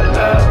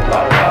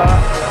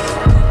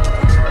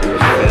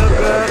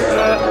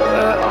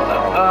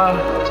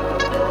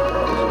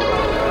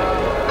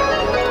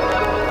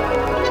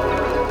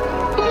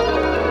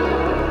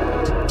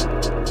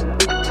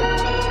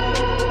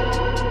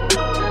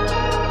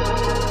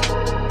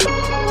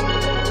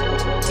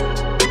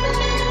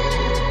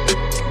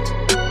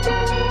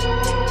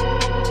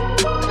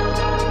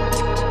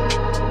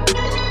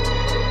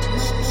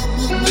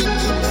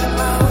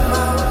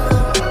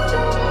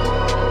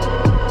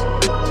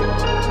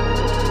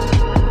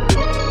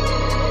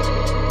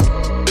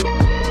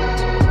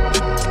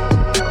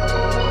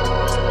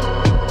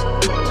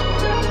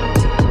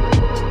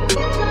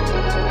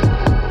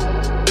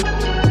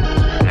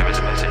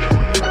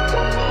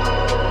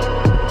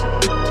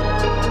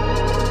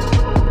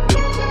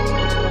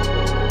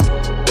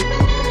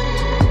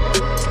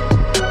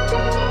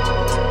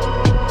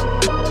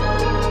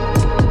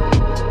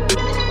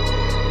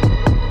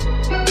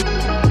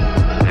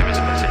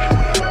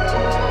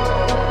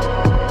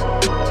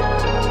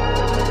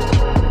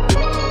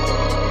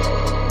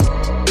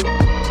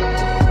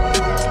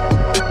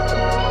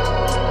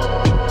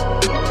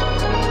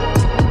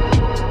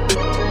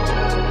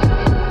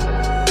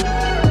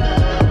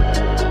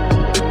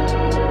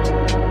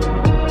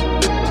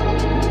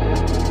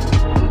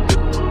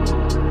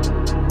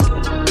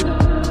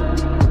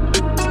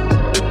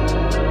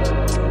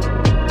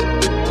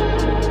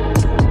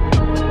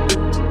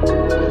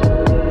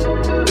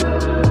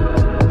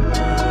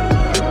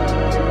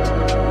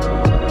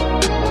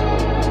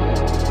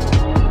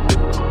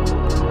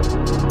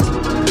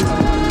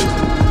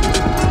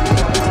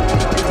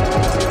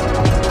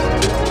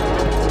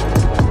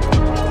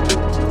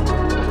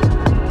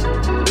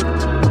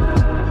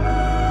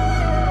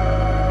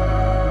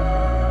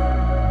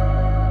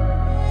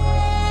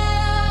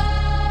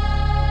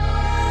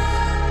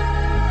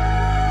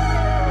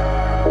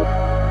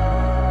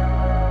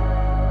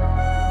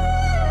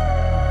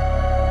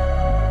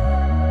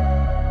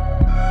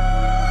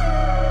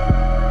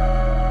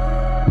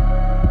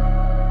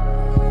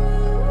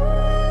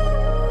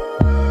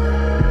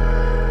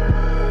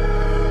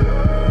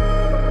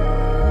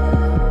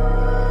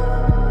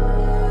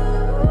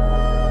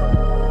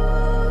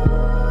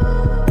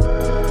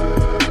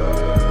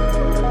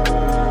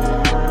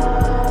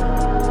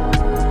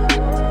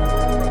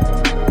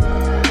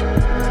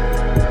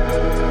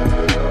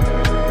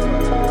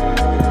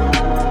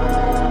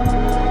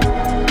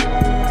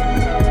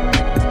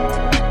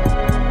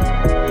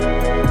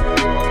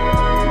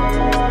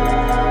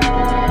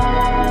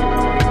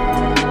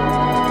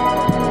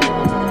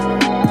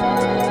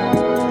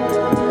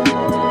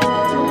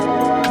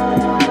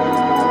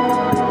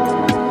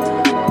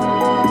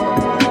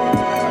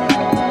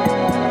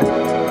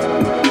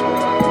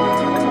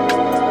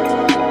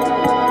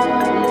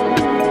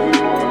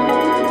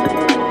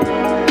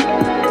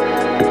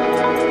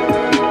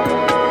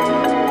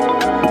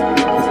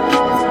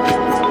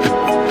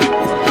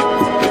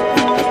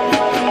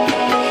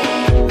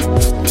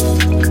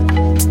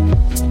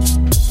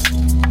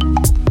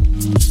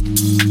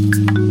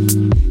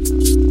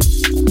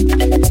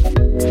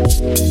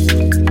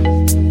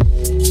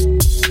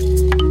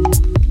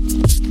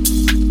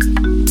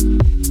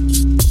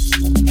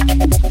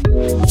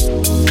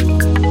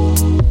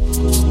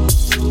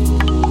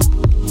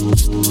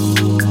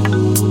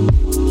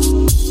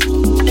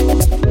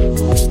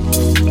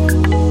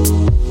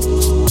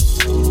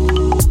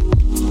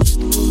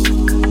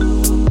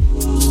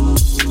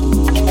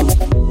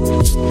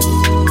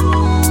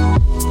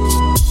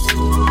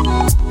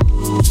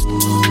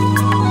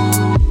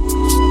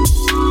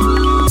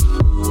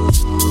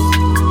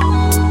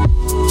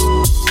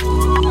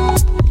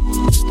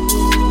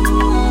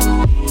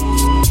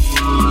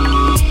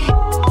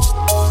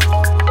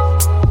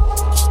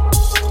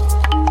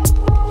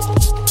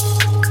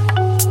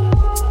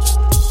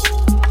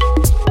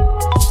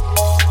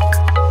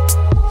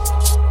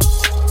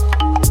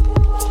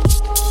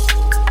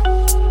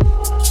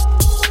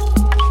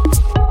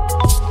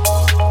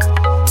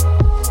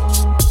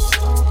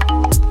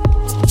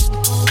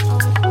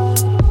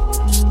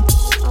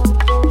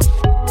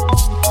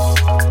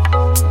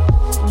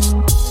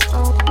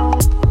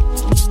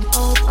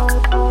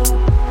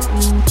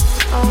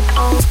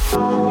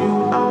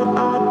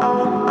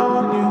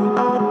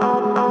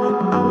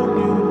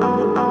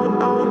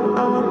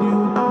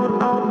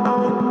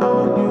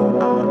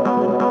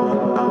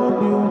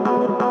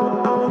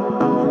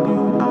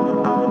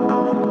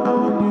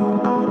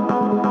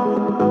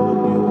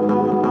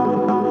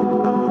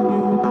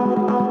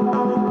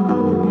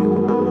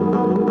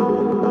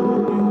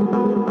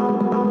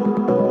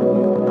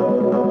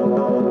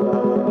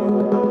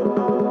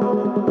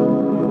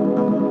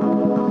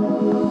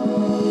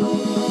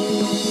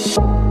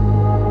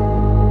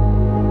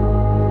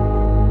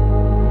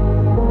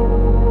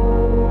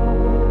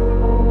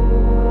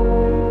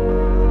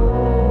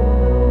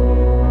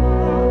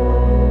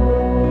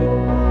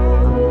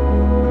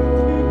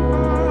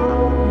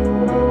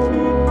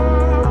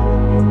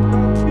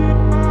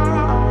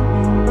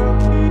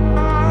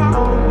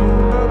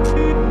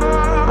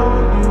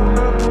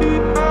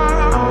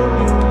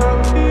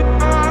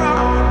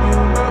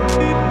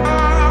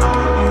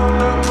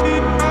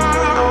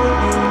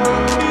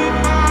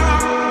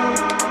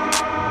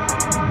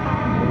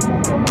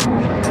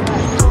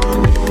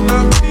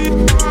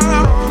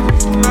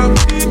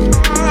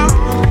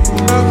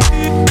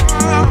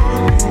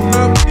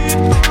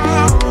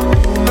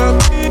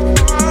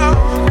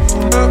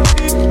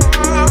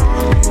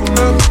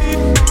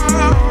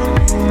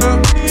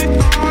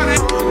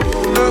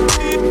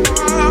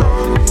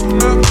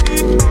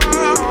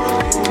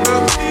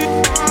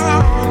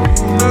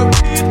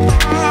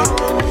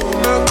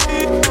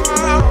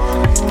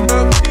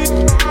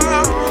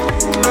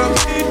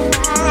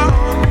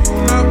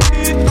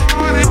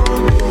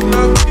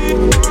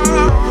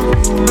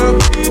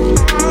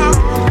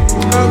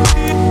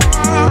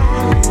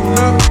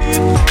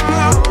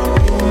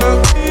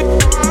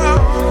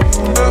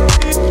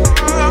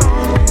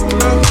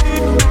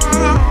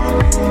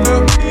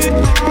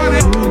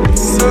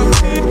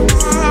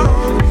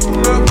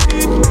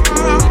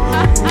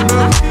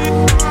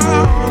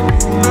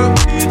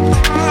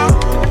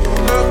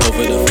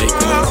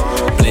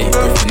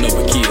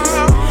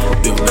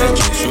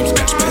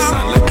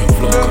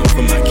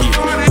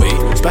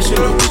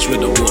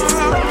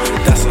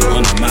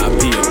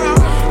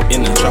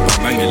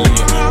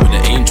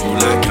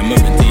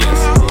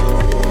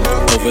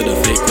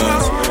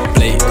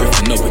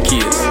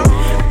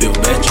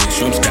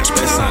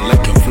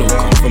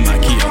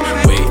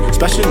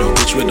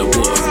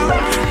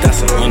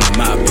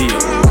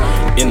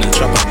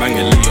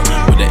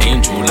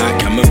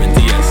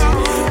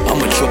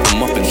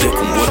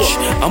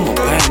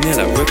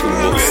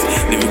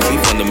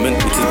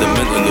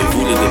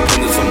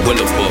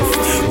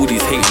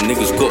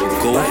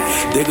 go,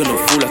 they're gonna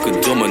fall like a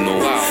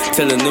domino.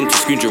 Telling them to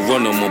screen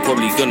Geronimo,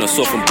 probably gonna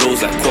soften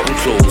blows like cotton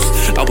clothes.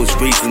 I was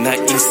raised in that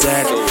east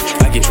side,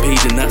 I get paid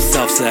in that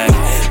south side,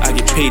 I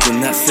get paid in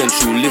that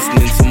central.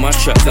 Listening to my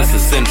tracks, that's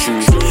essential.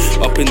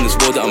 Up in this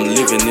world that I'm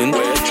living in,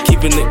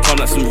 keeping it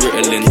calm like some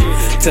Ritalin.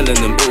 Telling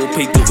them it'll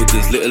pay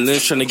dividends, little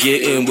ins trying to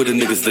get in with the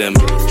niggas them.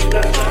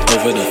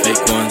 Over the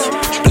fake ones,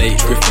 Blake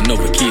Griffin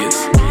over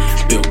Kias.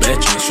 Bill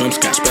Betches from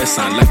scratch, best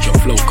sound like your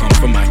flow come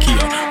from IKEA.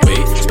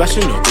 Wait,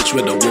 splashing your bitch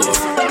with the water,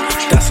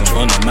 that's an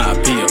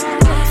onomatopoeia.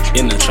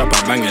 In the trap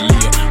I bang a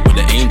Leo with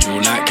an angel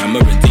like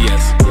Cameron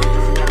Diaz.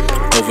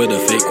 Over the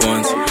fake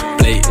ones,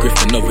 Blake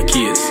Griffin over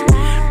Kias.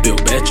 Bill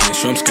Betches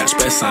from scratch,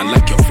 best sound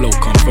like your flow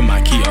come from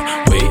IKEA.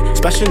 Wait,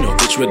 splashing your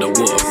bitch with the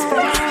water,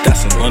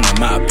 that's an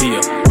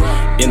onomatopoeia.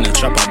 In the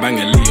trap I bang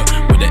a Leo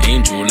with an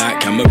angel like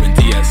Cameron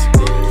Diaz.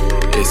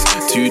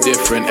 It's too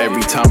different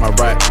every time I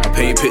write. I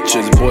paint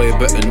pictures, boy,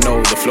 better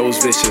know the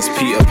flow's vicious.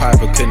 Peter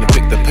Piper couldn't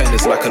pick the pen,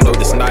 it's like a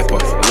loaded sniper.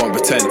 I won't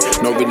pretend,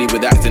 not really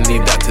with acting,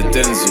 leave that to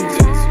Denzel.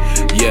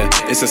 Yeah,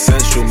 it's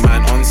essential,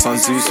 man, on Sun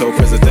Tzu, so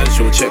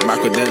presidential. Check my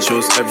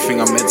credentials, everything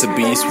I'm meant to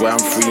be. Swear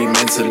I'm free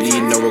mentally,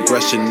 no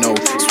aggression, no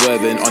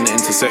swerving on the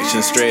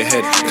intersection, straight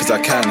ahead, cause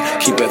I can.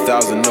 Keep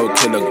 1,000, no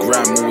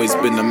kilogram, always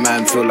been a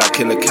man. Feel like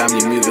Killer Cam,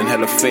 you moving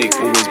hella fake,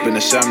 always been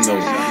a sham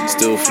though.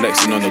 Still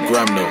flexing on the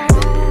gram though.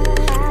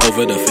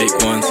 Over the fake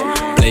ones,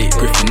 Blake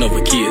Griffin over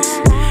Kias.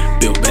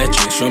 Bill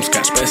Betches from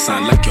scratch, best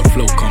sound like your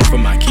flow come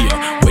from IKEA.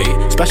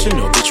 Wait, splashing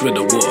your bitch with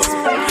the water,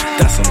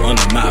 that's an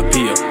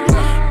onomatopoeia.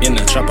 In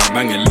the trap I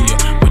bang a Leo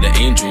with an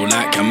angel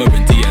like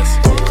Cameron Diaz.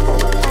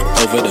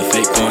 Over the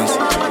fake ones,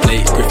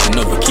 Blake Griffin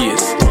over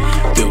Kias.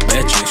 Bill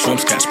Betches from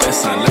scratch,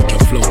 best sound like your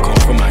flow come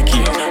from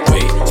IKEA.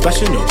 Wait,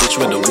 splashing your bitch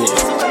with the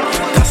water,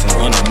 that's an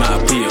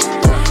onomatopoeia.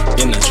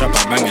 In the trap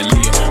I bang a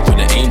Leo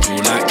with an angel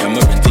like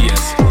Cameron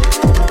Diaz.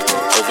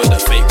 Over the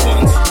fake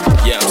ones,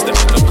 yeah, I'm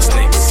stepping over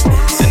snakes.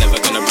 They're never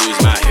gonna bruise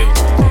my heel.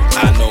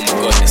 I know my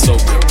God, it's so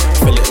real.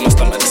 Feel it in my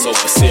stomach, it's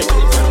over cereal.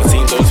 My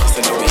team don't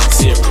trust in no eat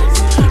cereal.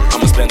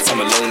 I'ma spend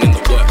time alone in the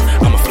work.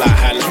 I'ma fly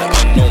high like the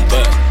unknown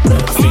bird.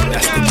 I think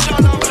that's the key.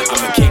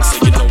 I'm a king, so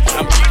you know what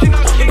I'm doing.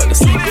 But the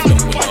sleep, you know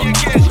we're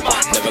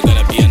not. Never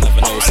gonna be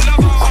another no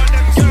sleep.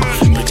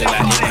 Richer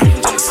like Abraham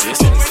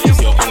Genesis.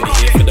 You're only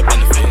here for the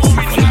benefits.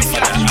 When I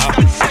find that out,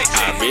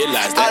 I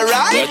realize that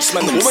words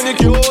man them. When you're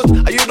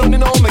cute, and you don't need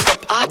no makeup.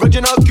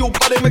 Original cute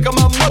body make a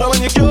man mother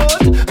when you're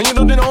cute, and you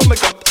don't need no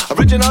makeup.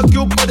 Original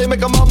cute body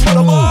make a man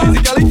mother.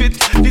 Physically fit,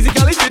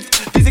 physically fit,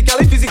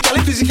 physically fit,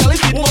 physically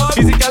fit,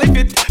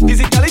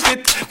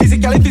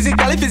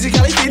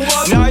 physically fit.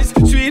 Nice,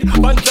 sweet,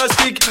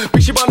 fantastic.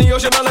 Big ship on the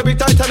ocean on a big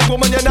Titanic.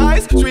 Woman, you're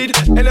nice, sweet,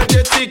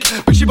 energetic.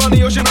 Big ship on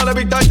the ocean on a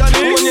big Titanic.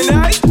 Woman, you're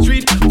nice,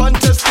 sweet,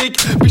 fantastic.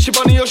 Big ship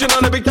on the ocean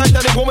on a big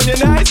Titanic. Woman, you're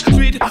nice,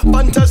 sweet,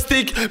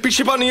 fantastic. Big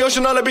ship on the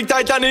ocean on a big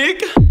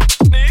Titanic.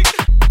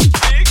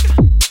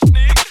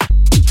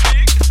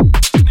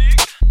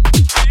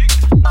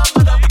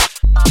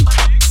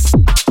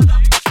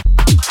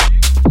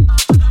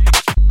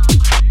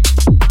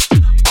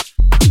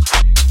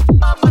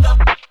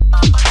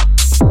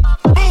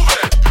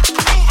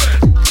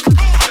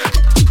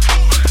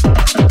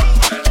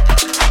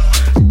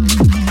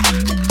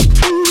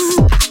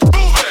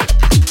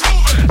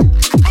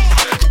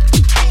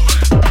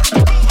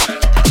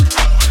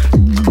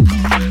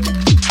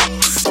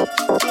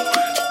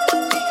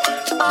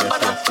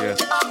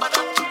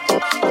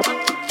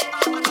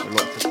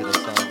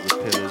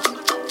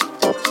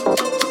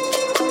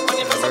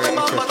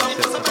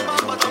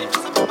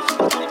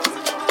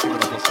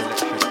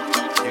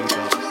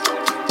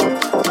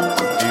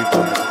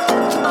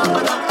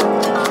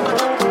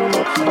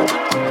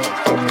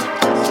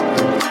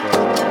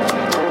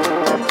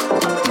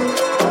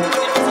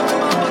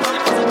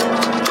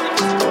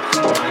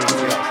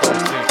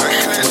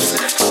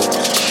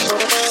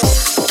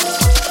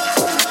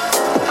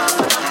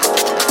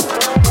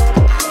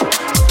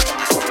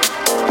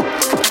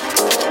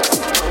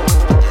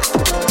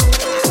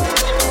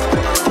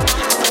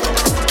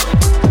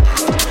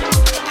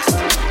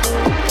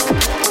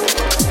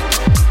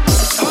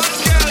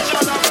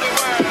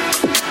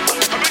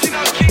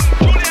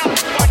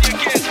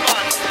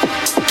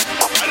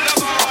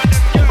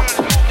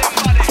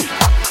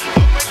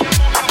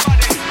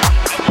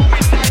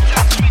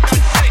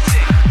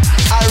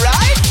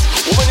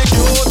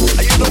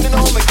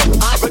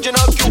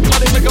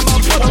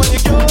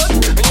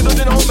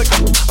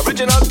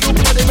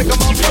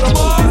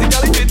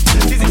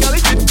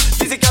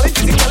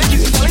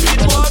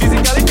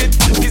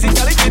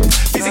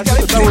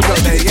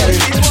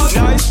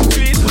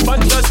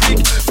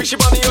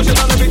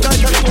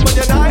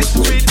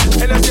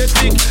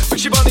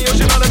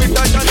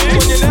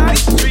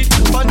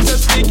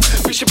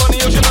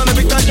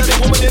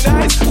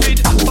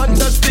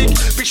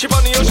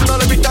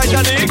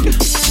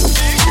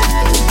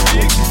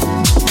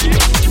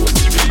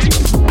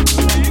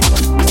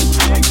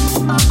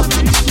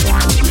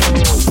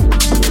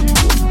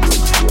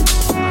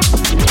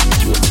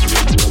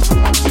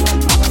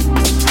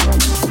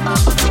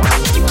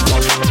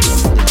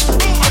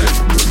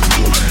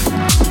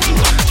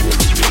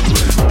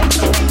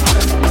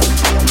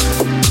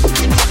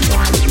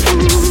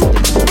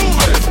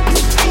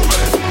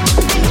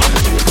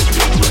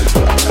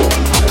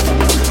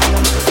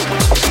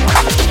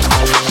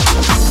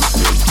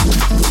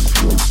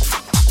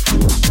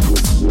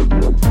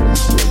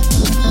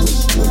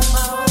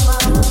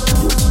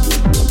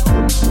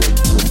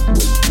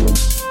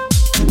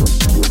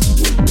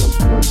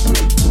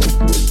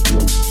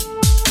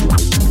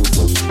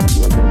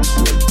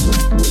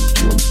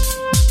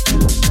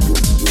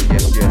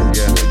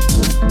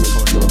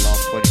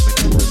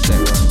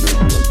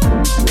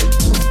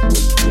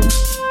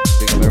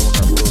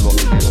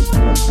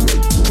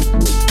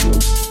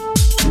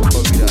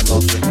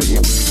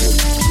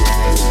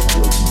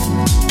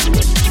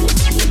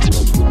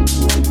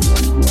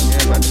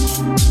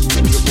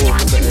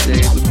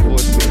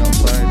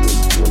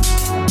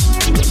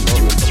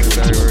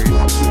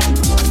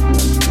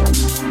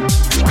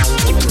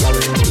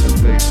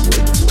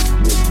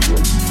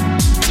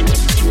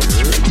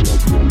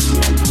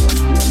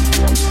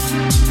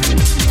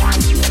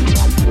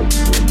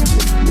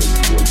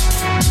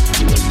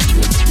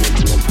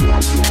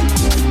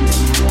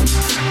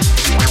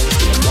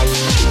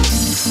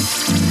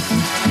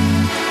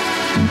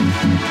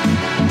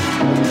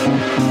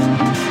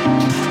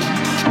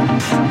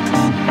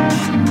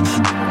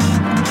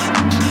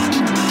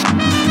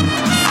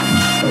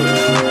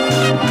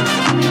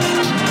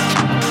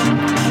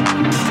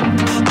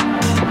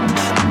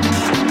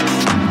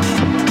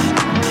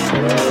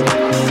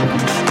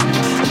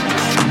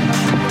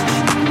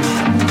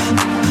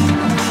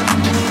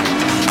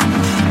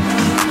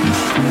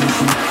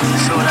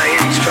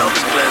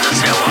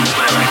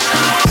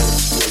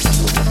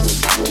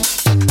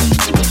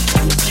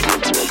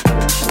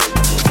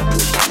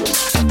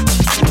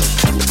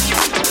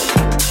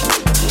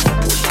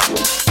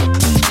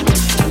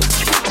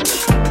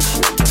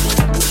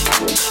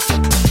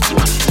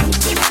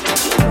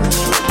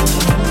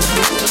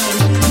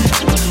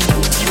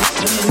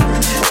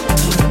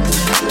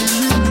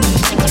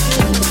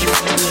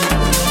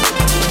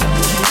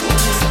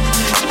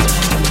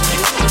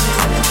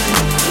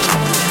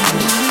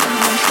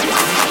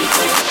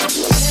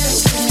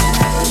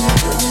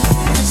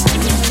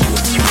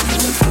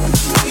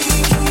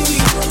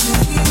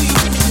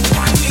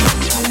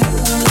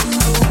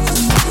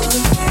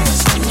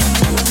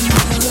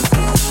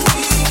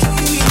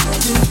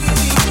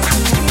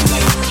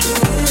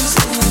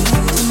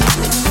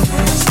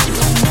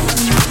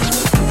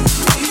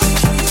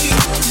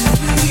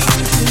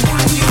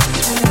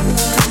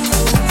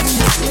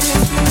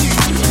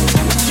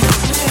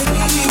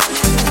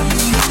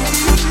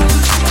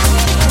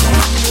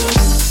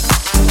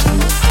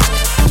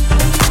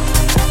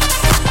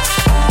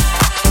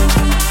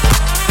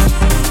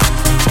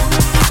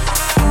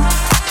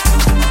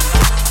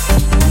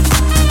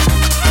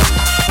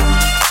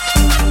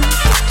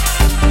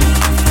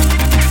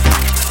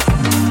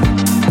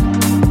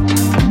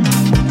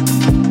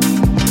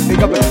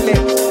 Big up a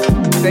Clips,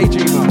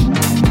 Daydreamer.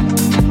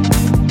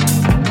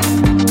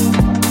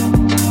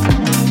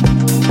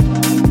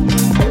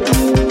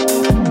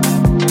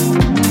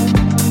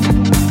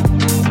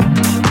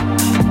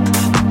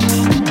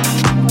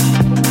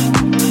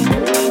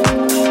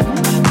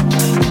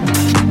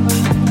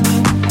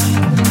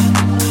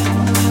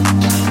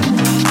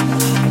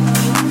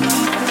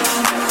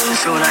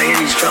 So when I hear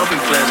these trumpet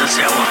players, I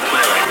say I want to play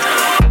like that.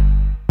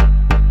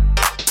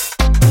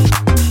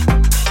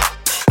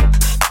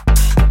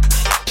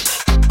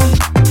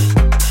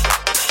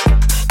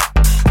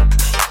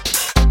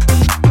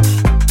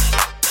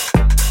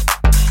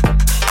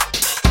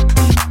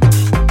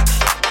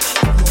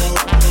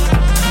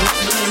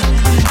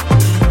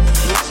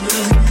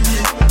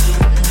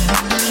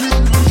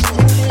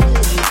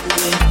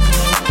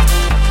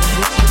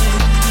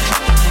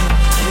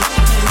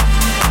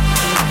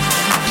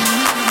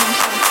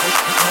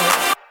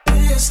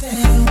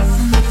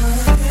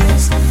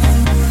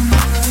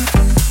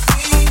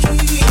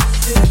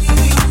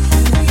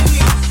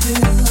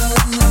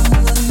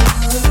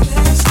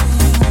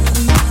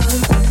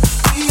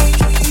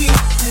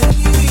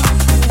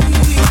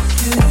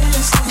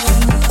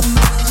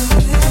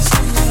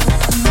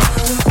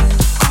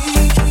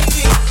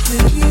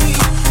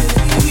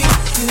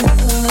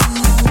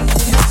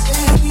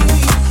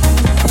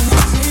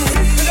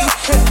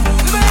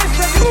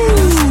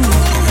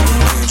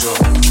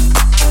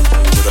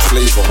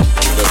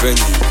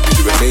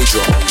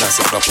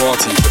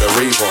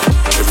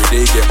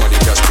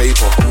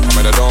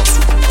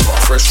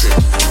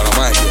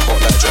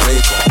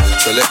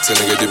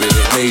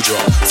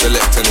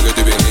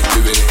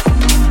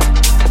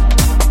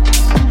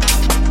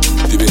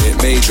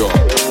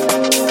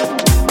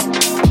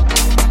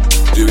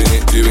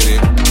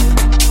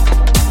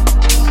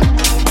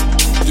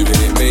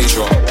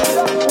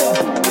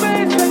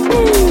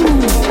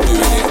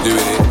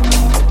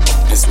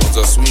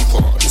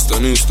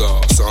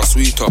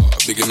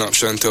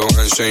 Chantel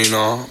and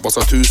Shayna, boss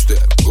a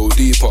two-step, go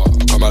deeper.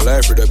 I'm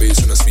alive with the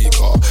bass and the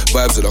speaker.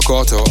 Vibes of the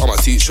cartel, I'm a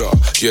teacher.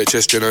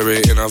 GHS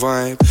generating a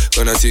vibe.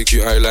 Gonna take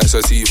you out like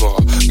Sativa.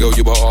 Girl,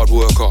 you a hard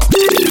worker.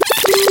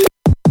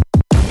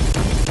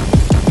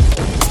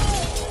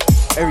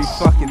 Every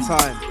fucking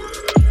time.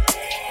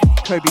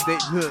 Kobe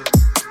Date Hood.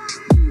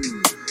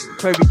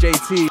 Kobe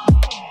JT.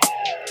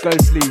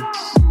 Ghostly.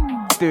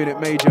 Doing it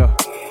major.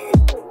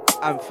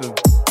 Anthem.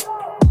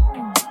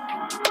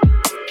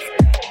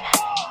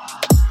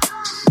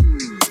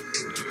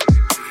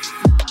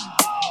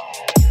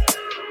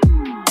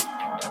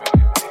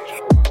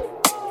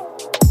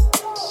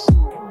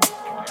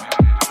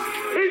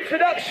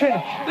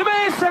 The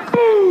man said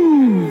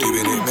boom.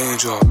 Doing it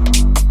major.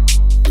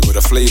 We got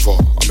a flavour.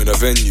 I'm in a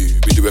venue.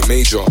 We do it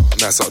major.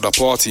 Nights at the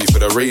party for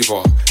the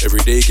raver.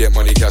 Every day get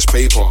money, cash,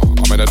 paper.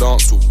 I'm in a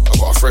dance hall. I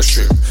got a fresh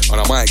trim. And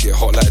I might get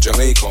hot like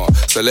Jamaica.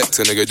 Select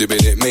a nigga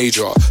doing it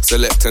major.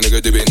 Select a nigga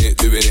doing it,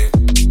 doing it.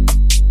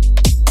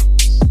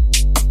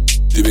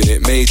 Doing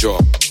it major.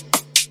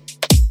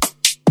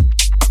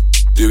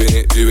 Doing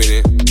it, doing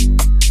it.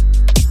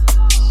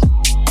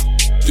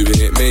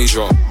 Doing it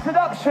major.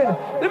 Production,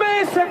 the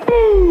man said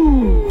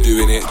boom.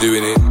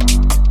 Doing it.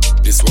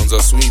 This one's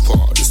a sweeper,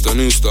 this the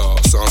new star,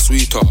 sound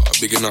sweeter.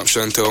 Bigging up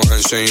Chantel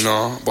and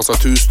Shayna, boss a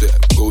two-step,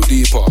 go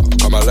deeper.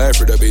 I'm alive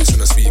with the bass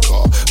and the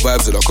speaker.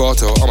 Vibes of the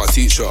cartel, I'm a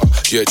teacher.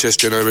 GHS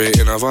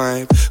generating a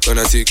vibe.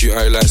 Gonna take you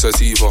out like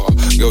Sativa.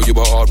 Girl, you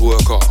a hard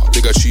worker,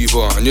 big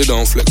achiever. And you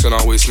don't flex on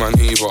our waist man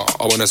either.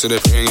 I wanna see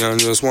the thing and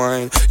just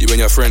whine. You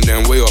and your friend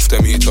then way off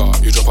the meter.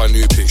 You drop a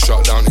new pic,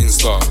 shut down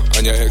Insta.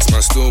 And your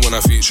ex-man still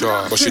wanna feature.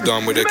 But she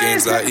done with the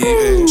games like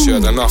EA. She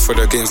had enough for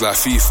the games like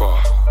FIFA.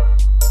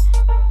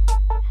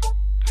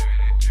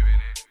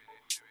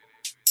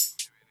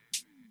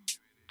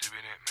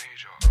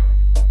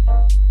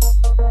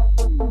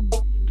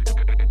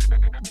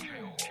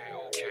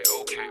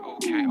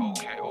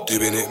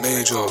 Doing it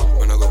major,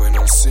 when I go in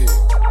on sick.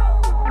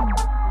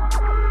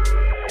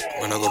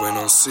 When I go in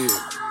on sick.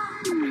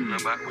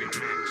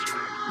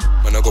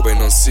 When I go in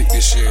on sick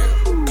this year.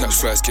 Catch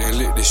flies getting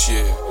lit this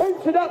year.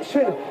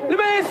 Introduction, the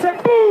man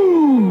said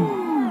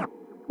boom.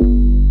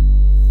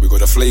 We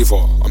got a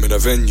flavour, I'm in a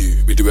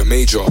venue. We do it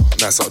major,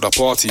 nights at the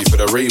party for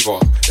the raver.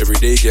 Every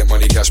day get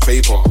money, cash,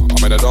 paper.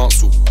 I'm in a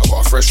dance hall, I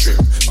got a fresh trim.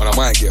 And I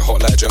might get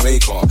hot like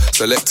Jamaica.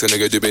 Select a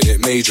nigga doing it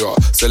major.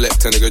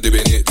 Select a nigga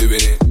doing it,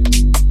 doing it.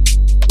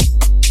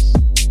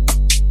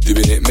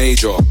 Doing it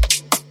major.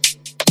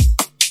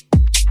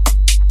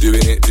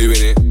 Doing it.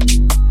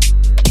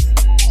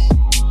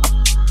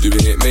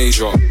 Doing it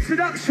major.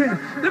 Introduction,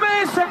 the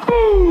man said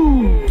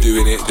boom.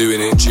 Doing it.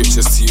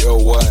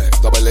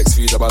 GHSTLY, double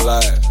XV, double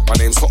I. My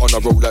name's hot on the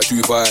road like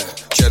Dubai.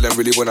 Chillin'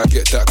 really when I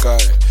get that guy.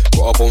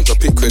 Got a bone to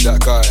pick with that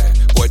guy.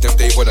 Boy, them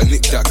day wanna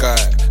nick that guy.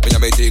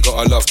 Miami day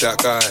gotta love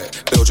that guy.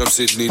 Belgium,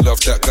 Sydney,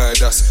 love that guy.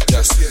 That's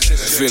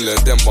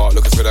Finland, Denmark,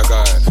 looking for that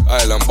guy.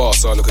 Ireland,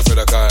 Barca, looking for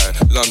that guy.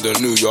 London,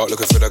 New York,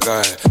 looking for that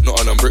guy.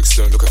 Nottingham,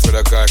 Brixton, looking for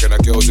that guy. And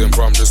the girls in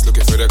Brum, just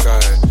looking for that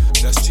guy.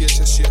 That's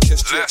GHS.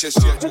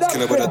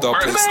 Killer with a double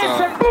plate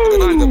star.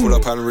 And then they pull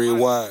up and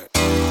rewind.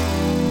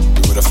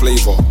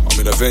 flavour. I'm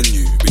in a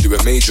venue, we do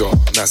it major.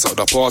 Nice out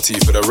the party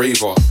for the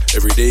raver.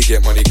 Every day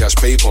get money, cash,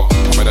 paper.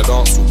 I'm in a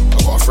dance hall,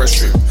 I got a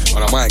fresh trim, and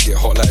I might get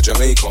hot like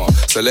Jamaica.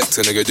 Select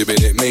a nigga doing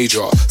it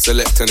major.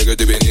 Select a nigga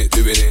doing it.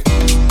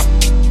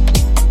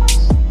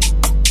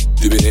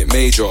 Doing it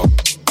major.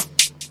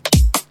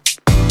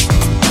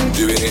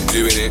 Doing it.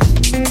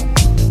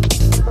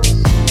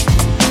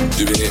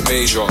 Doing it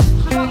major.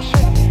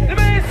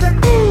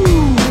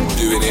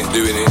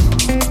 Doing it.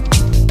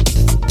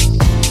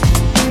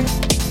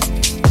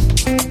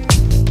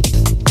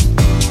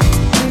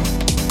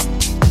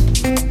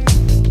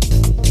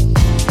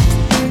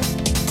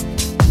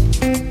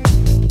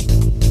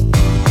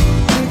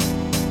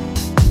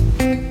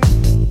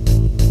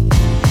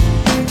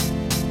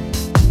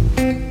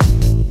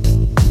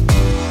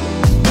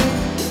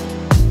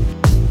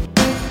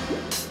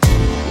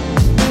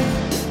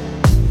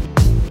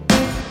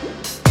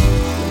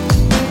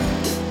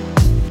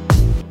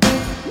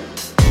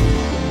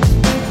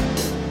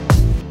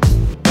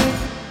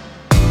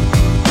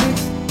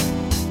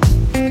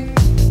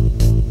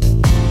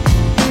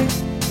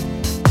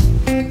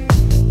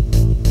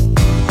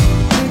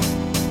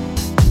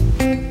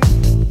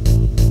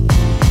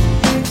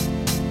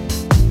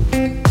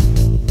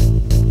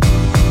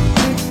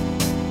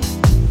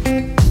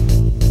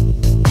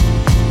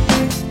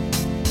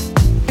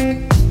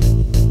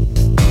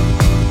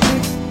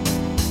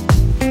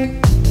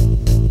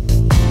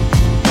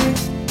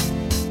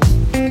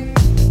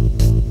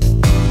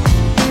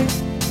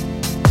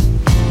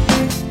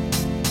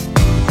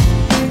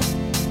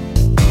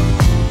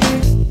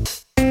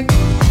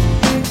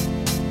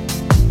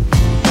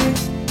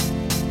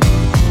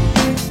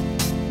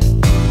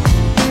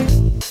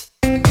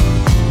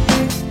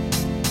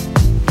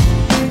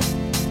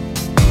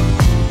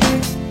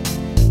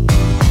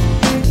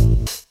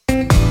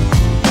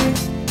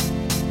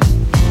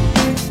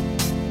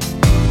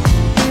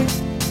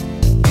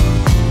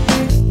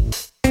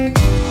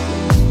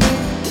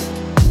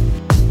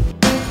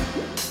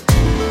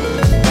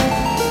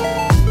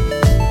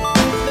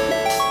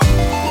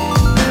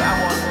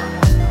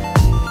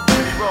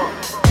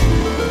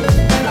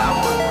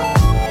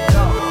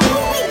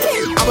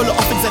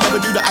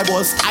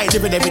 I ain't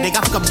living every day, I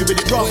think I'm doing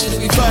it wrong.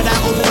 Burn out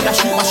over when I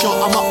shoot my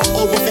shot, I'm up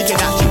over thinking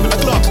that shit with the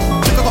clock.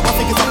 Think I got my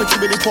fingers up in too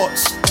many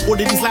pots. All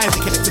of these lines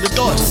that connect to the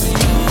dots.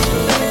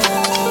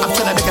 I'm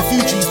trying to make a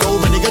few G's, though,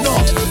 but nigga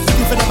not.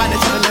 Looking for the man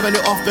that's trying to level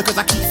it off because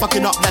I keep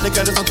fucking up, now the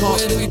girl is on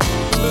top.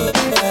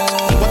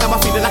 What am I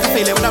feeling like a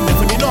failure when I'm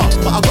definitely not?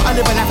 But I gotta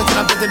live a life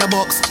until I'm dead in a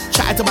box.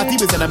 Chatting to my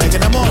demons and I'm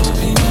making them on.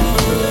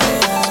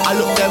 I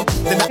look them,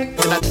 then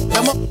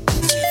I'm up.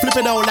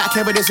 Flipping out like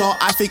Kevin is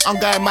hot. I think I'm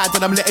going mad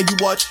and I'm letting you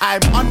watch.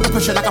 I'm under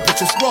pressure like a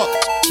precious rock.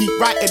 Keep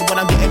writing when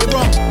I'm getting it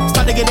wrong.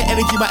 Starting to get the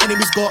energy my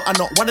enemies got. I'm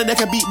not one of them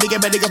can beat me,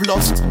 get many have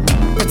lost.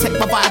 Protect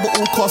my vibe at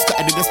all costs. Got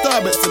any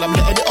disturbance till I'm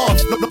letting it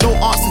off. No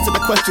answer to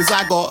the questions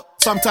I got.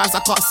 Sometimes I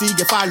can't see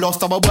if I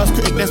lost. I'm a worst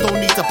critic, there's no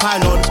need to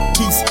pile on.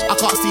 Peace, I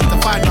can't seem to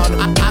find none.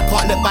 I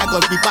can't let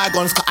bygones be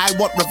bygones, cause I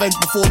want revenge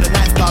before the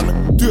night's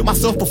done. Do it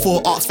myself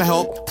before ask for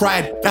help.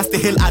 Pride, that's the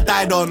hill I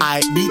died on.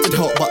 I needed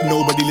help but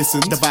nobody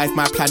listened. Devised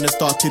my plan and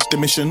started the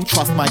mission.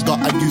 Trust my gut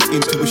and use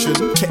intuition.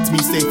 Kept me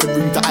safe in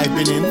rooms that I've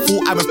been in.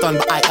 Thought I was done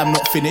but I am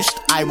not finished.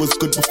 I was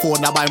good before,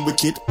 now I'm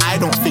wicked. I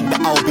don't think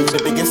that I'll be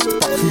the biggest,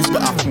 but who's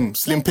better?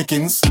 Slim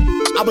pickings.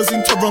 I was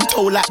in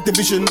Toronto like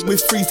Division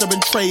with Freezer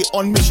and Trey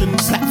on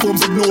missions.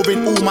 Platforms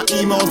ignoring all my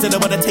emails. They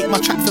don't wanna take my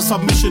track for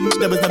submission.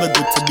 They was never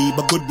good to me,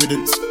 but good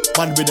riddance.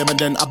 One rhythm and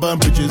then I burn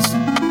bridges.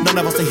 None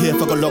of us are here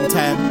for a long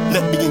time.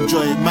 Let me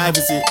enjoy my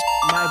visit.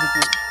 My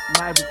visit,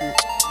 my visit.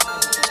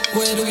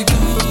 Where do we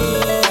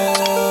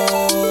go?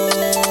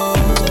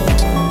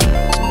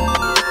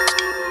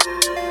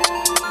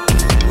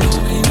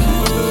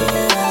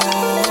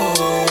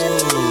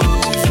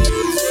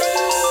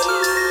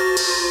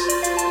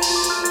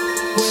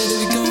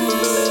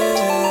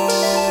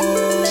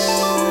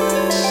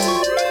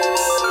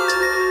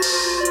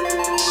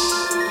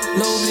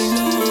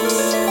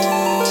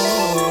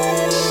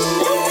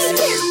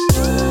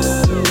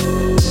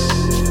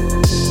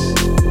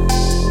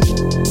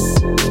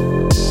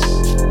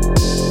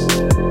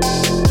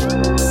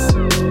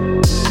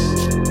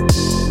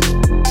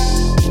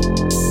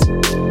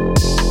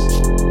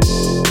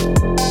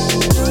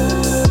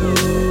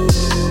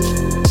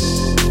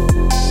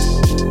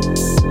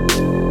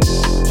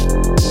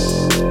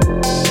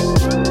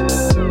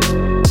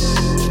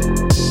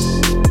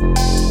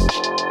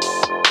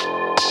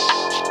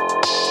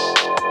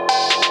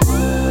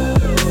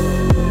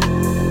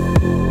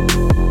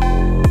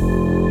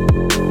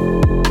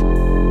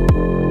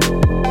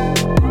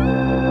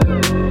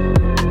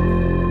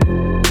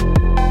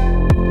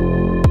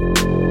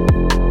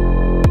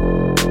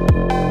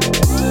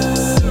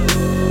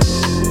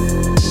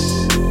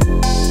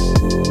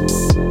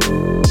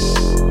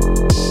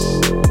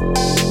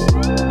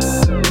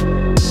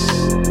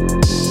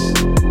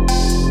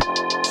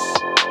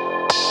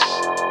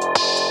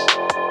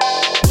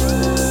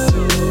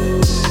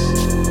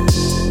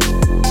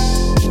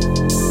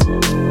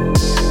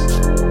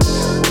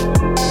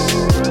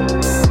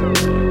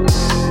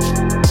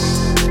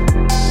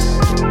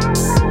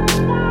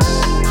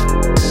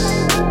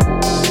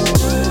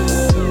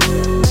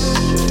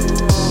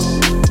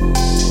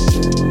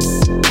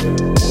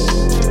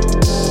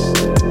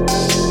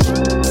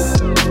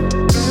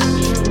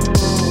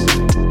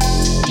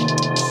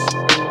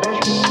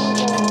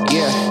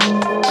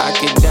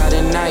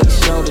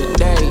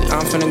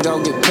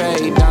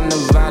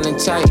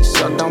 late,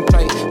 so don't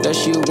play. That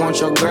you want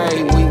your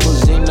grade. We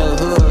was in the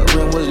hood,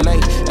 rent was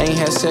late. Ain't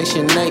had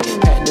section 8,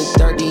 had the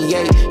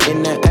 38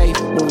 in the 8,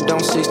 moved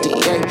on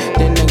 68.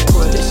 Then they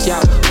put us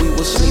out. We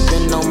was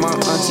sleeping on my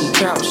auntie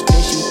couch.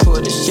 Then she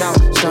put us out.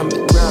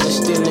 Stomach growling,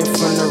 stealing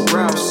from the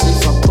rouse.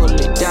 If I pull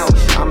it out,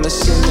 I'ma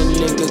send a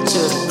nigga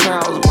to the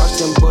clouds. Watch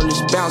them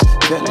bullets bounce.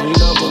 Fell in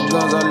love with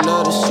guns, I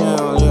love the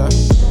sound, yeah.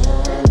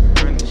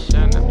 Run the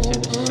sun up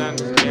till the sun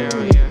is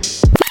down, yeah.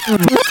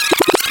 Yeah.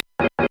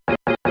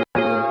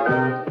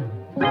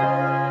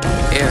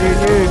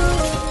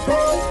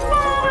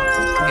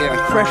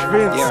 Fresh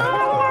Vince. Yeah.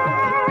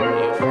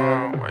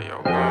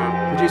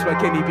 Produced by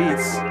Kenny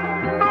Beats.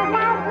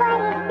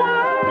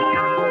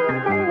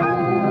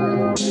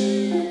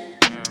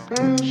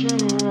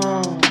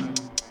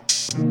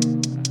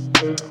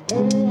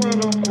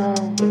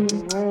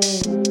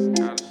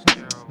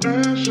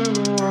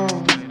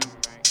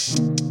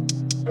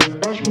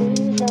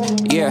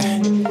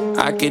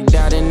 I could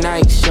die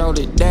tonight, show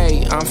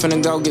today. I'm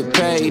finna go get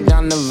paid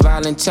down the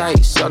violent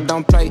tight. So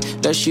don't play,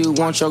 that you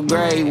want your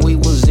grade. We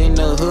was in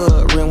the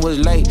hood, rent was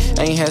late.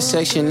 Ain't had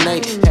section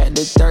 8, had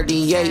the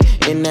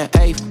 38 in the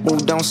 8,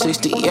 moved on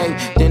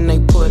 68. Then they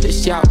put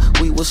us out.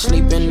 We was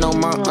sleeping on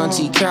my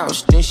auntie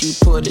couch. Then she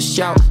put us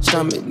out.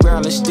 Stomach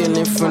growling,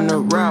 stealing from the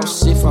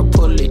rouse. If I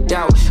pull it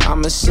out,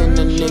 I'ma send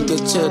a nigga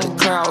to the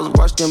clouds.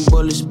 Watch them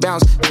bullets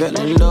bounce. Fell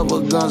in love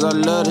with guns, I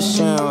love the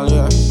sound,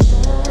 yeah.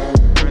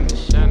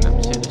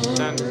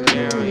 Sun is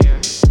down, yeah.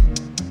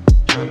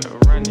 Tryna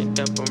run it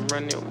up, I'm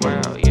running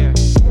wild, yeah.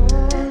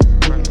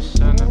 Run the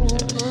sun up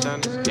till the sun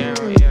is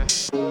down, yeah.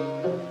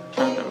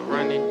 Tryna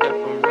run it up,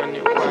 I'm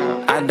running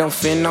wild. I don't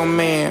fear no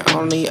man,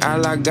 only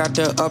Allah got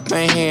the upper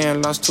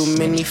hand. Lost too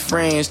many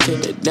friends,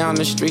 till it down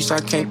the streets, I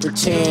can't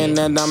pretend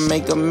that I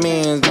make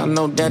amends. I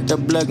know that the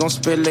blood gon'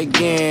 spill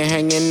again.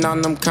 Hanging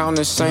on them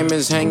counters, same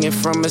as hanging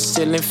from a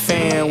ceiling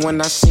fan. When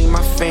I see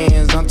my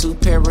fans, I'm too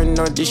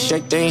paranoid to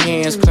shake their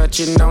hands.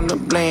 Clutching on the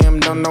blame,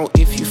 don't know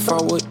if you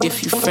forward,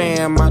 if you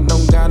fam. I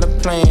don't got a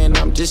plan,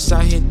 I'm just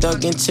out here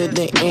thugging to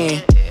the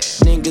end.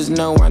 Niggas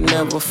know I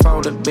never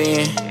fold a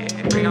band.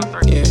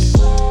 Yeah.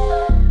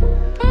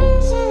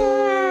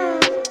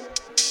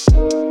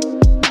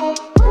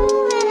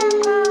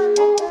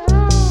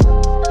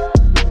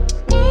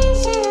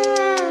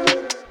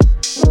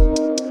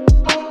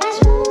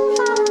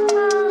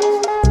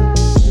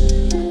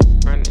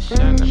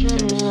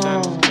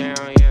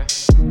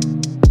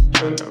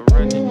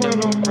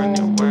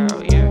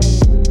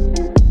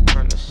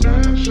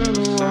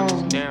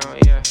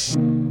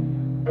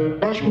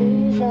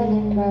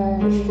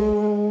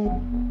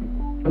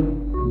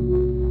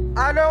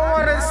 I don't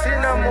wanna see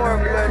no more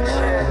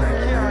bloodshed.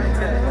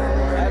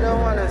 I don't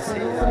wanna see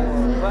no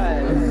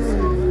violence.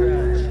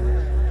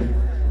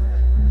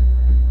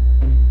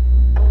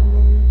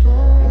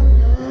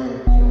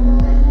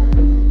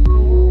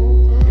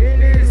 In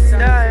this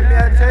time, I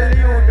tell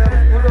you, them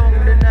put on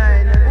the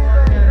 9 and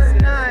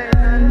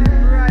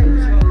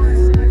righteous.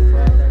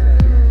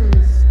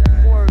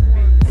 More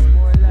peace,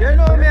 more life. You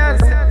know me, I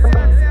say.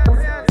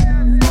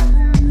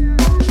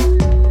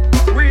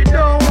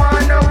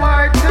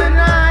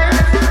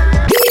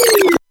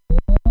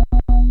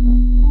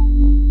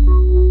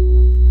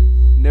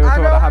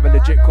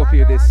 Legit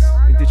copy of this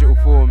in digital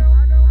form.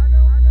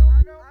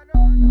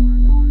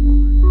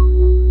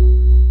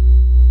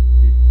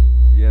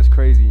 Yeah, it's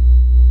crazy.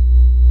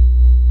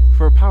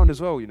 For £1 as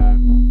well, you know.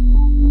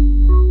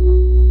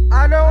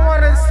 I don't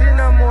wanna see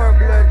no more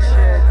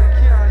bloodshed.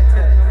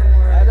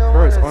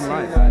 Bro, it's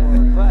online.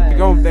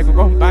 They can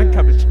go on bank,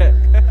 have a check.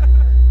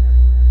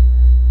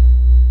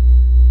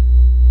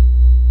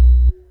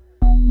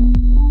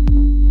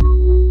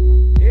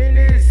 In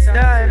this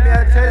time,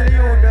 I tell you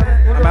them.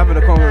 I'm having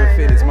a comment with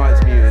Finn, his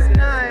mic's muted.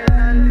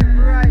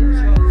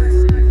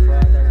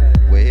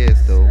 We're here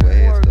still.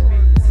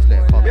 Just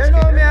let comments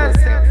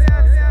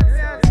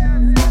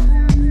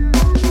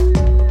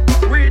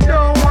we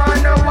don't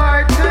want no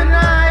war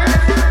tonight.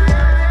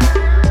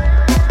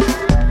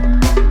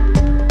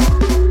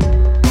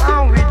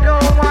 And we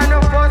don't want no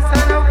fuss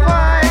and no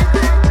fight.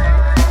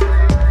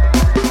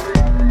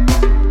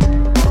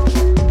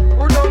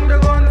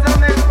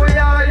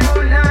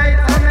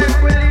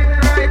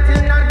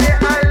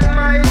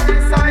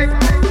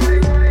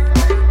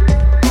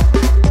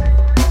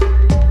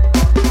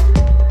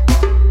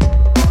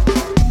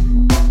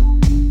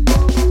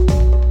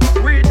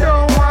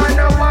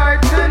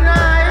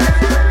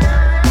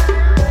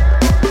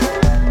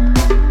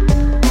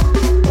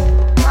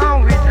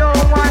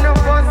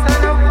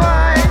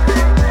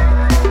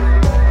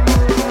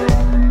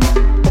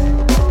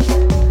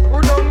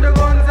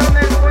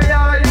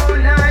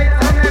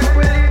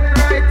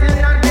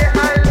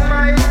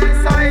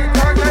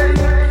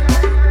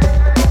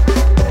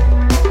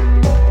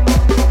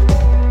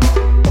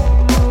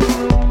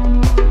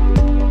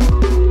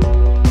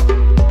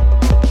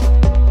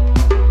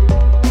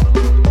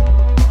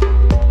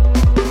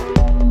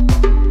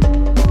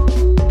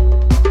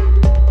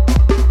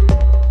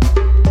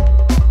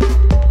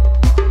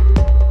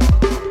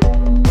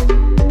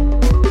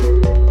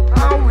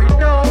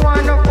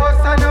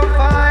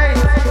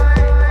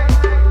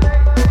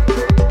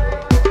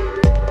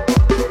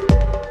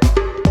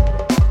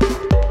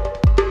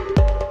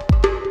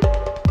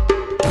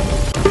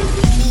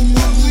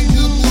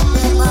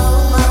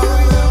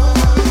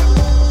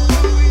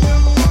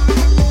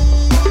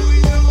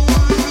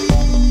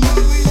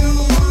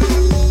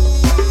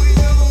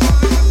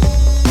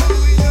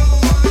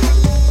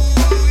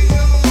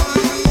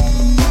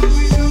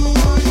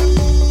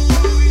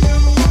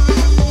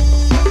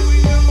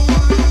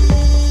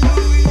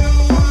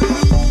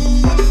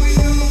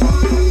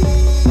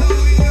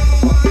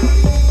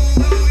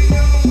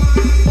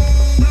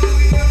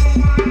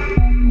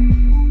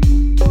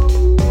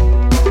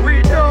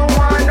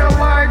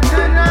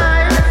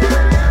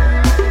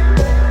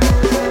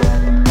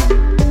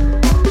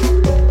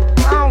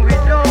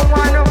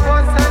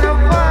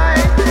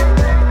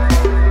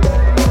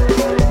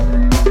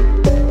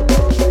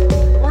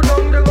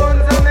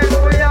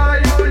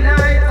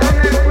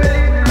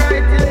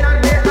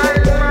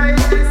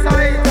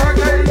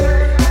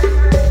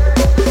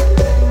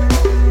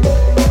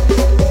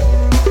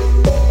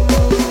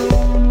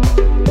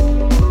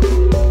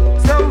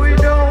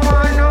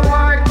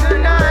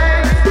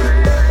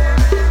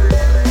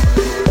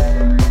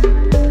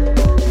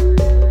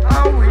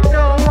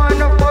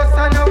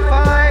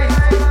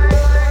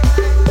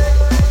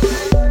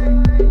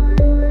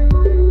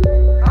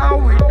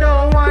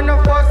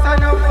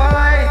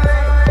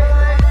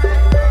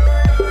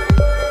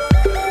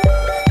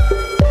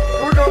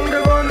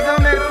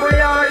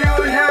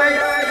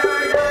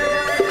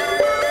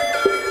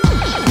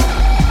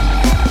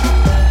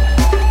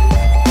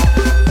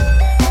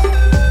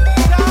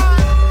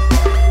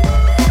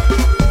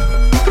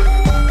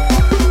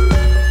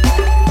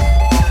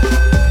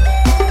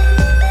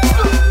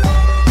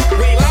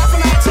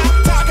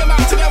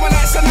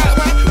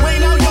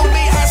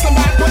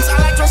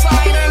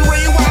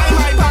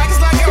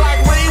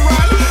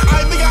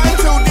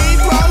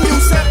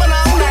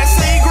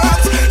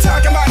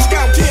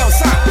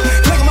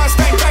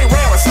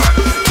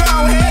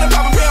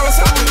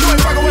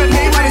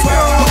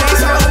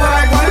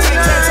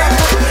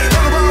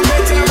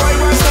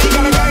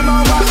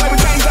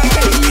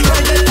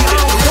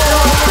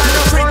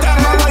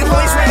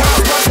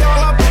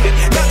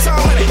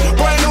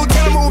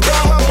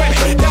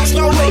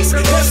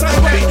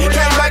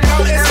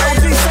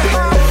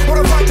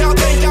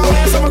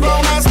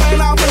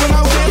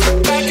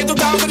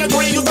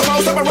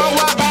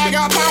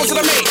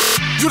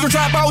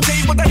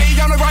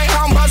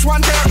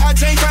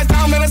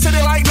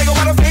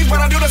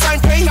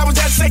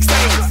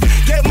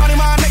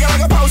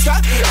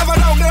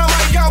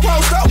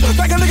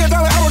 Nigga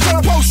down the arrow trying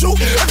to post you.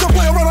 If you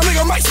play around, a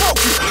nigga might smoke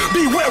you.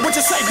 Beware what you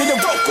say to your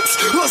vocals.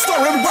 Little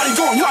story, everybody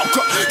going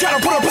local.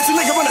 Gotta put a pussy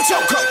nigga in a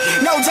choker.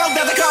 No joke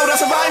that the code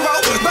of survival.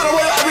 Better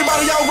way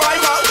everybody your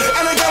rival.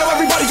 And they got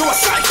everybody going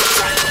psycho.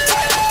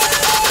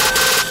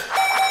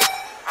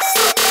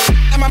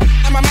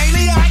 I'm a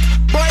maniac.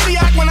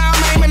 Brainiac when I'm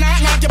aiming at.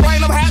 Knock your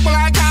brain up hack when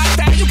I got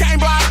that. You can't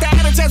block that.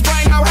 It just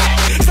brain no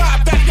hack. Stop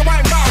that. You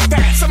ain't about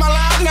that. Some of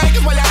loud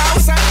niggas where your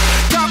house at.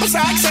 Couple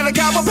sacks and a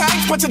couple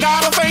packs. Put your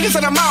dollar fingers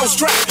in a mouse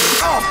trap.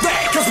 Off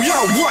that. Cause we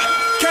know what?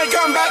 Can't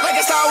come back like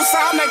it's the whole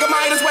time. Nigga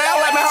might as well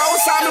let me hold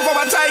time before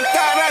I take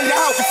that and you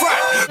hope to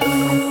frat.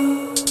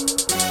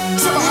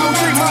 Some of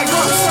OG might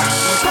go side.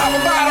 Pop a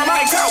bottom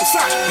might go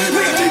side.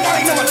 Nigga keep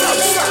ain't never toe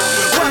side.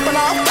 Weapon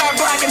off that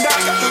black and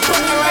dagger. Put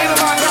the lane in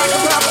my dagger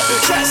rubber.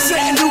 Chest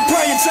sitting, you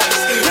playing chest.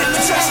 Hit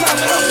the chest, not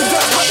to help the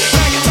dust.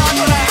 Nigga talk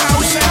on that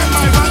house shit.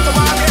 Might rock the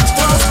rock,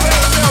 explode, split,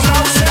 feel no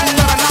shit.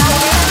 But I know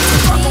that.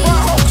 Fuck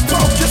around, hopes,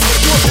 broke, just stick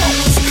to a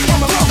focus.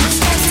 I'm a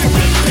locust, still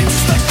big bitch,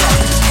 stick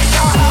focus.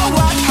 Y'all how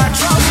like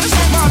atrocious.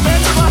 My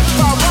bitch is like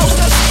my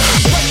roasters.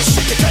 Wait the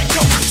shit, you can't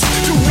go.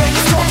 You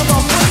niggas talk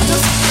about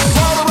breakers.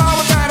 Roll around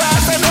with that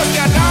ass and look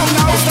at down,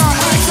 now start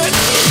acting.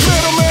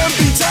 Little man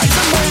be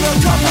taxing, made a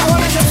couple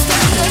wanna get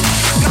stacked.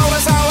 Know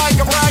this sound like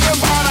a bragging,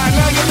 but I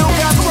nigga do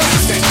got the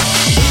rest.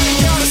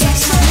 Y'all the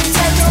same.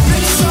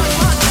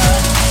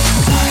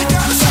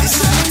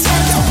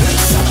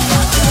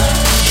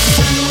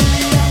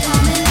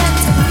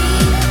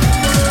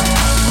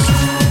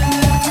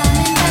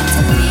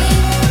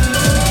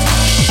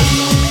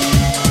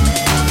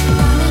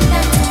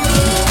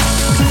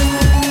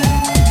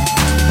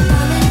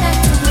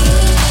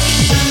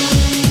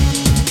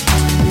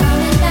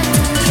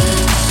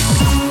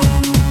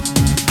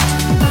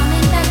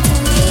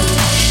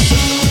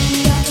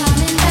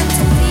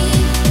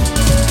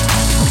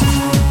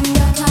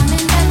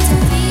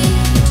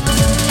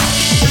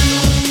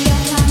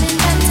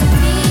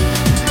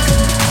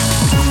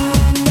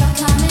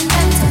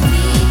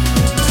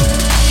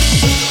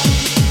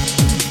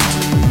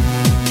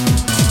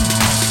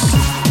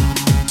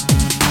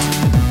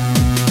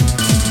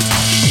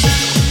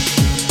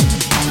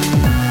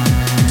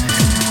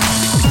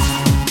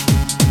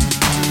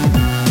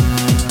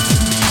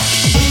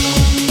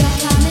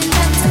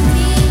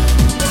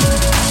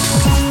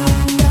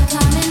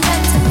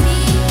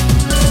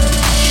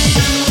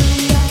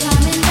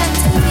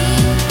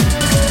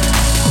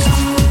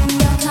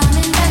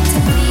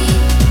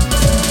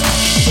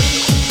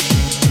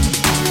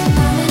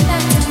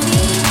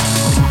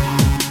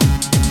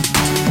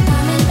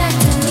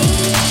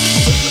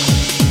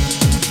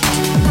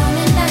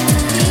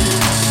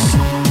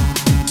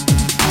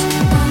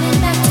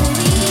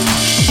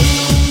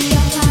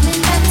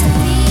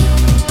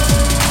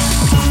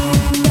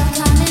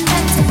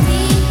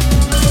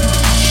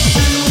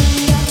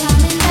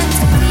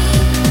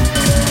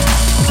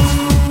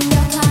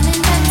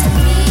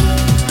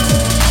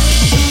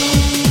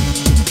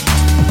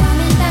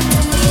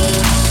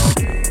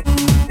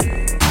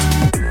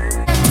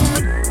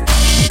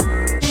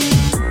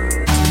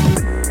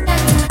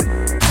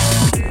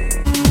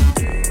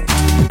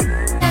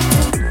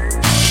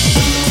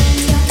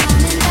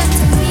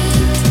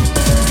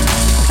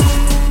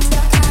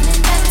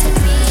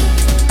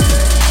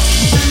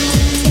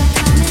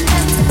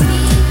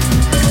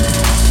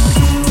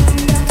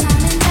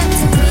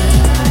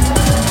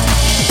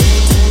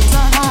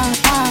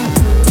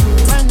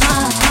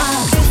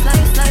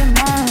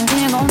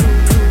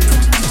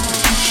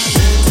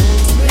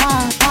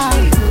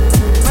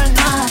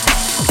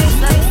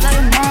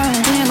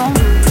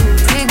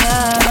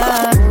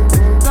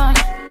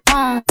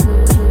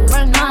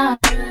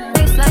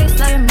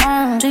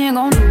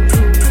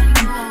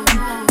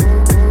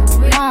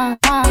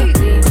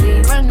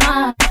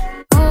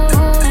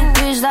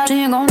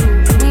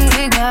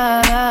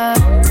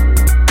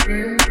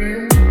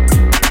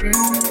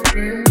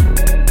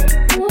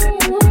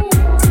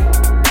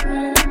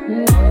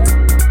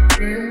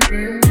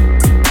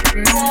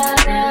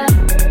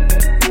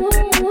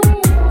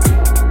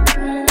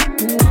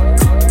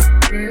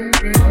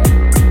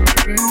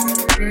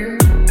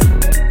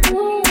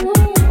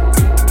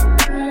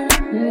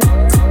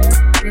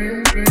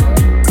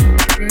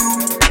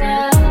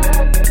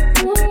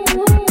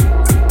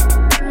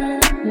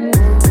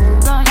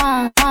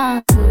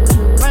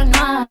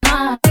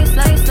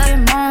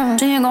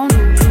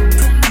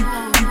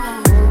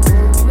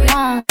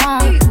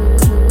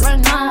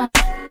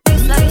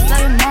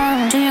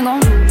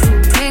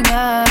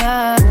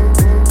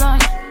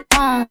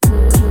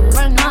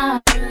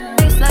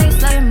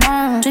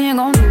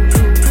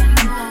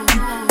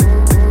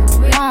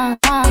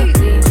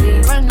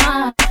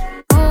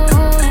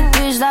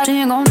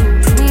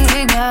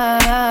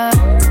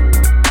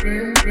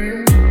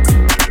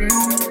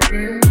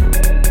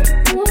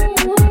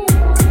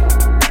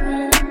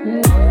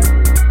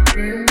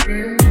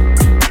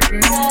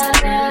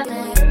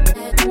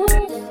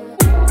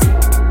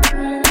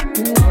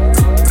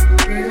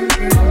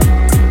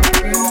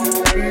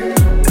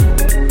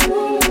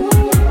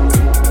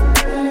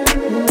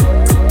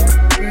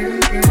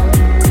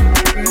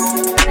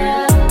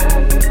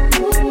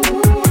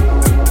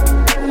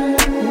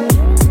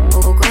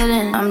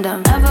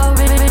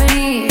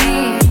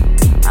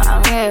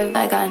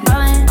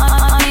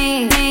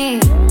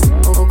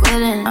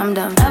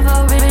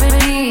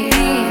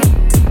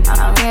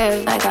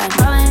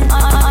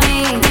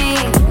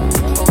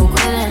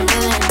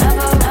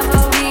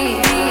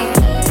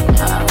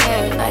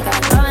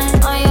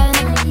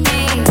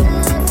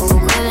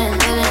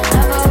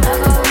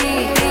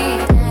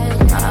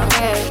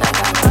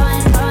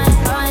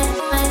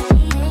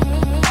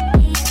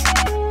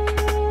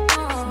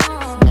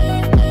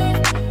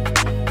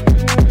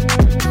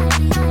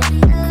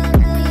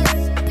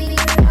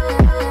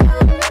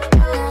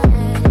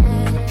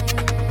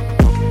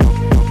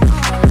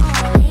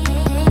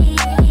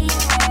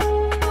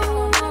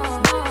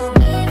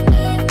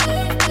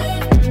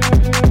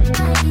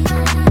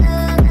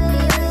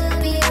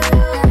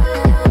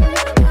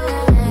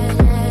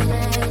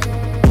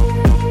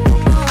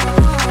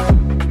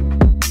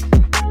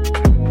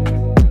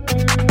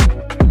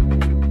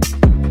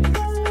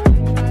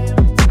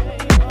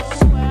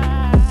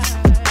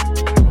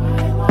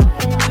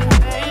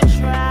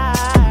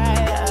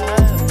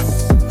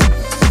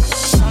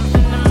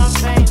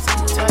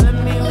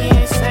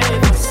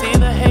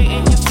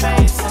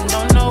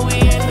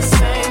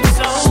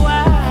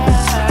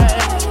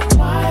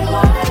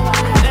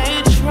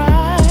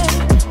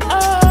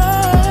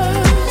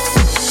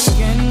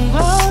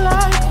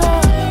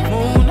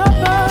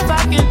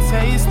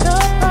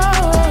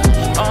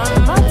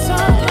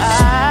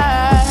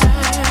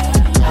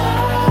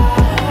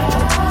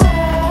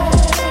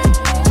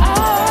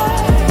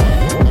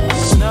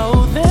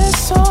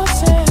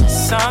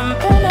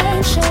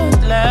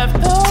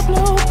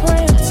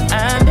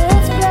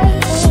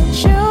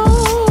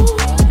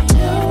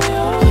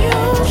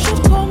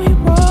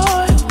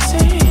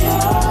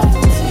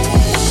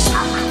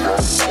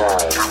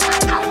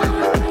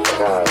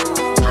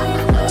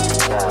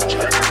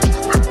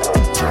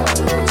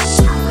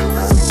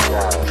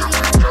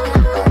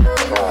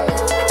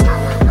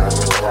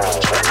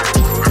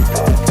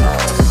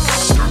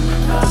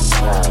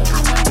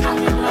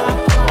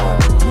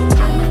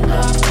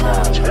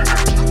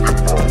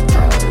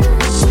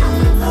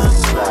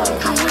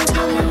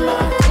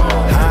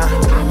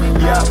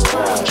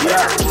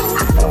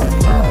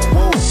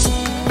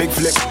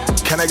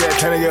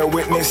 Can I get a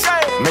witness?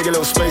 Make a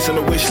little space on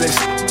the wish list.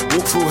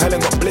 Walk through hell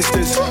and got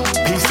blisters.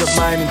 Peace of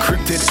mind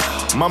encrypted.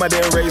 Mama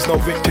didn't raise no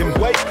victim.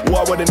 What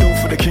I wanna do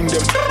for the kingdom?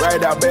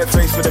 Ride out bare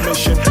face for the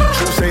mission.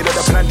 True say that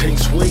the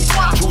plantain's sweet.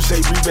 True say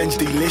revenge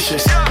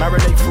delicious.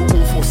 Marinate through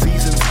all 4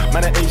 seasons.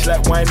 Man, I age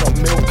like wine, not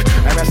milk.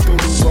 And I still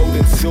do gold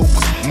in silk.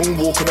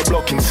 Moonwalk on the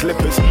block in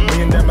slippers.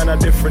 Me and them man are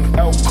different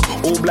elk.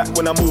 All black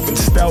when I'm moving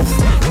stealth.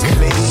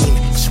 Clean,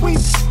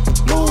 sweep,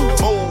 move,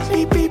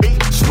 beep, beep,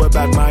 beep. Swear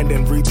bad mind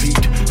and repeat.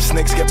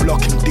 Snakes get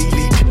blocked and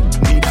delete.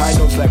 Need high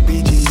notes like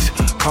BGs.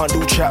 Can't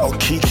do chat or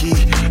kiki.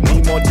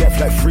 Need more depth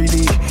like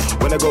 3D.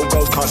 When I go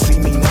girls can't see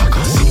me.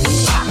 Can't see me.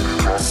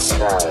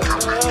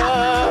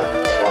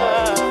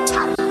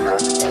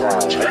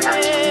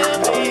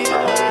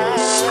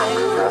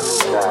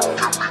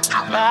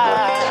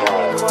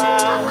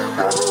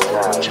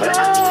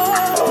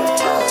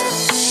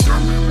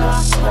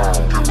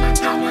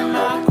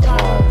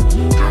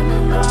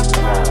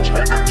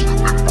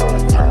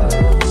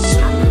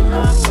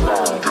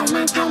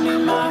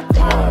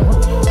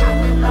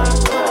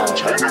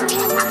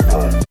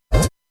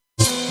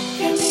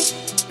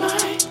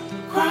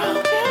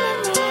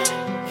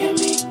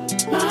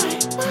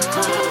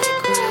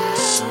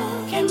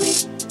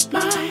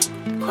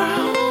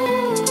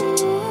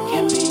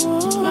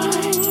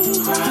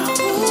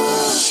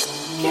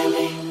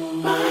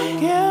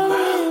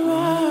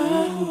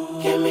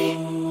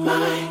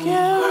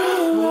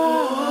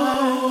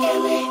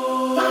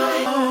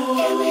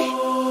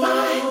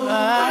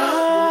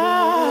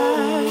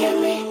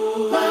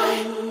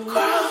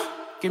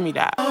 Give me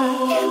that.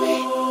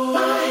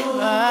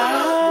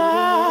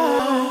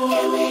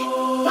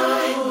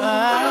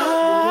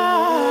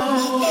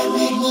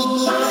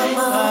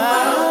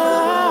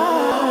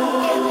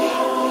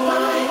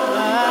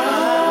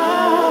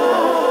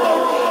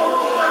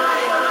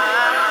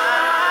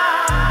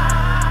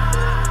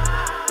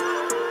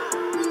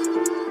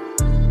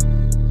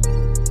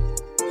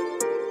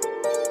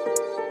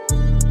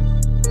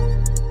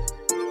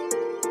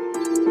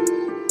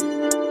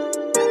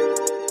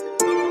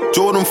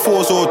 Jordan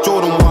 4s or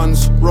Jordan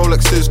 1s,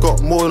 Rolexes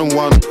got more than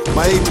one.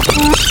 My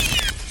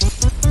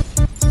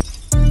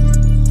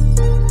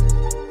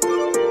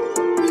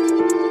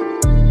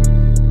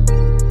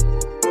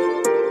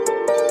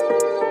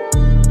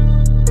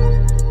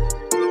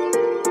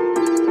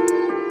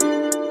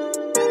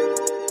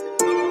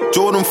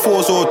Jordan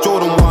 4s or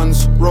Jordan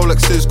 1s,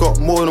 Rolexes got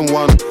more than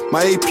one.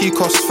 My AP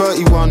costs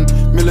 31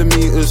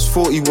 millimeters,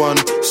 41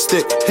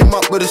 stick. Hit him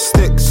up with a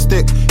stick.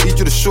 Need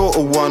you the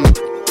shorter one.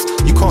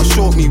 You can't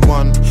short me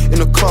one. In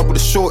the club with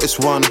the shortest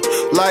one.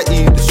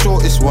 Lighty, the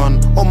shortest one.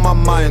 On my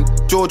mind,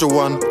 Georgia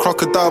one.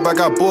 Crocodile bag,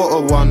 I bought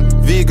her one.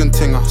 Vegan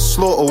thing, I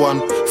slaughter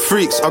one.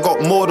 Freaks, I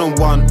got more than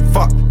one.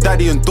 Fuck,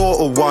 daddy and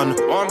daughter one.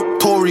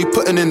 Tory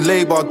putting in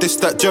labour, this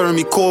that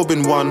Jeremy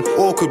Corbyn one.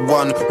 Awkward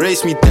one,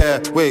 race me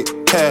there, wait,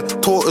 care,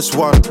 tortoise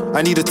one.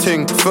 I need a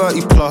ting,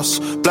 30 plus,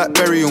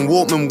 Blackberry and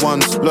Walkman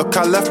ones. Look,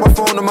 I left my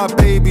phone and my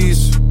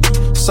babies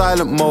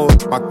silent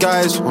mode, my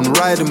guys on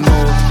riding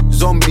mode,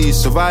 zombies,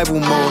 survival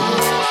mode.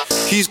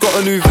 He's got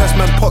a new vest,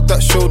 man, pop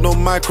that showed no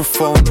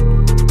microphone.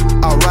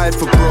 I'll ride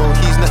for bro,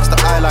 he's next to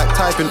I like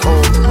typing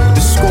O. The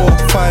score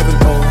 5-0,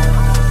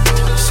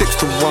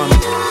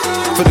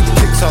 6-1. For the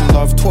kicks I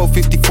love,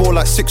 12.54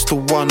 like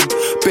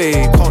 6-1.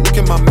 Babe, can't look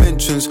in my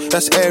mentions,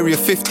 that's area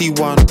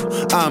 51.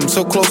 I'm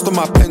so close to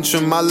my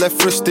pension, my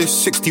left wrist is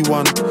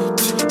 61.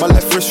 My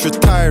left wrist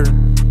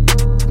retiring.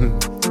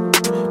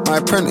 My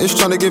apprentice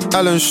trying to give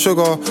Alan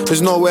sugar,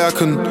 there's no way I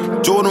can.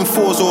 Jordan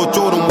 4s or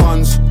Jordan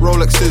 1s,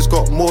 Rolexes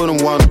got more than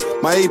one.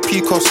 My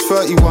AP costs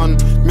 31,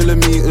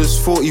 millimeters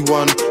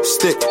 41.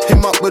 Stick,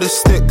 him up with a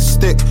stick,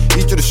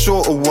 each of the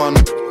shorter one.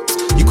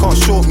 You can't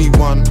short me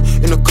one,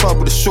 in the club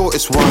with the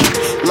shortest one.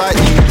 Like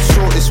you, the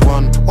shortest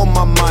one, on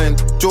my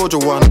mind, Georgia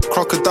one.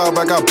 Crocodile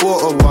bag, I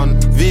bought her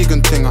one.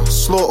 Vegan thing, I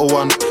slaughter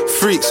one.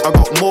 Freaks, I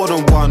got more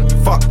than one.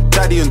 Fuck,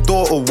 daddy and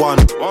daughter one.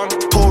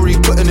 Tory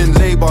putting in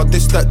labour,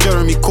 this that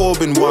Jeremy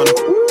Corbyn one.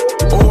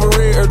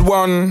 Overrated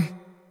one,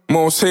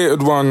 most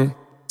hated one.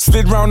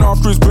 Slid round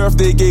after his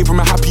birthday, gave him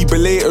a happy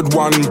belated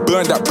one.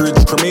 Burnt that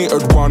bridge,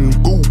 cremated one.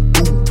 Boo,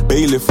 boo,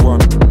 bailiff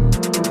one.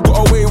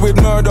 Got away with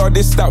murder,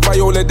 this that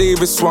Viola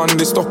Davis one.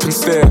 They stop and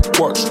stare,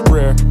 watch,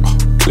 rare,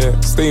 clear,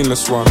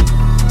 stainless one.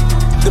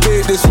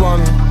 Debate this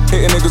one,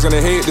 hating niggas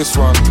gonna hate this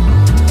one.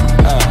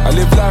 I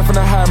live life on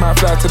a high, might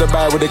fly to the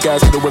bar with the guys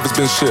cause the weather's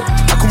been shit.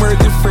 I can wear a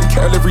different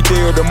kettle every day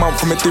of the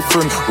month from a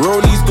different.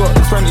 Rollies got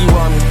 21,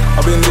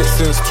 I've been lit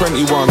since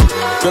 21.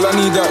 Girl, I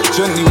need that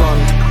gently one,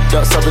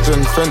 that Savage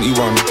and Fenty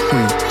one.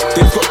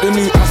 They've got the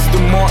new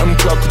Aston Martin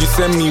plug, could you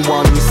send me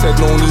one? He said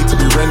no need to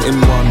be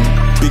renting one.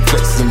 Big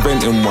Flex is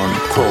inventing one,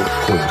 cool.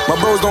 My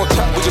bros don't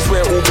chat, we just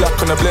wear all black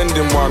on a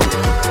blending one.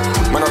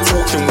 Man, I'm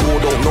talking war,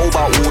 don't know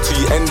about war till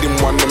you ending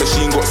one. The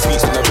machine got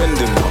sweets and a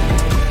vending one.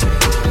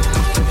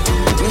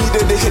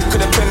 Needed the hit,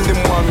 could have penned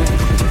him one.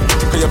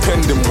 Could you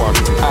penned him one?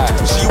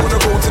 She wanna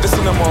go to the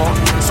cinema,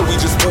 so we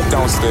just walk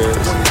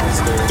downstairs.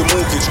 The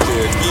mortgage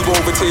cleared, we've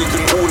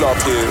overtaken all our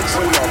peers.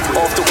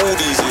 After all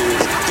these years,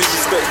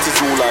 disrespect is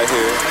all I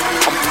hear.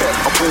 I'm pet,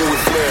 I'm all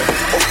with flair.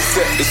 Off the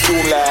set,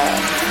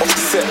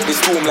 they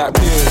storm like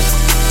peers.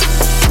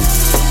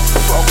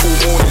 That's what I call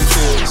morning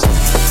tears.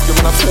 Yeah,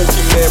 when I'm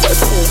talking there, but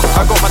it's cool.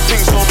 I got my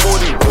things on more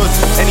than good.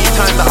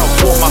 Anytime that I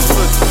bought my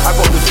hood, I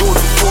got the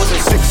Jordan 4s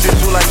and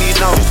 6s. All I need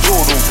now is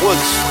Jordan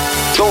Woods.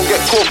 Don't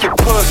get caught with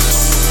purse,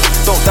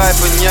 don't dive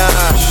in your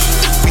ash.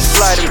 We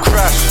slide and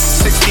crash,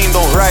 16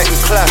 don't ride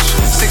and clash.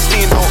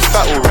 16 don't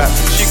battle rap,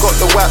 she got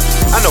the whap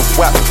and a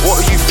whap.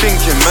 What are you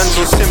thinking? Man's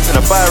on simping,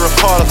 I buy her a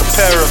car like a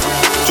pair of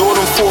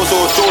Jordan 4s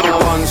or Jordan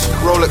 1s,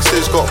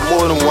 Rolexes got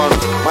more than one.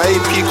 My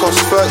AP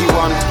costs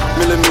 31,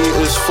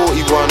 millimeters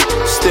 41.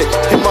 Stick,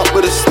 him up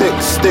with a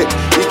stick,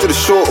 each of the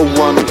shorter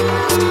one.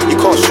 You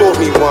can't short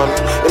me one,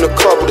 in the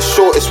club with the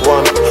shortest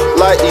one.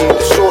 Like you,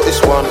 the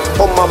shortest one,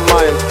 on my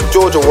mind,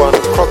 Georgia one.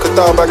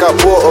 Crocodile bag, I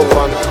bought her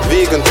one.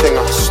 Vegan thing,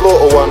 I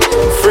slaughter one.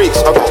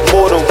 Freaks, I got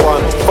more than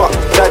one. Fuck,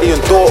 daddy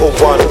and daughter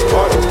one.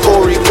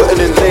 Tory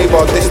putting in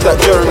labour, this that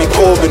Jeremy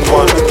Corbyn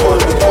one.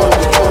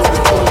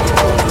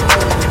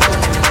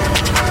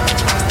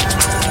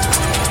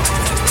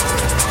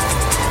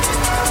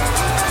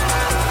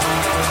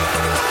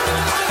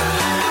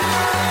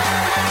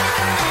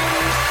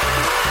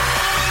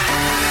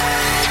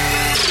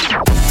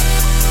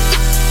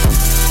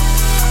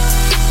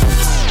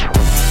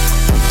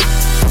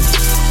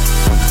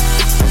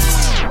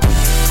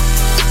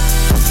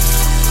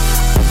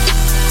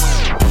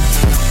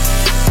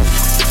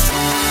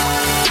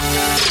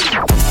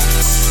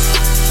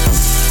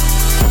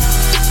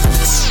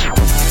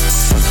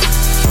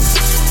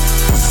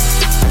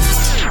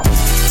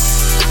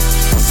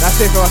 That's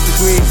it for us this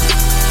week.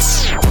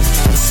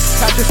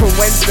 Catch us on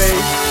Wednesday.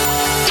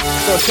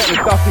 Got a set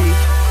with Duffy.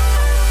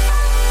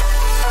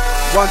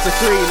 1 to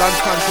 3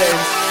 lunchtime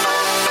settings.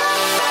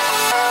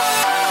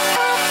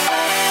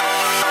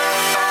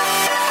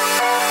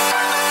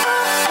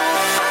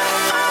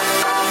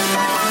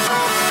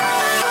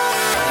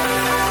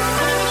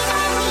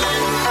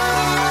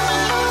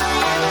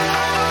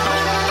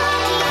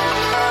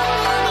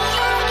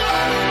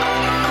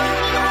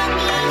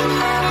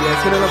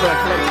 It's been another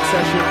collective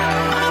session.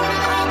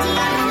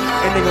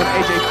 Ending on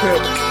AJ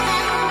Cook.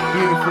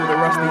 Beautiful, the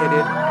Rusty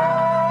edit.